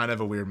 is kind of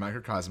a weird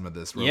microcosm of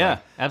this.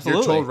 Where Absolutely.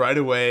 You're told right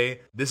away,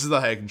 this is the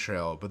hiking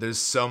trail, but there's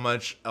so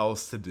much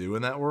else to do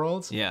in that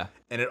world. Yeah.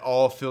 And it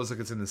all feels like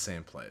it's in the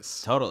same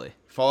place. Totally.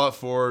 Fallout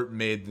 4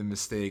 made the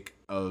mistake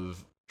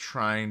of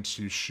trying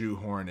to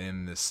shoehorn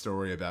in this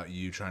story about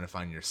you trying to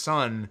find your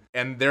son,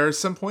 and there are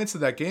some points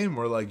of that game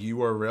where like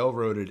you are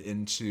railroaded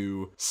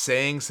into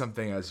saying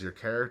something as your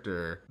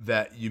character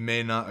that you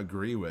may not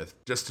agree with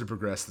just to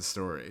progress the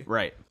story.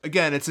 Right.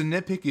 Again, it's a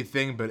nitpicky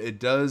thing, but it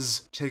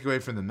does take away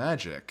from the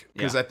magic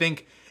because I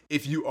think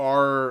if you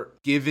are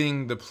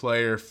giving the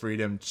player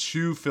freedom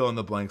to fill in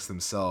the blanks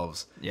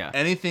themselves,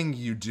 anything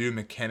you do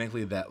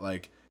mechanically that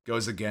like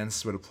goes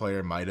against what a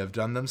player might have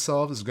done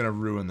themselves is going to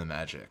ruin the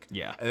magic.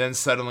 Yeah. And then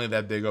suddenly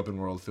that big open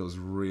world feels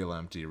real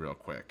empty real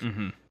quick.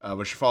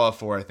 Which Fallout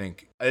 4, I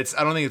think, I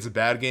don't think it's a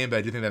bad game, but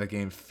I do think that the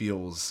game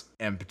feels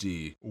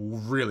empty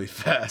really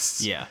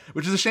fast. Yeah.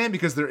 Which is a shame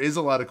because there is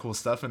a lot of cool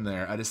stuff in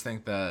there. I just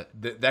think that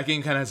that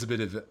game kind of has a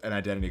bit of an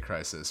identity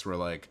crisis where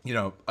like,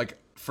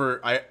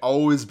 I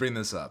always bring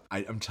this up.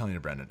 I'm telling you,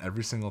 Brendan,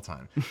 every single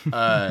time.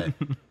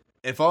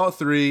 In Fallout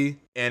 3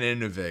 and in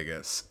New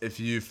Vegas, if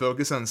you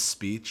focus on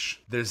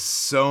speech, there's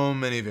so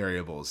many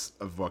variables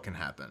of what can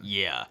happen.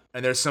 Yeah.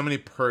 And there's so many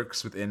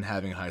perks within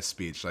having high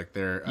speech. Like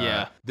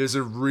there's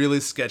a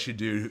really sketchy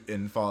dude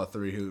in Fallout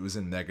 3 who was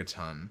in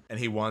Megaton. And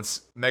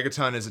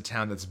Megaton is a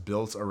town that's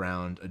built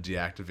around a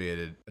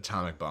deactivated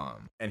atomic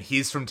bomb. And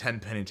he's from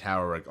Tenpenny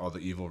Tower, like all the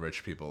evil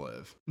rich people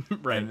live.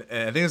 Right.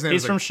 And I think his name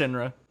He's is from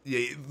Shinra.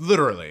 Yeah,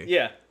 literally.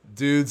 Yeah.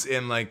 dude's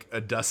in like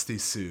a dusty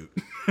suit.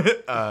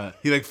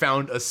 He like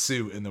found a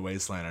suit in the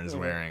wasteland and is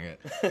wearing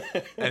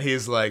it. And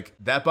he's like,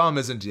 that bomb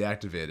isn't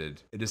deactivated.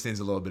 It just needs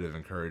a little bit of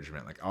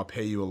encouragement. Like, I'll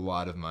pay you a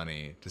lot of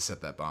money to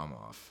set that bomb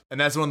off. And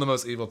that's one of the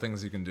most evil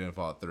things you can do in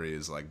Fallout 3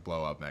 is like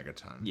blow up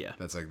Megaton. Yeah.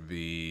 That's like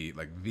the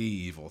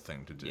evil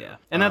thing to do. Yeah.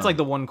 And that's like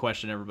the one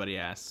question everybody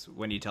asks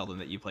when you tell them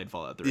that you played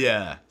Fallout 3.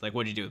 Yeah. Like,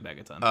 what'd you do with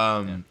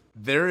Megaton?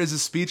 There is a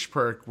speech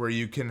perk where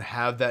you can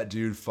have that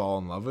dude fall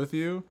in love with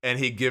you, and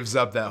he gives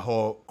up that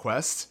whole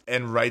quest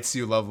and writes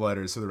you love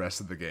letters for the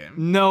rest of the game.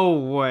 No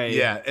way.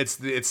 Yeah, it's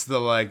the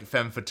like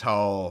femme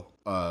fatale.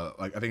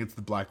 Like I think it's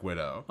the Black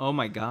Widow. Oh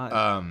my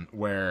god.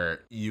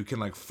 Where you can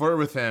like flirt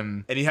with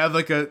him, and you have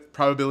like a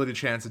probability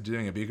chance of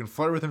doing it, but you can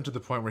flirt with him to the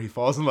point where he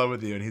falls in love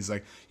with you, and he's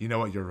like, you know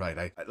what, you're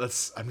right.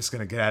 I'm just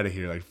gonna get out of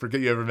here. Like, forget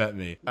you ever met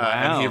me. Wow.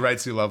 And he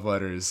writes you love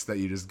letters that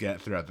you just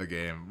get throughout the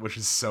game, which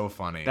is so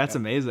funny. That's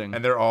amazing.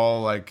 And they're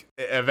all like,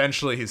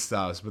 eventually he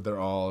stops, but they're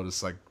all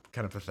just like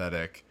kind of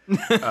pathetic.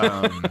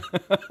 And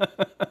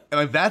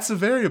like that's a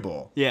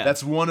variable. Yeah.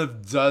 That's one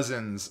of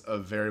dozens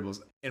of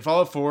variables. In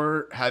Fallout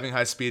 4, having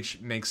high speech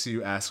makes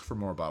you ask for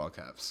more bottle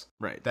caps.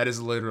 Right. That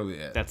is literally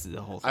it. That's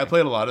the whole thing. I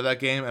played a lot of that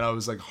game, and I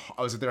was like,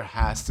 there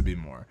has to be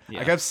more.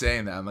 Yeah. I kept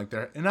saying that. I'm like,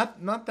 and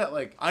not that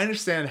like, I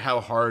understand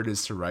how hard it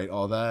is to write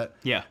all that.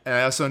 Yeah. And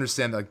I also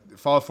understand that like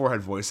Fallout 4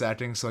 had voice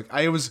acting, so like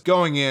I was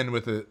going in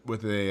with a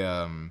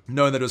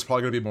knowing that it was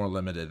probably gonna be more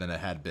limited than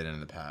it had been in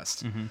the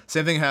past. Mm-hmm.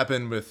 Same thing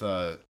happened with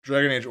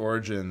Dragon Age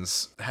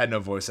Origins had no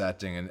voice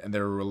acting, and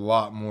there were a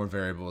lot more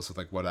variables with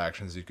like what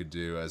actions you could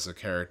do as a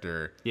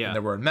character. Yeah. And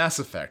there were in Mass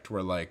Effect,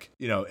 where like,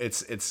 you know,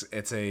 it's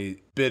a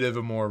bit of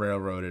a more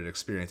railroaded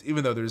experience,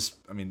 even though there's,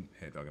 I mean,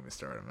 hey, don't get me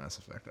started on Mass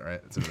Effect, all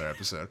right? It's another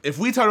episode. If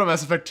we talk about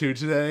Mass Effect 2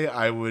 today,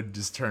 I would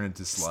just turn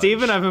into sludge.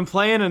 Steven, I've been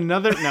playing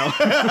another... No.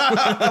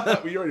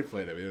 We already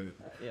played it. We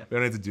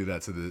don't need to do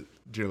that to the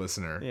dear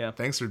listener. Yeah.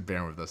 Thanks for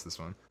bearing with us this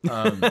one.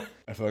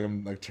 I feel like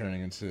I'm like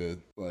turning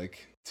into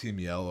like Team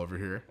Yell over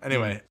here.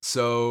 Anyway,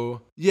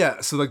 so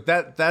yeah, so like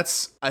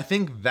that's I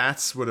think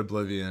that's what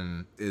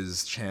Oblivion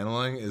is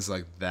channeling, is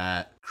like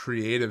that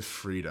creative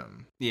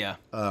freedom. Yeah.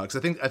 Because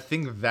I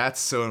think that's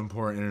so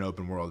important in an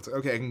open world. It's like,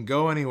 okay, I can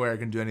go anywhere, I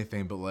can do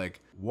anything, but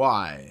like,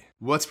 why?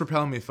 What's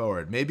propelling me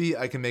forward? Maybe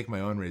I can make my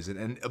own reason.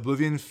 And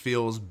Oblivion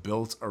feels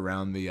built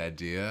around the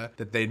idea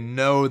that they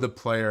know the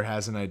player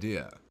has an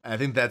idea. And I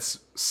think that's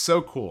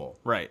so cool.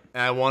 Right.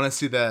 And I want to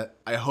see that.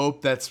 I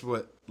hope that's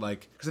what,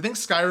 like, because I think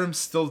Skyrim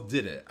still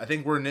did it. I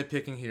think we're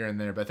nitpicking here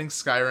and there, but I think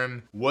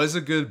Skyrim was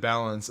a good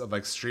balance of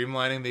like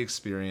streamlining the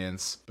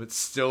experience, but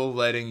still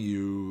letting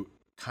you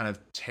kind of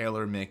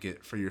tailor make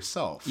it for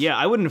yourself. Yeah,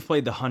 I wouldn't have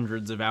played the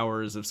hundreds of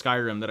hours of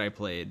Skyrim that I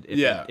played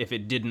if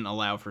it didn't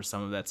allow for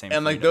some of that same and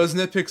freedom. like those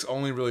nitpicks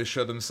only really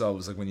show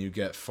themselves like when you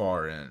get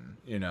far in,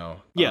 you know.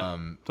 Yeah,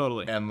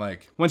 totally. And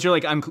like once you're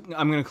like, I'm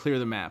gonna clear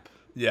the map,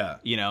 yeah,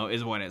 you know,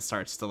 is when it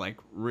starts to like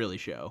really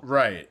show.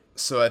 Right.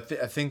 So I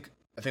think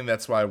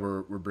that's why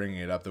we're bringing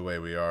it up the way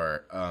we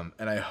are.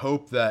 And I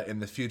hope that in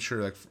the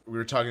future, like we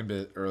were talking a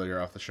bit earlier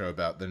off the show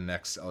about the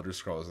next Elder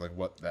Scrolls, like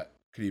what that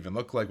could even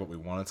look like, what we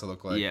want it to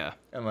look like. Yeah.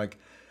 And like,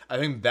 I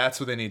think that's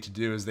what they need to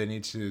do, is they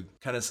need to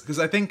kind of, because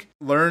I think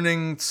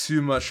learning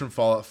too much from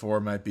Fallout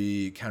 4 might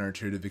be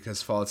counterintuitive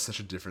because Fallout's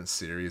such a different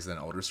series than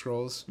Elder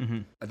Scrolls. Mm-hmm.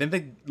 I think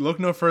they look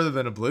no further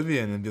than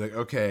Oblivion and be like,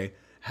 okay,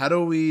 how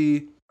do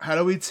we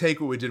take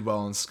what we did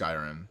well in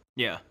Skyrim?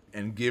 Yeah.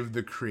 And give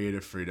the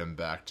creative freedom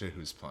back to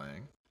who's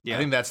playing. Yeah. I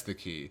think that's the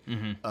key.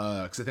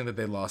 Because I think that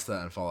they lost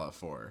that in Fallout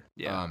 4.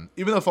 Yeah.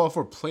 Even though Fallout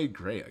 4 played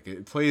great. Like,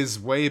 it plays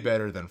way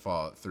better than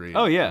Fallout 3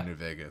 Oh, yeah. in New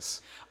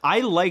Vegas. I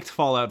liked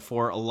Fallout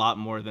 4 a lot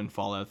more than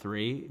Fallout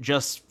 3,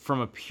 just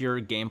from a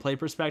pure gameplay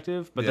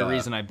perspective. But the Yeah.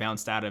 reason I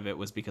bounced out of it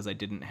was because I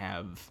didn't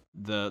have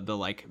the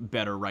like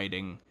better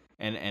writing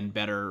and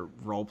better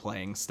role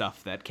playing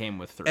stuff that came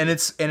with 3. And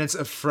it's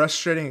a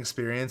frustrating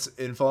experience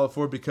in Fallout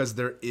 4 because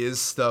there is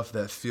stuff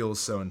that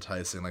feels so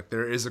enticing. Like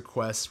there is a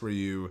quest where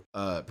you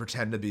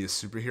pretend to be a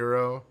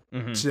superhero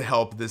to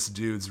help this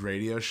dude's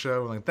radio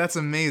show. Like that's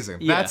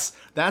amazing. Yeah.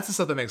 That's the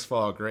stuff that makes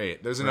Fallout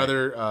great. There's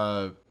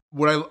another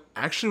what I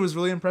actually was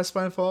really impressed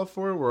by in Fallout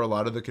 4 were a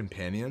lot of the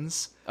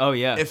companions. Oh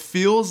yeah. It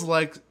feels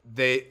like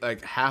they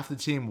like half the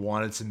team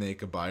wanted to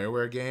make a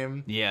BioWare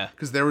game. Yeah.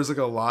 Because there was like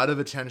a lot of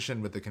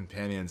attention with the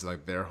companions,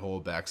 like their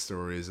whole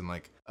backstories, and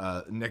like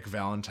Nick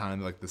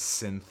Valentine, like the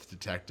synth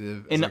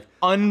detective. Is, like,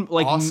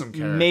 awesome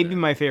character. Maybe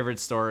my favorite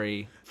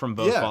story from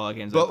both Fallout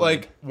games. But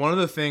like one of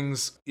the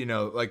things, you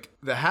know, like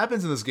that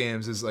happens in those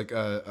games is like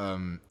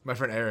my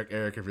friend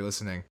Eric, if you're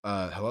listening,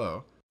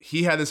 hello.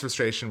 He had this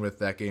frustration with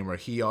that game where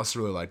he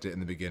also really liked it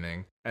in the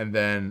beginning, and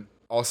then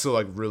also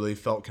like really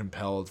felt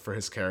compelled for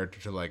his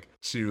character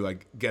to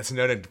get to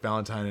know Nick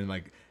Valentine and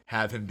like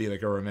have him be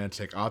like a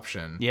romantic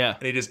option. Yeah.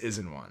 And he just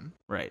isn't one.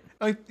 Right.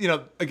 Like, you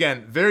know,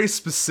 again, very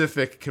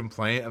specific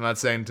complaint. I'm not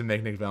saying to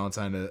make Nick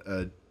Valentine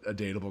a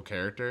dateable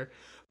character,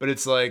 but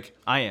it's like,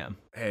 I am.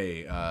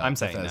 hey, I'm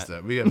saying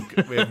Bethesda, that. we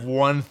have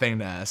one thing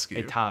to ask you.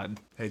 Hey Todd.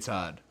 Hey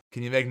Todd.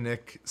 Can you make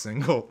Nick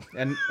single?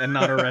 And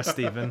not arrest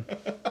Steven.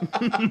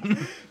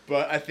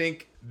 But I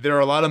think there are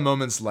a lot of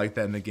moments like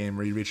that in the game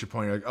where you reach a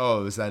point, you're like,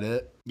 oh, is that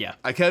it? Yeah.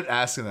 I kept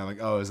asking them,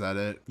 like, oh, is that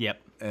it?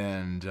 Yep.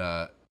 And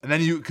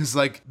then because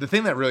like the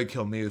thing that really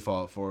killed me with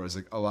Fallout 4 was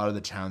like a lot of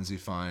the towns you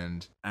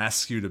find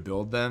ask you to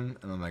build them,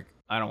 and I'm like,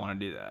 I don't want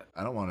to do that.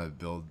 I don't want to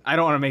build. I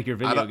don't want to make your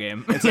video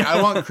game. It's like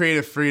I want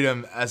creative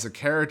freedom as a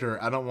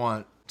character. I don't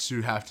want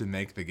to have to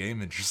make the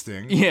game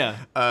interesting. Yeah.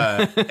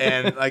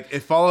 And like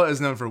if Fallout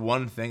is known for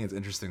one thing, it's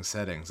interesting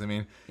settings. I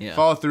mean,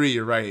 Fallout 3,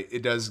 you're right.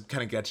 It does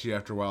kind of get to you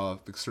after a while,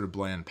 the sort of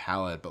bland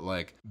palette. But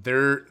like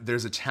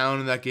there's a town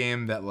in that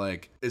game that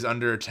like is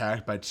under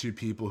attack by two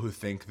people who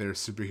think they're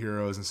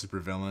superheroes and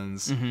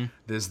supervillains. Mm-hmm.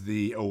 There's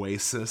the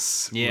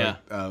Oasis. Yeah.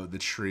 Where, the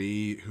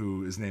tree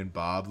who is named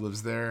Bob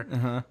lives there.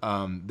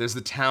 Uh-huh. There's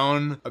the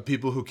town of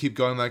people who keep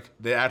going like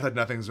they act like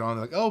nothing's wrong.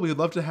 They're like, oh, we'd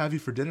love to have you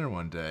for dinner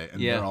one day,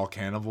 and they're all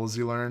cannibals.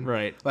 You learn.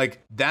 Right.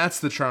 Like that's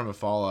the charm of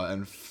Fallout,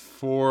 and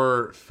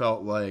 4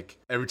 felt like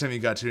every time you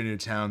got to a new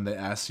town, they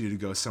asked you to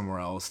go somewhere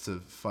else to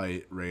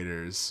fight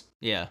raiders.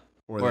 Yeah.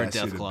 Or they asked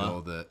you to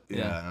build it.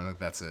 Yeah, and I think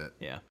that's it.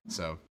 Yeah.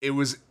 So it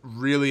was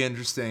really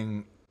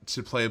interesting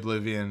to play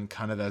Oblivion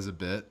kind of as a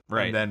bit,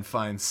 right, and then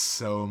find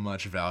so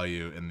much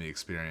value in the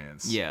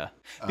experience. Yeah.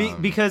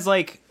 Because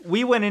like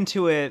we went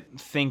into it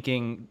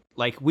thinking,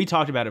 like we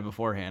talked about it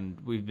beforehand.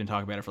 We've been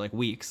talking about it for like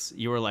weeks.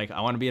 You were like, I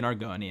want to be an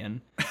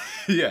Argonian.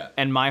 Yeah.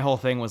 And my whole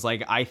thing was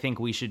like, I think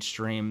we should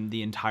stream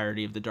the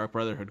entirety of the Dark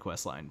Brotherhood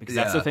questline because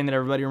that's the thing that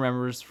everybody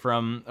remembers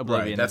from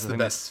Oblivion. Right. That's the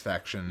best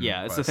faction.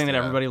 Yeah, it's the thing that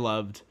everybody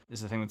loved.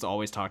 It's the thing that's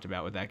always talked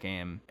about with that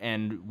game.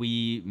 And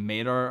we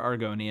made our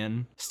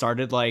Argonian,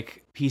 started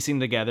like piecing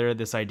together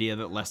this idea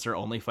that Lester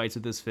only fights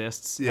with his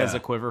fists, has a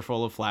quiver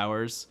full of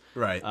flowers.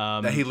 Right.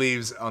 That he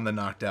leaves on the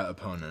knocked out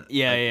opponent.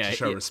 To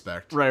show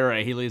respect.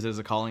 Right. He leaves it as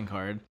a calling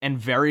card. And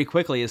very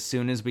quickly, as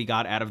soon as we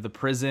got out of the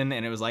prison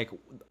and it was like,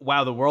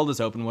 wow, the world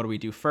is open. What do we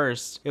do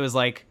first? It was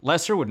like,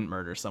 Lester wouldn't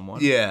murder someone.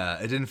 Yeah,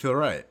 it didn't feel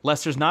right.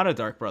 Lester's not a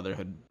Dark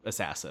Brotherhood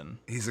assassin.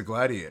 He's a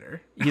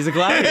gladiator. He's a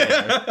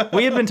gladiator.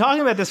 We had been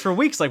talking about this for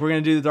weeks. Like, we're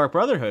going to do the Dark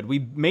Brotherhood. We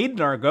made an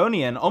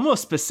Argonian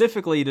almost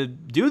specifically to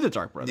do the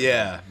Dark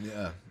Brotherhood.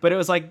 Yeah. But it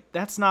was like,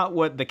 that's not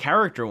what the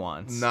character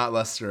wants. Not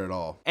Lester at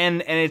all.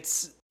 And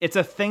it's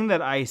a thing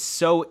that I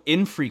so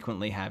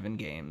infrequently have in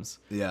games.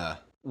 Yeah.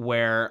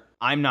 Where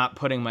I'm not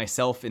putting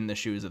myself in the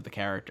shoes of the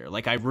character.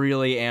 Like, I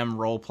really am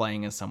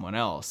role-playing as someone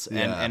else.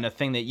 And a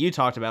thing that you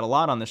talked about a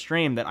lot on the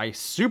stream that I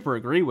super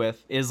agree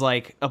with is,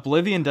 like,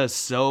 Oblivion does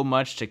so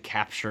much to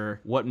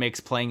capture what makes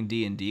playing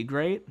D&D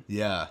great.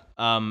 Yeah.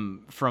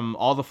 From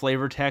all the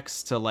flavor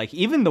text to, like,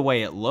 even the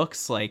way it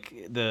looks,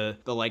 like, the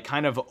like,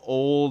 kind of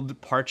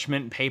old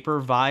parchment paper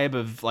vibe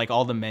of, like,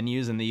 all the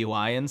menus and the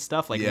UI and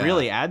stuff, like,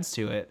 really adds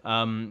to it.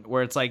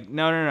 Where it's like,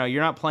 no,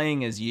 you're not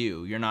playing as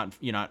you. You're not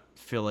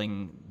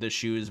filling the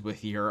shoes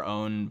with your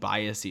own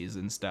biases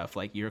and stuff.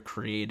 Like, you're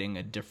creating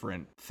a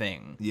different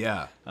thing.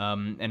 Yeah.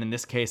 And in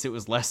this case, it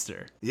was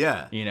Lester.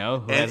 Yeah. You know,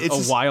 who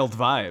has a wild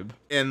vibe.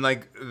 And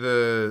like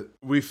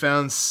we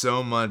found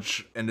so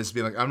much and just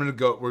being like,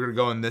 we're gonna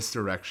go in this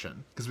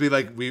direction. Because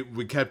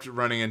we kept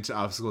running into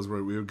obstacles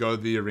where we would go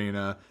to the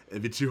arena,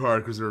 it'd be too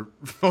hard because we're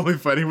only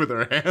fighting with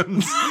our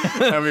hands.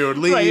 And we would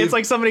leave. Right, it's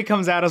like somebody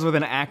comes at us with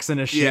an axe and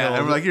a shield. Yeah,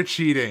 and we're like, you're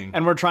cheating.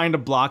 And we're trying to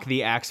block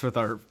the axe with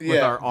our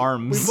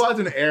arms. We blocked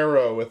an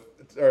arrow with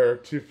our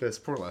 2 fists.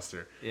 Poor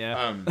Lester.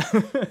 Yeah.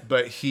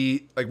 But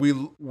he, like,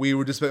 we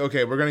would just be like,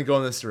 okay, we're gonna go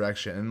in this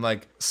direction. And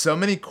like so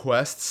many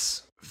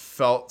quests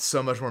felt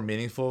so much more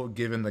meaningful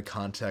given the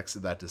context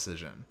of that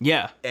decision.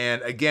 Yeah.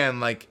 And again,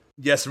 like,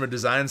 yes, from a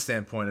design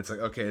standpoint, it's like,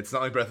 okay, it's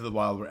not like Breath of the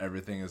Wild where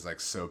everything is like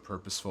so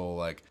purposeful,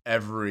 like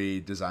every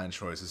design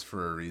choice is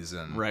for a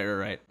reason.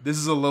 Right. This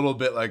is a little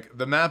bit like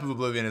the map of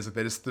Oblivion is like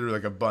they just threw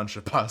like a bunch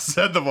of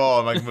pasta at the wall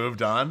and like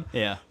moved on.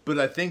 Yeah. But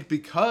I think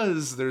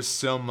because there's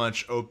so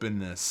much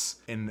openness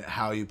in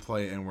how you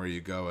play and where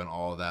you go and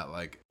all of that,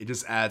 like it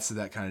just adds to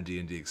that kind of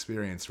D&D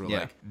experience where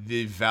like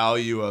the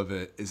value of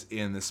it is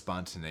in the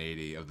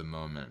spontaneity of the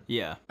moment.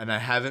 Yeah. And I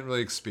haven't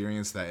really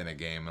experienced that in a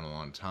game in a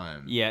long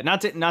time. Yeah,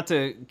 not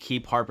to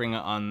keep harping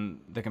on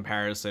the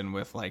comparison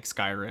with like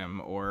Skyrim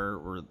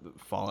or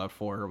Fallout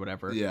 4 or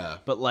whatever. Yeah.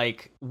 But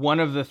like one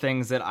of the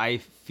things that I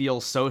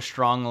feel so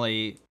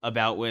strongly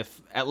about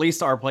with at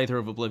least our playthrough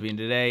of Oblivion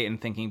today and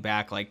thinking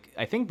back, like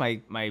I think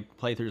my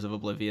playthroughs of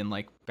Oblivion,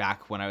 like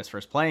back when I was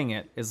first playing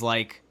it, is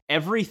like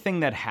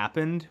everything that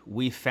happened,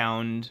 we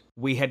found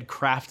we had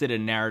crafted a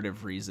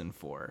narrative reason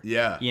for.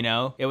 Yeah. You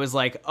know? It was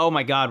like, oh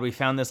my God, we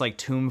found this like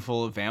tomb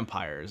full of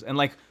vampires. And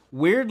like,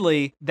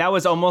 weirdly, that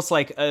was almost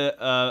like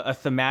a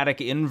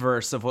thematic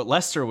inverse of what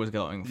Lester was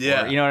going for.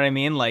 Yeah. You know what I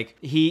mean? Like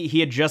he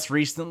had just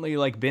recently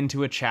like been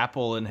to a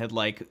chapel and had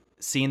like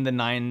seen the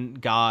 9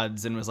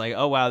 gods and was like,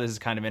 oh wow, this is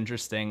kind of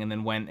interesting, and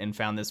then went and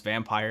found this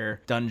vampire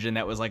dungeon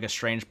that was like a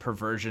strange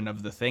perversion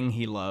of the thing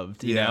he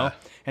loved, you know?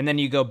 And then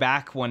you go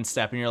back one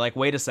step and you're like,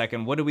 wait a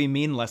second, what do we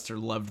mean Lester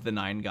loved the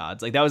 9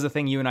 gods? Like that was the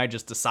thing you and I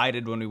just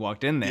decided when we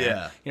walked in there.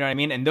 Yeah. You know what I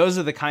mean? And those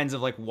are the kinds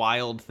of like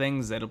wild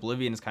things that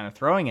Oblivion is kind of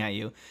throwing at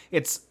you.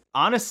 It's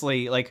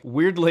honestly, like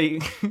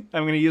weirdly,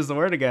 I'm gonna use the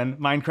word again,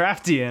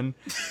 Minecraftian.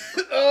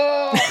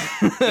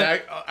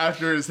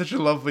 After such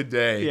a lovely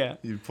day, Yeah.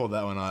 you pulled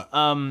that one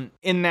out.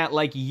 In that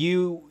like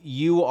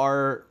you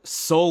are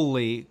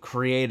solely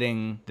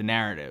creating the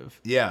narrative.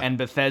 Yeah. And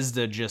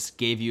Bethesda just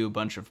gave you a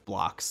bunch of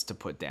blocks to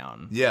put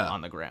down Yeah.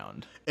 on the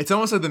ground. It's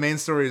almost like the main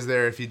story is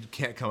there if you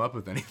can't come up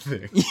with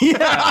anything.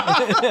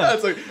 Yeah.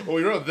 It's like, well,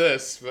 we wrote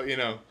this, but you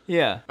know.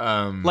 Yeah.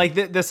 Like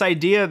this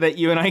idea that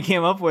you and I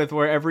came up with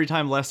where every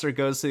time Lester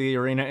goes to the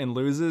arena and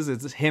loses,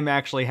 it's him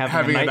actually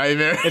having a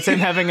nightmare. It's him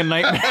having a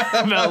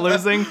nightmare about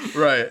losing.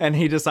 Right. And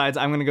he decides,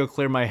 I'm going to go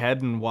clear my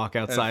head and walk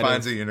And outside.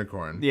 finds a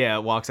unicorn. Yeah,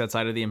 walks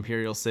outside of the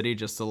Imperial City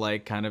just to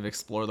like kind of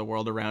explore the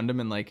world around him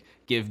and like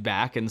give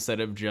back instead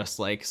of just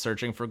like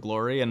searching for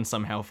glory, and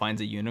somehow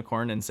finds a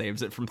unicorn and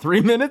saves it from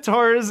 3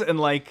 Minotaurs and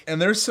like.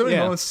 And there's so many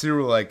Yeah. moments too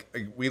where like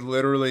we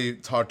literally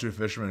talked to a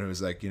fisherman who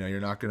was like, you know, you're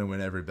not going to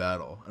win every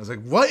battle. I was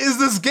like, what is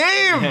this game?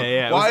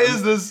 Yeah, it Why was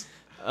is this?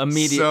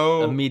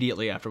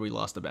 Immediately after we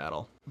lost the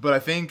battle. But I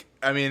think,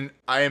 I mean,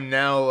 I am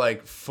now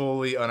like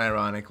fully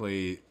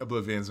unironically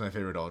Oblivion's my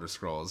favorite Elder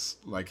Scrolls,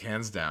 like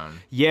hands down.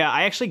 Yeah,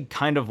 I actually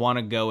kind of want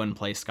to go and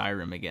play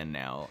Skyrim again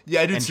now.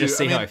 Yeah, I do and too. just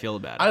see I mean, how I feel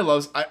about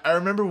it. I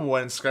remember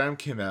when Skyrim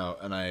came out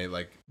and I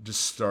like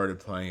just started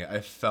playing it.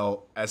 I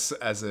felt as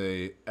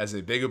a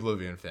big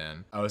Oblivion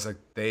fan, I was like,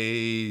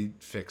 they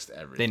fixed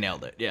everything. They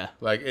nailed it. Yeah.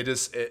 Like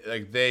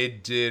like they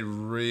did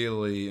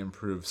really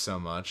improve so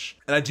much.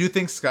 And I do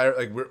think Skyrim,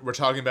 like we're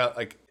talking about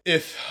like,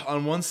 if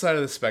on one side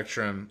of the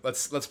spectrum,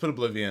 let's put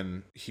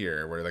Oblivion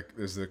here, where like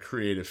there's the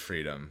creative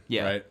freedom,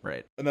 Yeah.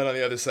 right? And then on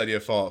the other side, you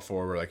have Fallout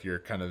 4, where like you're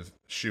kind of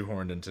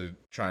shoehorned into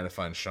trying to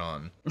find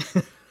Sean.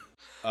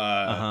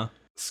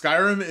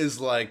 Skyrim is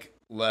like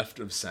left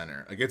of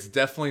center. Like it's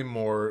definitely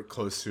more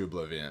close to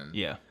Oblivion.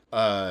 Yeah.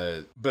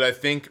 But I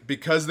think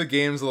because the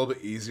game's a little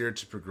bit easier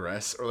to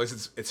progress, or at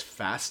least it's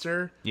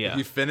faster. Yeah. If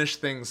you finish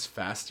things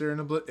faster in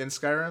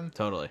Skyrim,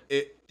 Totally.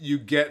 you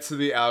get to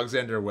the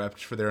Alexander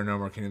Wept for There Are No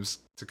More Kingdoms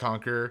to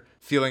Conquer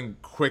feeling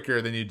quicker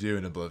than you do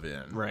in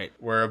Oblivion. Right.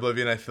 Where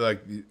Oblivion, I feel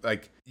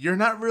like you're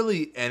not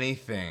really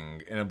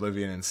anything in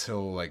Oblivion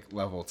until like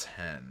level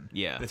 10.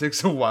 Yeah. It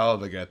takes a while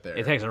to get there.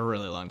 It takes a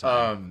really long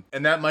time.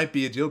 And that might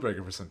be a deal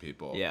breaker for some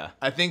people. Yeah.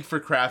 I think for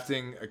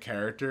crafting a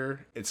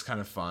character, it's kind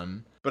of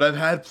fun. But I've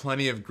had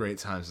plenty of great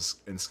times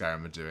in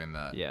Skyrim of doing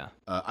that. Yeah.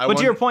 But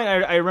to your point,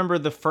 I remember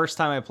the first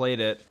time I played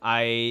it,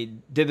 I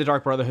did the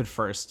Dark Brotherhood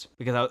first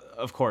because,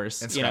 of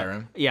course, In you know,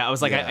 Skyrim? yeah, I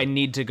was like, Yeah. I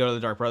need to go to the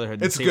Dark Brotherhood.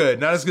 And It's see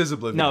good. Not as good as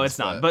Oblivion. No, it's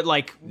not. But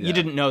like, yeah. you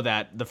didn't know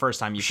that the first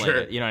time you played Sure.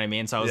 it. You know what I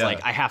mean? So I was Yeah.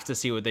 like, I have to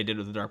see what they did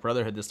with the Dark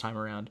Brotherhood this time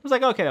around. I was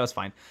like, okay, that was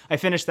fine. I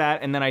finished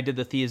that, and then I did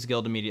the Thieves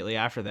Guild immediately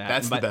after that.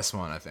 That's And the best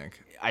one, I think.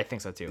 I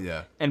think so too.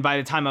 Yeah. And by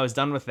the time I was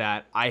done with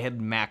that, I had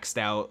maxed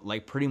out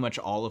like pretty much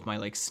all of my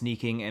like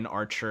sneaking and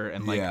archer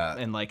and like Yeah.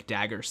 and like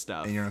dagger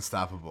stuff. And you're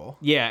unstoppable.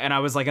 Yeah, and I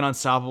was like an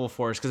unstoppable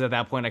force because at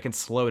that point I can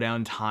slow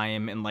down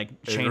time and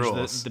like change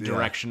rules, the yeah.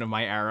 direction of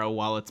my arrow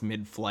while it's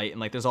mid-flight, and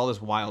like there's all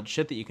this wild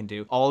shit that you can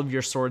do. All of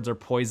your swords are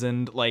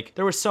poisoned. Like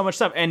there was so much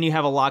stuff, and you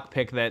have a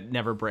lockpick that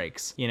never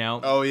breaks. You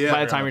know? Oh, yeah,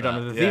 By I the time you're forgot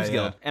done with about the that. Thieves Yeah,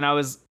 Guild, yeah. and I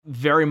was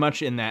very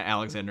much in that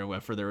Alexander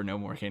Webb for There Were No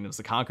More Kingdoms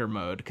to Conquer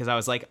mode because I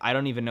was like, I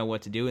don't even know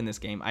what to do in this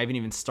game. I haven't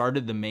even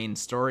started the main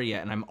story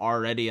yet, and I'm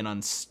already an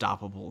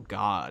unstoppable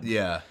god.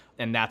 Yeah.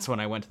 And that's when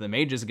I went to the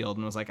Mages Guild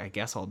and was like, I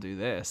guess I'll do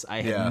this.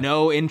 I Yeah. had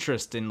no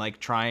interest in like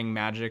trying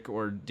magic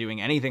or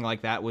doing anything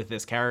like that with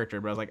this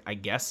character, but I was like, I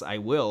guess I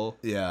will.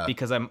 Yeah.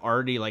 Because I'm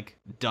already like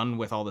done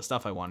with all the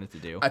stuff I wanted to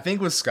do. I think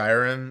with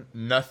Skyrim,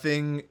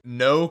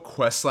 no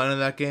quest line in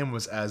that game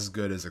was as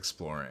good as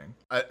exploring.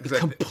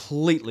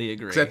 Completely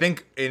agree. Because I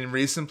think in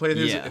recent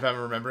playthroughs, Yeah. if I'm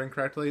remembering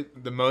correctly,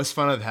 the most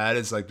fun I've had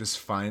is like just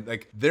find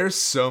like there's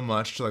so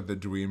much to like the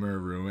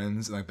Dwemer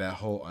ruins and like that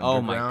whole underground.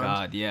 Oh my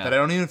God, yeah. That I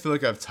don't even feel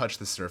like I've touched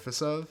the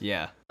surface of.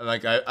 Yeah. And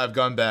like I've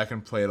gone back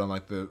and played on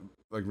like the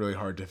like really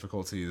hard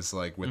difficulties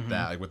like with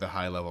that like with a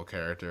high level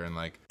character, and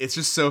like it's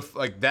just so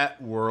like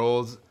that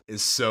world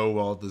is so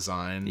well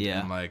designed Yeah.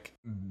 and like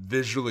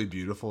visually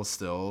beautiful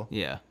still.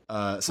 Yeah. So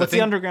I What's the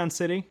think underground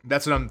city?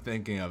 that's what I'm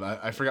thinking of.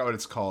 I forgot what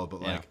it's called,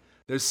 but Yeah. like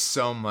there's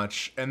so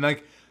much, and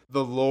like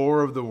the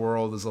lore of the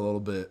world is a little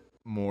bit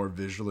more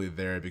visually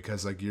there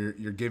because like you're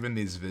given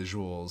these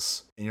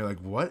visuals and you're like,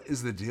 what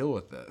is the deal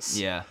with this?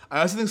 Yeah.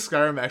 I also think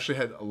Skyrim actually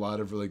had a lot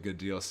of really good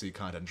DLC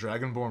content.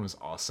 Dragonborn was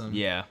awesome.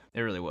 Yeah, it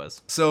really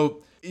was.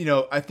 So, you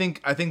know, I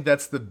think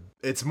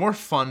it's more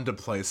fun to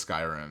play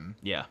Skyrim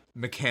Yeah.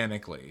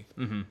 mechanically.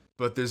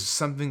 But there's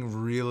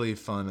something really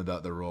fun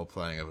about the role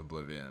playing of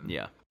Oblivion.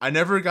 Yeah. I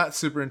never got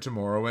super into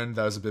Morrowind.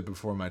 That was a bit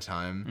before my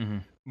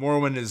time.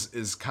 Morrowind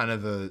is kind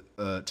of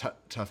a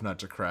tough nut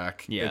to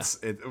crack. Yeah.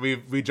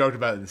 We joked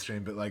about it in the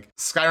stream, but like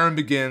Skyrim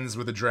begins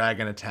with a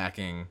dragon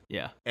attacking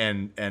Yeah.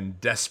 and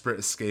desperate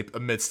escape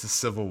amidst a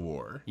civil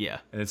war. Yeah.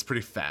 And it's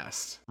pretty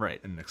fast. Right.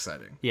 And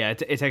exciting. Yeah,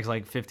 it takes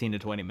like 15 to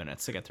 20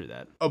 minutes to get through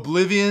that.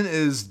 Oblivion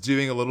is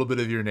doing a little bit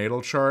of your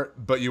natal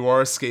chart, but you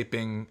are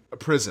escaping a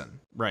prison.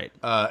 Right.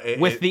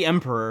 With the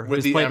Emperor,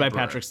 who's played by Emperor,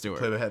 Patrick Stewart.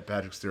 Played by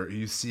Patrick Stewart.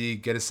 You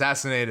get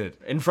assassinated animated.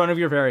 In front of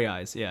your very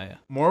eyes. Yeah.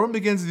 Morrowind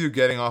begins with you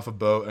getting off a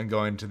boat and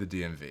going to the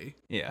DMV.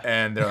 Yeah.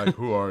 And they're like,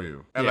 who are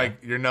you? And Yeah. like,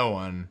 you're no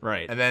one.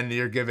 Right. And then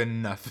you're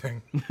given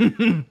nothing.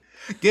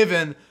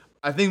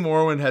 I think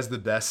Morrowind has the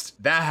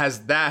best. That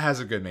has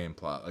a good main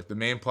plot. Like the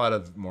main plot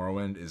of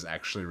Morrowind is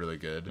actually really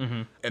good,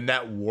 and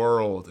that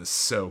world is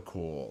so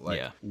cool. Like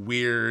Yeah.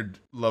 weird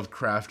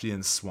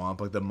Lovecraftian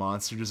swamp. Like the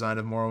monster design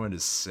of Morrowind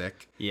is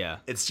sick. Yeah.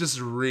 It's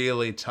just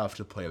really tough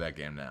to play that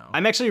game now.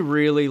 I'm actually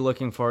really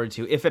looking forward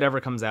to, if it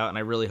ever comes out, and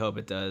I really hope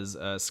it does,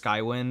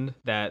 Skywind,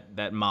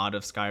 that mod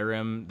of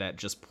Skyrim that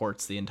just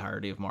ports the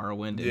entirety of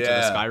Morrowind into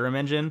the Skyrim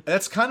engine.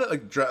 That's kind of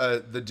like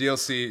the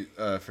DLC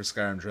for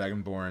Skyrim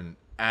Dragonborn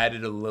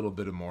added a little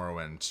bit of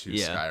Morrowind to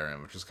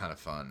Skyrim, which is kind of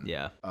fun.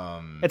 Yeah.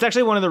 It's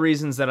actually one of the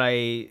reasons that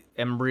I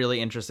am really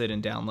interested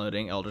in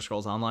downloading Elder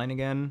Scrolls Online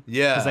again.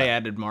 Yeah. Because they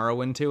added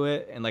Morrowind to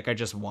it, and like I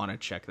just want to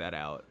check that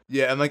out.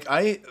 Yeah, and like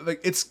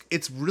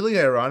it's really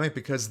ironic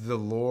because the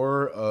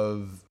lore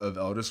of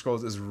Elder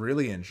Scrolls is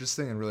really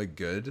interesting and really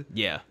good.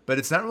 Yeah. But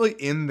it's not really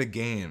in the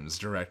games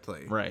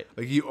directly. Right.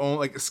 Like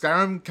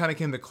Skyrim kind of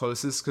came the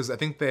closest because I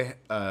think the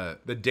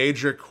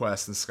Daedric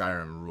quest in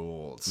Skyrim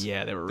ruled.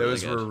 Yeah, they were really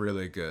Those good. were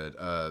really good.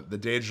 The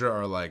Daedra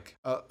are like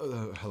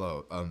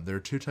hello. There are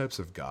two types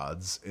of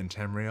gods in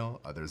Tamriel.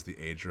 There's the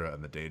Aedra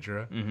and the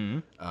Daedra.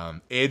 Mm-hmm.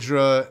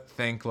 Aedra,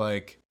 think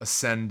like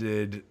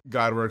ascended.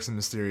 God works in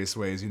mysterious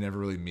ways. You never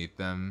really meet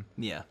them.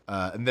 Yeah.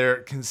 And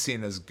they're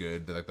seen as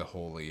good. They're like the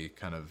holy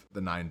kind of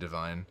the nine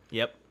divine.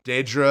 Yep.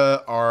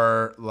 Daedra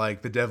are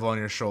like the devil on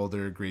your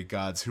shoulder Greek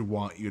gods who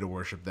want you to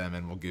worship them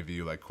and will give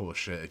you like cool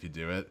shit if you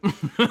do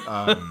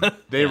it.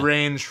 They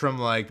range from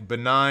like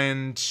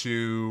benign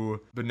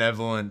to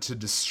benevolent to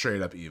just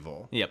straight up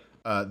evil. Yep.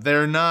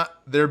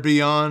 They're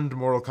beyond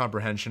mortal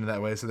comprehension in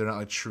that way, so they're not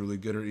like truly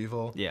good or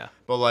evil. Yeah.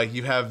 But like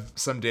you have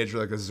some Daedra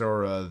like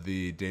Azora,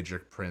 the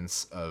Daedric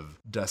prince of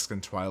Dusk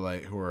and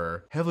Twilight, who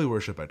are heavily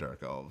worshipped by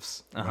dark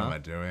elves. What am I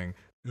doing?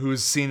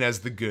 Who's seen as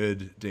the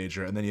good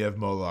Daedra, and then you have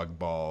Molag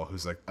Bal,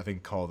 who's like I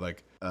think called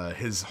like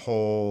his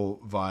whole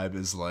vibe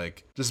is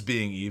like just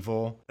being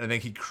evil. I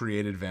think he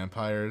created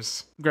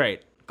vampires.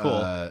 Great.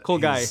 Cool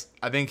guy.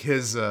 I think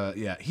his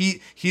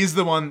he's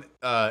the one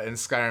in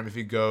Skyrim. If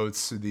you go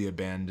to the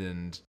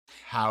abandoned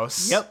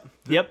house,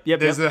 Yep.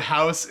 There's a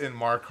house in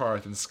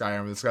Markarth in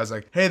Skyrim. This guy's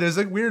like, hey, there's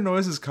like weird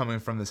noises coming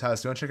from this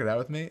house. Do you want to check it out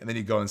with me? And then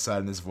you go inside,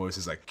 and his voice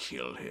is like,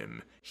 kill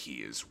him. He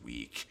is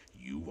weak.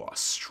 You are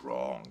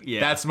strong.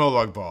 Yeah. That's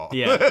Molag Bal.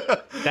 Yeah.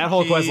 That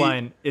whole quest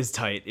line is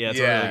tight. Yeah, it's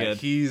really good.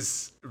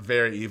 He's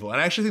very evil. And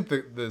I actually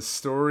think the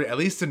story, at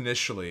least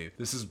initially,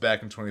 this is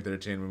back in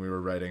 2013 when we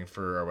were writing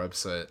for our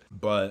website,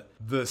 but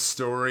the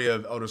story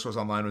of Elder Scrolls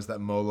Online was that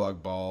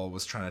Molag Bal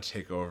was trying to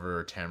take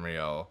over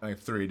Tamriel. I think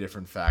 3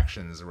 different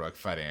factions were like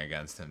fighting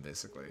against him,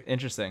 basically.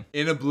 Interesting.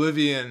 In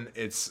Oblivion,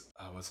 it's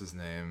what's his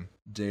name?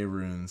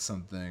 Daerun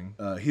something.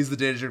 He's the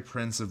Daedric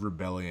Prince of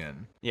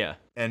Rebellion. Yeah.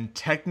 And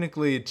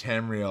technically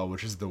Tamriel,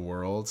 which is the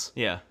world,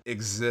 Yeah.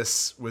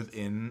 exists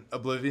within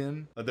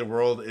Oblivion. Like the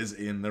world is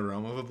in the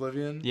realm of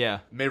Oblivion. Yeah.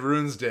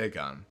 Mehrunes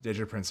Dagon,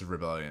 Daedric Prince of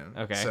Rebellion.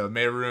 Okay. So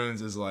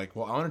Mehrunes is like,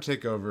 well, I want to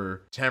take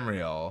over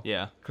Tamriel.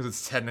 Yeah. Because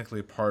it's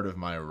technically part of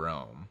my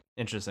realm.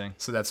 Interesting.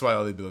 So that's why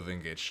all the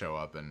Oblivion gates show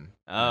up. And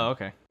Oh,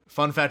 okay.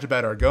 fun fact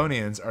about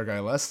Argonians,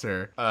 Argai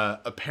Lester,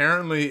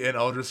 apparently in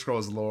Elder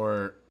Scrolls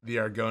lore, the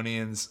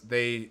Argonians,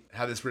 they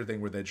have this weird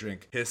thing where they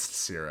drink hist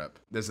syrup.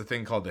 There's a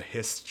thing called the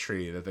hist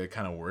tree that they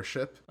kind of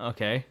worship.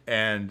 Okay.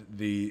 And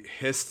the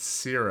hist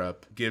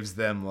syrup gives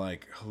them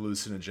like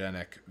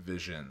hallucinogenic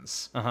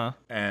visions. Uh-huh.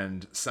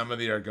 And some of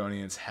the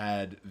Argonians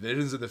had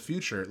visions of the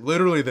future,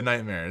 literally the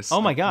nightmares.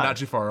 Oh my God. Not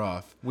too far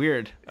off.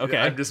 Weird. Okay.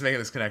 I'm just making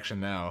this connection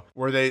now,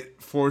 where they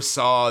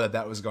foresaw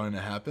that was going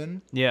to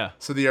happen. Yeah.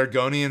 So the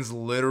Argonians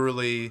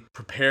literally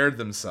prepared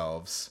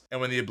themselves,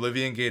 and when the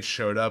Oblivion Gates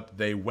showed up,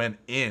 they went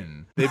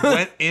in. They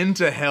went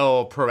into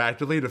hell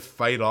proactively to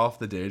fight off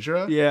the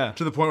Daedra. Yeah.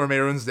 To the point where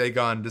Mehrunes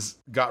Dagon just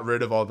got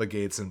rid of all the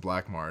gates in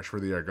Blackmarsh, where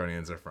the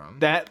Argonians are from.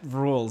 That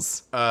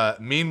rules.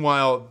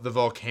 Meanwhile, the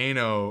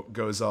volcano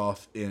goes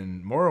off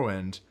in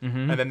Morrowind,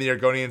 and then the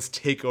Argonians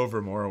take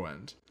over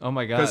Morrowind. Oh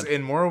my God. Because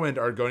in Morrowind,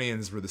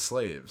 Argonians were the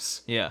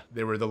slaves. Yeah.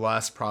 They were the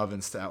last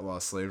province to outlaw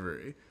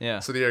slavery. Yeah.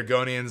 So the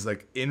Argonians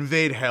like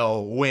invade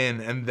hell, win,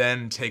 and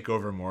then take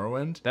over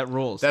Morrowind. That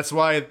rules. That's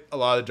why a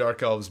lot of the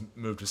Dark Elves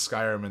moved to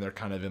Skyrim and they're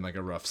kind of in like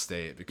a rough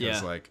state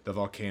because Yeah. like the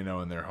volcano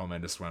in their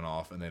homeland just went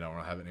off and they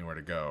don't have anywhere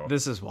to go.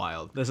 This is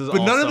wild. This is But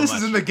all none so of this much.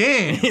 is in the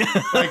game.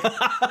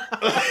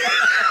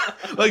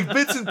 Like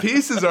bits and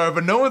pieces are,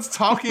 but no one's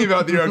talking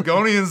about the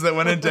Argonians that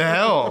went into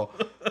hell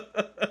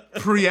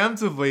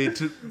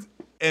preemptively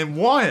and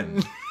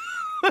won.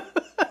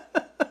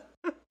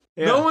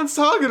 Yeah. No one's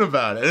talking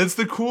about it. It's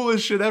the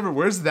coolest shit ever.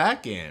 Where's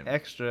that game?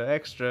 Extra.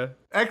 Extra.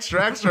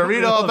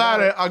 Read all about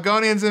it.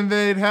 Argonians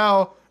invade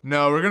hell.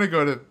 No, we're gonna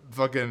go to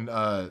fucking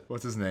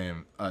what's his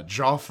name?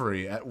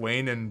 Joffrey at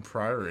Wayne and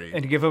Priory.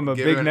 And give him a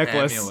big an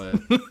necklace.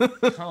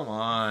 amulet. Come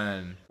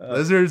on.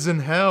 Lizards in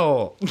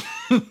hell.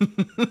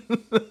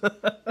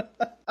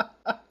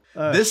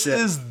 This shit.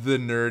 is the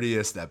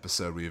nerdiest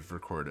episode we've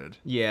recorded.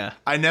 Yeah.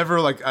 I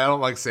don't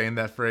like saying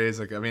that phrase.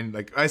 Like, I mean,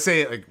 like, I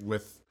say it like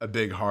with a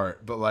big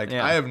heart, but like,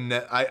 Yeah.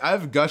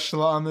 I've gushed a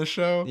lot on this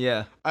show.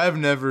 Yeah. I've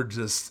never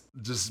just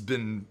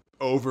been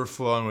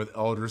overflowing with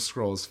Elder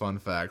Scrolls fun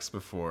facts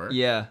before.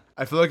 Yeah.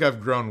 I feel like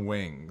I've grown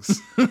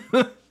wings.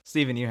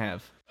 Steven, you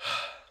have.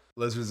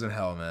 Lizards in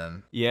Hell,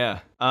 man. Yeah.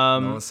 No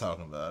one's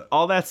talking about it.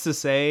 All that's to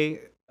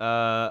say,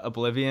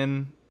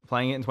 Oblivion,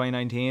 playing it in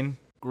 2019,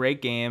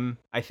 great game.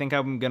 I think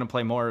I'm gonna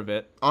play more of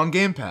it On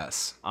Game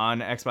Pass. on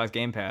Xbox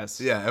Game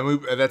Pass. Yeah,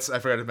 and I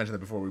forgot to mention that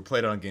before. We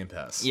played it on Game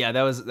Pass. Yeah,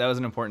 that was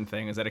an important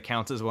thing, is that it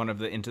counts as one of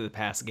the Into the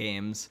Past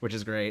games, which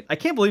is great. I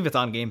can't believe it's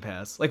on Game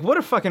Pass. Like, what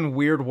a fucking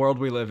weird world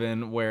we live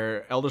in,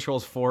 where Elder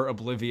Scrolls 4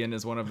 Oblivion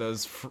is one of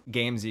those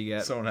games you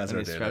get. Someone has when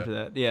our you subscribe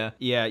data. to that. Yeah,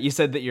 yeah. You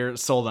said that you're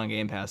sold on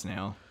Game Pass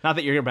now. Not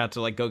that you're about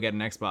to like go get an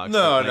Xbox. No,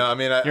 but, like, no. I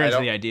mean, you're I into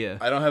don't, the idea.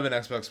 I don't have an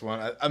Xbox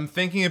One. I'm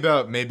thinking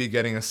about maybe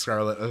getting a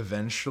Scarlet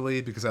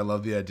eventually because I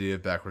love the idea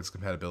of backwards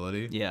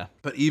compatibility. Yeah.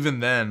 But even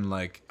then,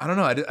 like, I don't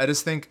know. I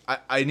just think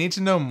I need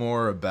to know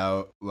more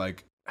about,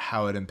 like,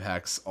 how it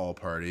impacts all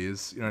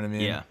parties. You know what I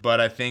mean? Yeah. But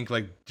I think,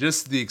 like,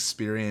 just the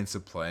experience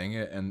of playing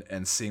it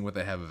and seeing what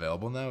they have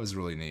available now is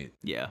really neat.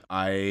 Yeah.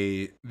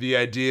 The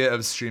idea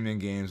of streaming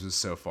games was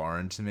so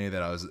foreign to me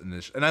that I was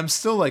and I'm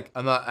still like,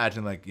 I'm not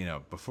acting like, you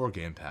know, before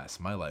Game Pass,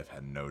 my life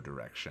had no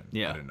direction.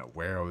 Yeah. I didn't know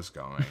where I was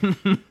going.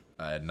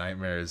 I had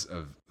nightmares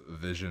of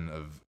vision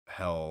of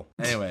hell.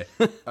 Anyway,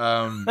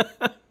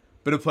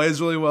 but it plays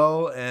really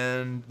well,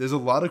 and there's a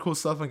lot of cool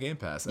stuff on Game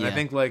Pass. And I Yeah.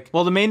 think, like,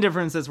 Well, the main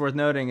difference that's worth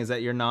noting is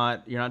that you're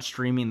not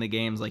streaming the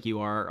games like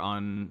you are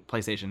on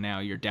PlayStation now.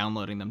 You're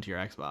downloading them to your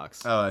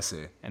Xbox oh, I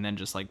see. and then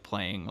just like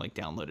playing like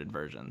downloaded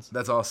versions,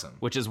 That's awesome.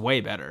 which is way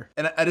better.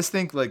 And I just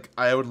think, like,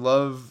 I would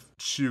love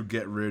to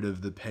get rid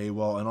of the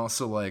paywall, and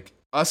also, like,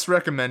 us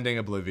recommending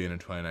Oblivion in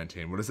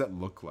 2019. What does that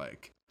look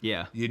like?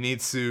 Yeah. You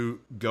need to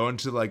go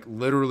into, like,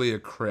 literally a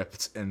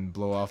crypt and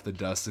blow off the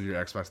dust of your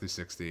Xbox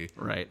 360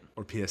 Right.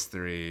 or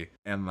PS3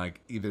 and, like,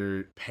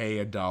 either pay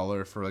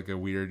 $1 for, like, a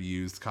weird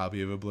used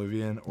copy of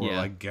Oblivion or, Yeah.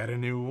 like, get a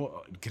new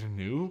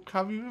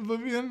copy of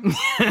Oblivion.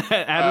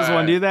 How does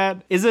one do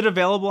that? Is it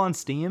available on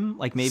Steam?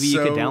 Like maybe you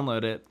could So,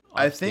 download it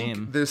on I think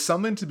Steam. there's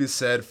something to be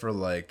said for,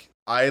 like,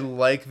 I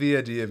like the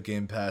idea of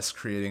Game Pass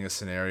creating a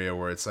scenario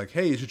where it's like,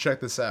 hey, you should check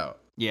this out.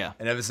 Yeah.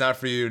 And if it's not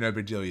for you, no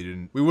big deal.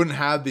 We wouldn't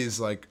have these,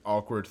 like,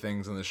 awkward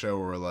things on the show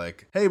where we're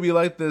like, hey, we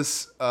like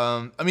this.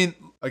 I mean,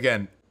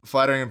 again,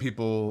 flattering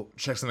people,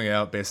 check something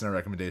out based on our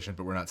recommendation,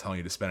 but we're not telling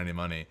you to spend any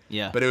money.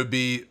 Yeah. But it would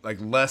be, like,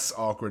 less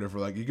awkward if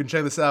we're like, you can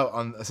check this out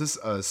on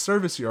a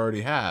service you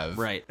already have.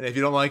 Right. And if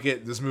you don't like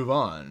it, just move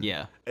on.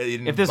 Yeah. And you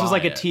didn't If this was buy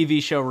like a it.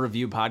 TV show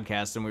review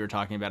podcast and we were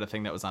talking about a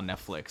thing that was on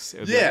Netflix, it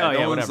would be Yeah, like, oh, no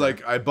yeah, one's whatever.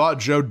 like, I bought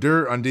Joe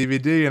Dirt on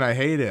DVD and I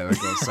hate it. Like,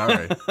 oh,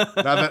 sorry. Not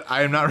that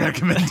I am not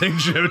recommending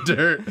Joe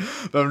Dirt,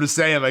 but I'm just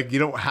saying, like, you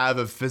don't have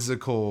a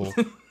physical.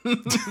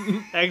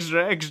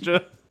 extra.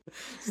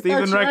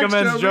 Steven Extra,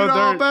 recommends extra, Joe read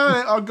all Dirt. about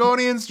it.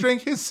 Argonians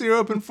drink his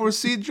syrup and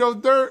foresee Joe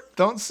Dirt.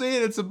 Don't see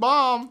it. It's a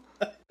bomb.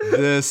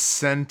 This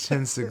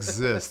sentence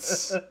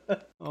exists.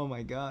 Oh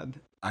my god.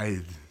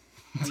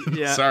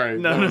 Yeah. Sorry.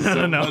 No.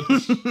 That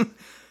was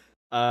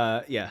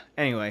so Yeah.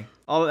 Anyway,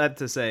 all that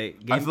to say,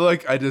 I feel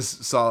like I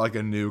just saw, like,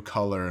 a new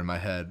color in my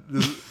head.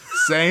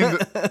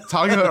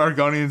 Talking about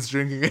Argonians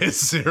drinking his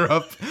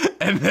syrup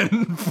and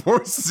then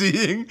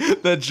foreseeing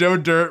that Joe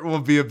Dirt will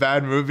be a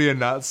bad movie and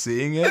not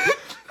seeing it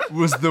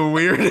was the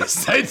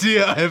weirdest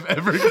idea I've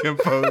ever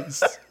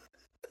composed.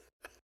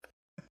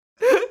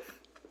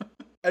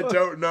 I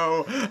don't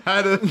know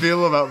how to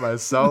feel about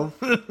myself,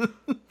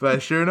 but I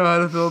sure know how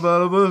to feel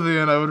about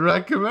Oblivion. I would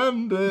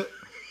recommend it.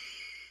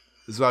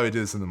 This is why we do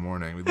this in the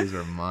morning. We lose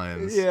our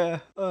minds. yeah.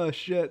 Oh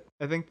shit.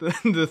 I think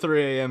the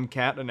 3 a.m.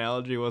 cat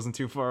analogy wasn't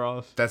too far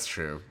off. That's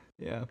true.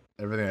 Yeah.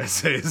 Everything I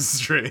say is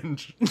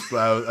strange.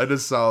 But I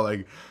just saw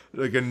like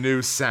a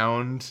new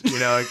sound, you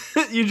know,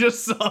 like You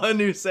just saw a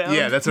new sound.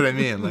 yeah, that's what I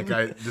mean. Like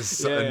I just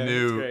saw Yeah, a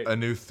that's great.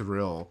 new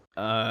thrill.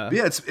 Uh, But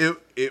yeah,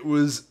 it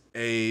was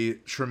a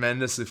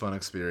tremendously fun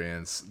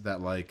experience that,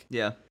 like,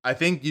 yeah. I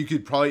think you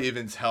could probably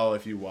even tell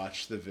if you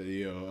watch the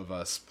video of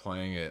us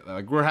playing it.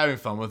 Like, we're having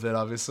fun with it,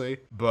 obviously,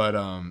 but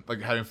like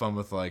having fun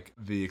with, like,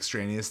 the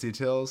extraneous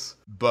details.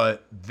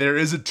 But there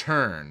is a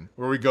turn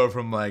where we go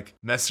from, like,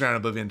 messing around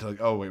Oblivion to,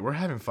 like, oh wait, we're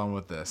having fun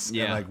with this.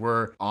 Yeah. And, like,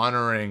 we're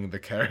honoring the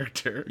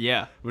character.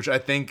 Yeah. Which I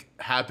think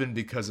happened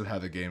because of how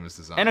the game was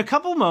designed. And a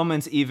couple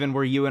moments even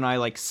where you and I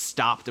like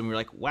stopped and we were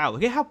like, wow,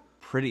 look at how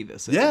pretty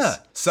this is. yeah.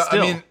 So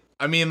Still.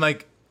 I mean,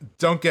 like,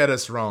 don't get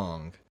us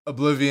wrong.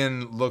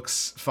 Oblivion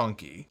looks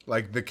funky.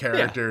 Like, the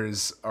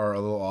characters are a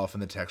little off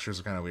and the textures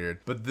are kind of weird.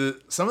 But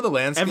some of the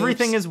landscapes...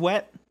 Everything is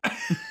wet.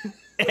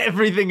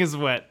 Everything is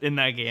wet in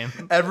that game.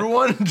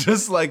 Everyone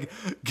just, like,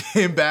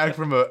 came back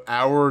from an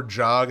hour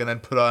jog and then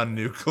put on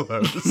new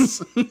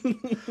clothes.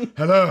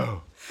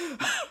 Hello.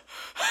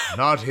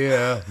 Not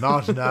here,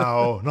 not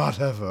now, not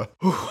ever.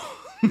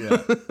 Yeah.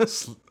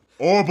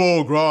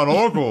 Orbal Gran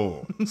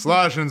Orgle.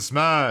 Slash and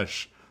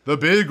Smash. The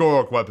big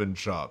orc weapon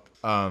shop.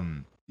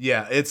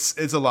 Yeah, it's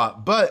a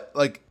lot, but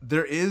like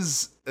there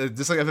is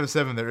just like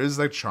FF7, there is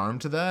like charm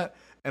to that,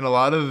 and a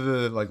lot of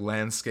the like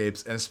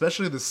landscapes and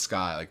especially the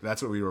sky, like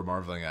that's what we were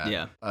marveling at.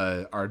 Yeah.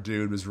 Our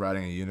dude was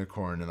riding a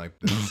unicorn and like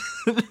this,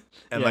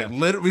 and Yeah.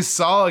 like we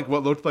saw like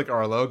what looked like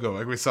our logo,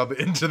 like we saw the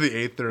Into the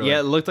Aether. Yeah,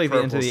 it looked like the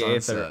Into purple the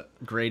Aether sunset.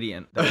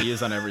 gradient that we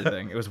use on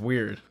everything. It was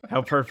weird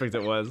how perfect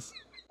it was.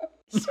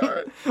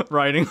 Sorry.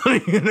 Riding on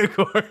a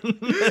unicorn.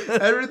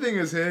 Everything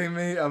is hitting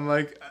me. I'm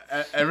like,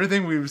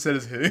 everything we've said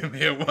is hitting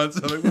me at once.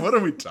 I'm like, what are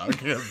we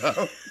talking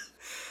about?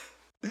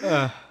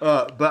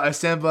 But I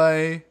stand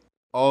by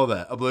all of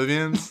that.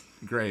 Oblivion's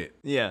great,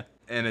 Yeah,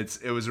 and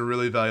it was a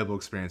really valuable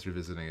experience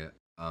revisiting it.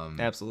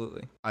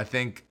 absolutely. I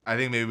think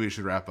maybe we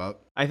should wrap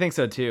up. I think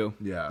so too.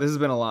 Yeah. This has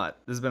been a lot.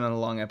 This has been a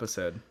long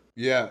episode.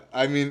 Yeah,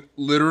 I mean,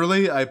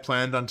 literally, I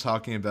planned on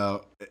talking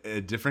about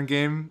a different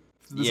game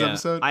for this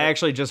episode. I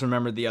actually just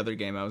remembered the other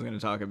game I was going to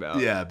talk about.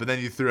 Yeah, but then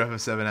you threw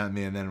FF7 at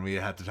me, and then we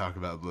had to talk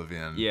about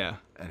Oblivion. Yeah.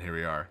 And here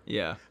we are.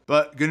 Yeah.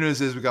 But good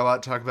news is we got a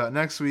lot to talk about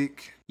next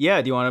week.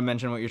 Yeah. Do you want to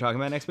mention what you're talking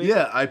about next week?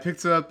 Yeah, I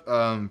picked up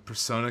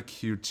Persona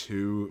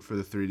Q2 for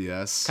the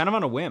 3DS. Kind of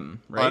on a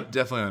whim, right?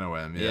 Definitely on a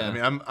whim. Yeah.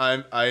 Yeah. I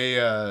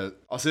mean,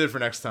 I'll say it for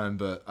next time,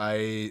 but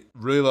I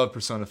really love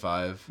Persona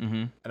 5,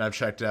 and I've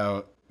checked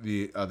out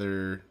the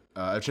other.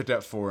 I've checked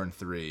out 4 and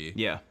 3.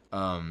 Yeah.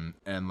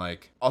 And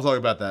like I'll talk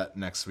about that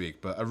next week.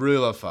 But I really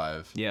love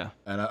 5. Yeah.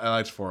 And I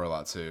liked 4 a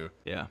lot too.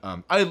 Yeah.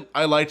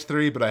 I liked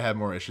 3, but I had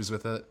more issues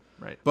with it.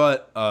 Right.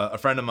 But a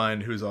friend of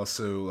mine who's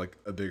also like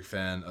a big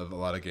fan of a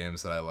lot of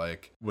games that I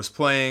like was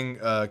playing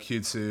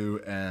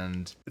Q2,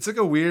 and it's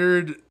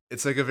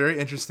like a very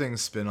interesting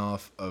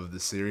spin-off of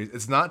the series.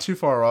 It's not too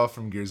far off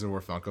from Gears of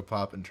War Funko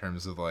Pop in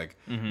terms of like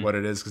what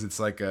it is, because it's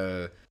like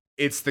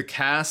it's the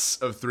casts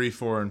of 3,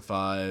 4, and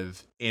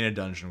 5 in a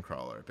dungeon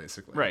crawler,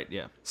 basically. Right.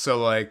 Yeah. So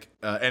like,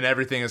 and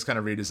everything is kind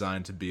of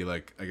redesigned to be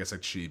like, I guess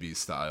like chibi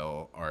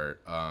style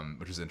art,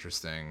 which is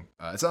interesting.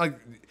 It's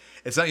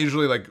not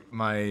usually like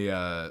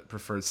my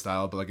preferred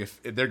style, but like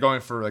if they're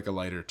going for like a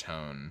lighter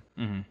tone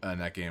in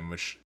that game,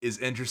 which is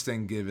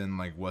interesting given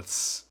like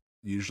what's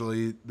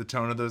usually the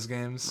tone of those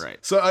games. Right.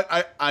 So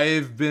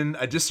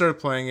I just started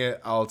playing it.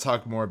 I'll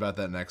talk more about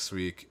that next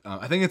week.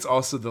 I think it's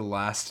also the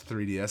last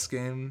 3DS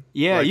game.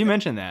 Yeah. Like, You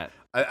mentioned that.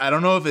 I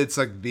don't know if it's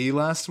like the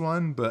last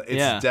one, but it's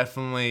Yeah.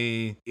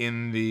 definitely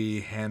in the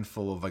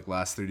handful of like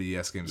last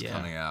 3DS games Yeah.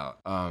 coming out.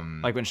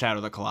 Like when Shadow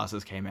of the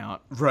Colossus came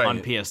out Right.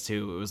 on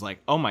PS2, it was like,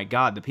 oh my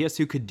God, the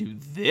PS2 could do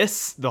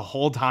this the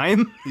whole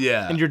time?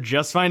 Yeah. And you're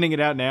just finding it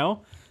out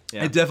now?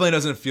 Yeah. It definitely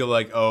doesn't feel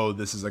like, oh,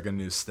 this is like a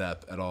new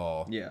step at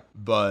all. Yeah.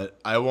 But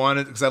I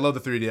wanted, because I love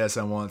the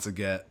 3DS, I wanted to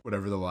get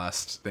whatever the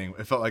last thing.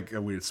 It felt like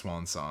a weird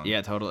swan song.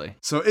 Yeah, totally.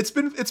 So it's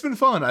been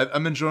fun.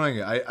 I'm enjoying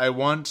it. I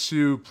want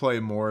to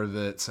play more of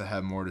it to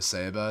have more to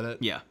say about it.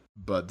 Yeah.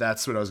 But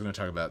that's what I was going to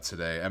talk about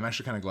today. I'm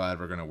actually kind of glad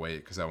we're going to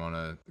wait because I want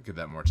to give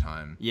that more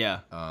time.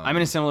 Yeah. I'm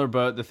in a similar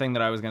boat. The thing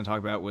that I was going to talk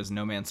about was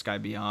No Man's Sky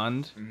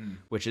Beyond,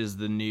 which is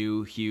the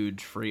new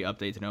huge free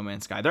update to No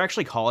Man's Sky. They're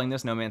actually calling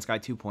this No Man's Sky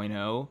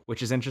 2.0,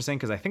 which is interesting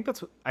because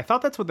I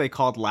thought that's what they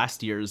called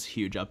last year's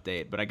huge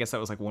update, but I guess that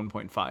was like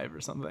 1.5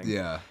 or something.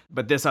 Yeah.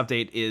 But this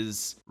update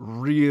is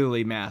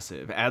really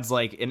massive. Adds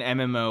like an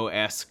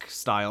MMO-esque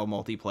style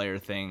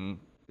multiplayer thing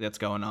that's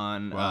going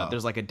on. Wow.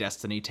 There's like a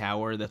Destiny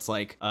tower that's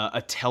like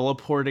a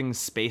teleporting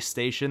space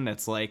station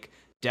that's like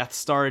Death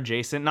Star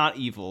adjacent, not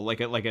evil, like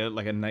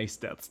a nice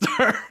Death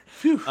Star.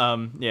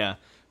 Yeah,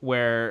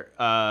 where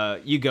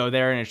you go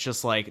there and it's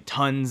just like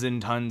tons and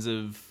tons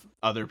of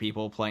other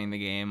people playing the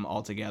game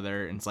all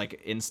together, and it's like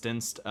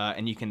instanced,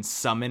 and you can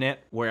summon it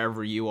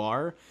wherever you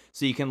are.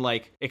 So you can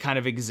like, it kind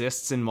of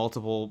exists in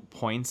multiple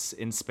points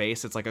in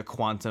space. It's like a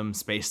quantum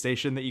space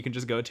station that you can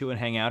just go to and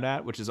hang out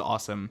at, which is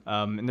awesome.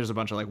 And there's a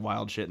bunch of like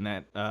wild shit in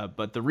that.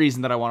 But the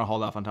reason that I want to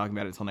hold off on talking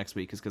about it until next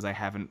week is because I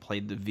haven't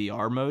played the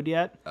VR mode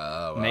yet. Oh,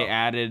 wow. And they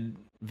added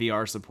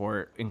VR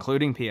support,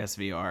 including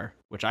PSVR,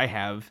 which I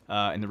have.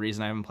 And the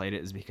reason I haven't played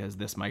it is because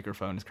this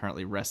microphone is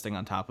currently resting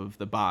on top of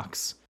the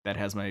box that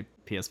has my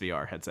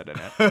PSVR headset in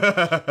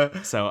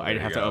it. So I'd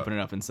have to open it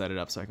up and set it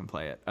up so I can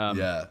play it.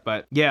 Yeah.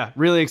 But yeah,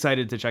 really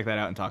excited to check that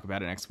out and talk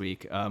about it next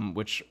week,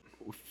 which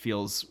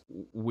feels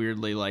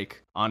weirdly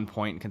like on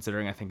point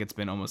considering I think it's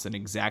been almost an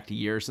exact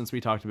year since we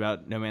talked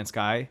about No Man's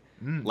Sky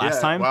last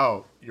time.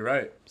 Wow, you're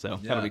right. So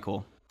that'll be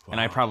cool. Wow.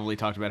 And I probably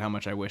talked about how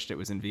much I wished it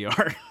was in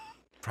VR.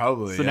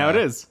 Probably. So now it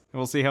is. And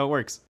we'll see how it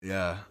works.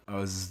 Yeah, I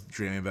was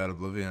dreaming about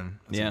Oblivion.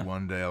 I was Yeah. like,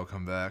 one day I'll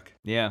come back.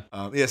 Yeah.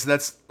 Yeah, so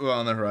that's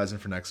on the horizon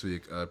for next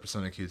week.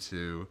 Persona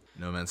Q2,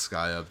 No Man's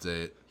Sky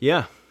update.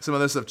 Yeah. Some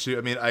other stuff too.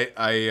 I mean,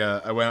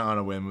 I went on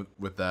a whim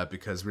with that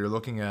because we were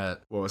looking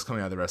at what was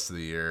coming out the rest of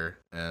the year,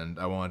 and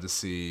I wanted to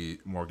see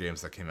more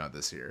games that came out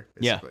this year,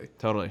 basically. Yeah,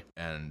 totally.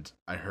 And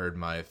I heard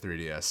my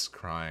 3DS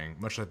crying,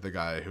 much like the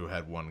guy who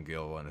had one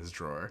gill in his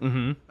drawer. Mm-hmm.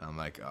 And I'm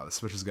like, oh, the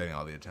Switch is getting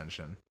all the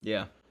attention.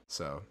 Yeah.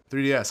 So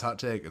 3DS, hot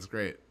take, it's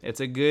great. It's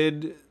a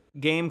good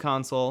game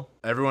console.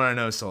 Everyone I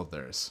know sold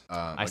theirs.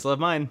 I still have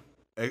mine.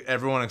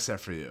 Everyone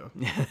except for you.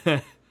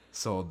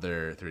 sold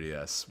their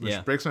 3DS, which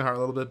Yeah. breaks my heart a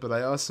little bit, but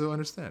I also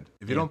understand.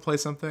 If you don't play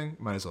something,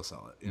 might as well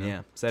sell it. You know?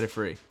 Yeah, set it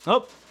free.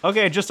 Oh,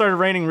 okay. It just started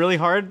raining really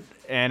hard,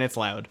 and it's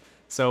loud.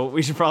 So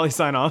we should probably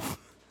sign off.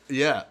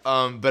 Yeah.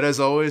 But as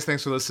always,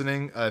 thanks for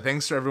listening.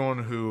 Thanks to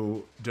everyone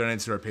who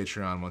donates to our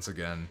Patreon once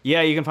again.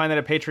 Yeah, you can find that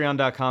at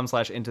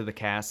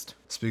patreon.com/intothecast.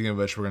 Speaking of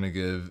which, we're going to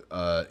give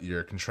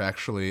your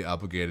contractually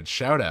obligated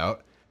shout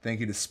out. Thank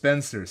you to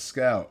Spencer,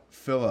 Scout,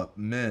 Philip,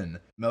 Min,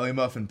 Melly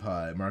Muffin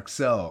Pie,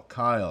 Marcel,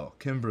 Kyle,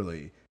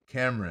 Kimberly,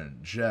 Cameron,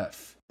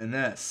 Jeff,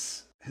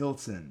 Ines,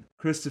 Hilton,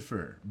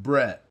 Christopher,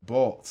 Brett,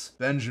 Bolt,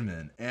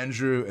 Benjamin,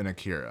 Andrew, and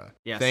Akira.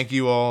 Yes. Thank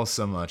you all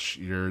so much.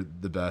 You're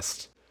the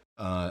best.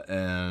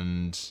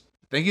 And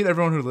thank you to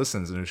everyone who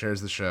listens and who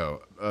shares the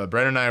show.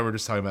 Brandon and I were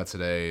just talking about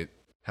today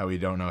how we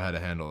don't know how to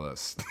handle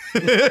this.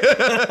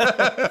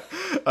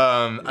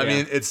 I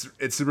mean, it's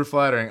super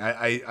flattering.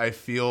 I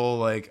feel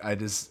like I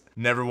just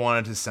never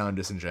wanted to sound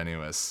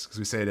disingenuous because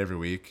we say it every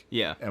week.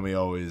 Yeah. And we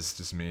always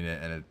just mean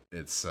it, and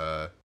it's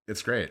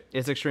great.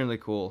 It's extremely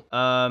cool.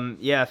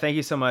 Yeah, thank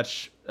you so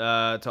much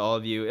to all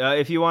of you.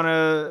 If you want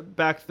to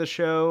back the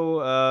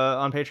show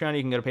on Patreon,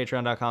 you can go to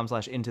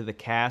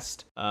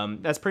patreon.com/intothecast.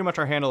 That's pretty much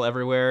our handle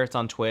everywhere. It's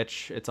on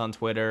Twitch. It's on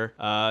Twitter.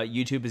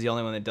 YouTube is the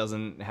only one that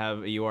doesn't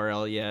have a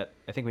URL yet.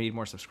 I think we need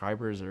more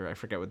subscribers, or I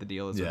forget what the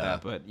deal is with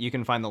that. But you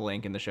can find the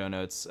link in the show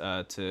notes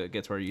to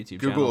get to our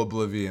YouTube channel. Google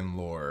Oblivion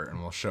lore,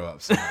 and we'll show up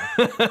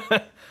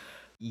somewhere.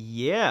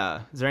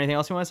 Yeah. Is there anything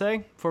else you want to say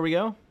before we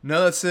go?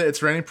 No, that's it.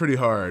 It's raining pretty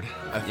hard.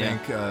 I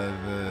think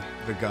the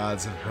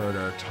gods have heard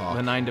our talk.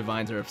 The 9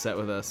 divines are upset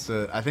with us.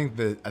 I think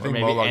maybe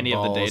Moloch any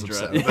of the Ball is Daedra.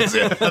 upset with us.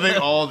 Yeah, I think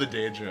all the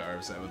Daedra are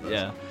upset with us.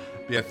 Yeah.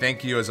 But yeah,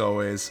 thank you as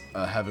always.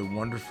 Have a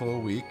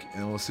wonderful week,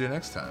 and we'll see you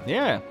next time.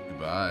 Yeah.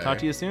 Goodbye. Talk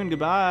to you soon.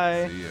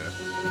 Goodbye. See ya.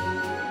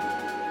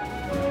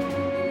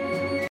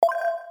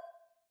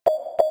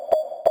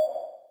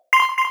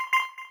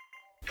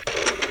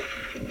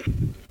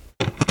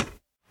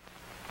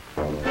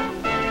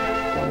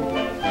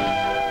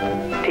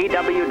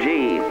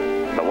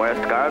 TWG, the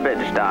worst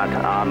garbage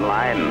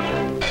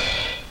online.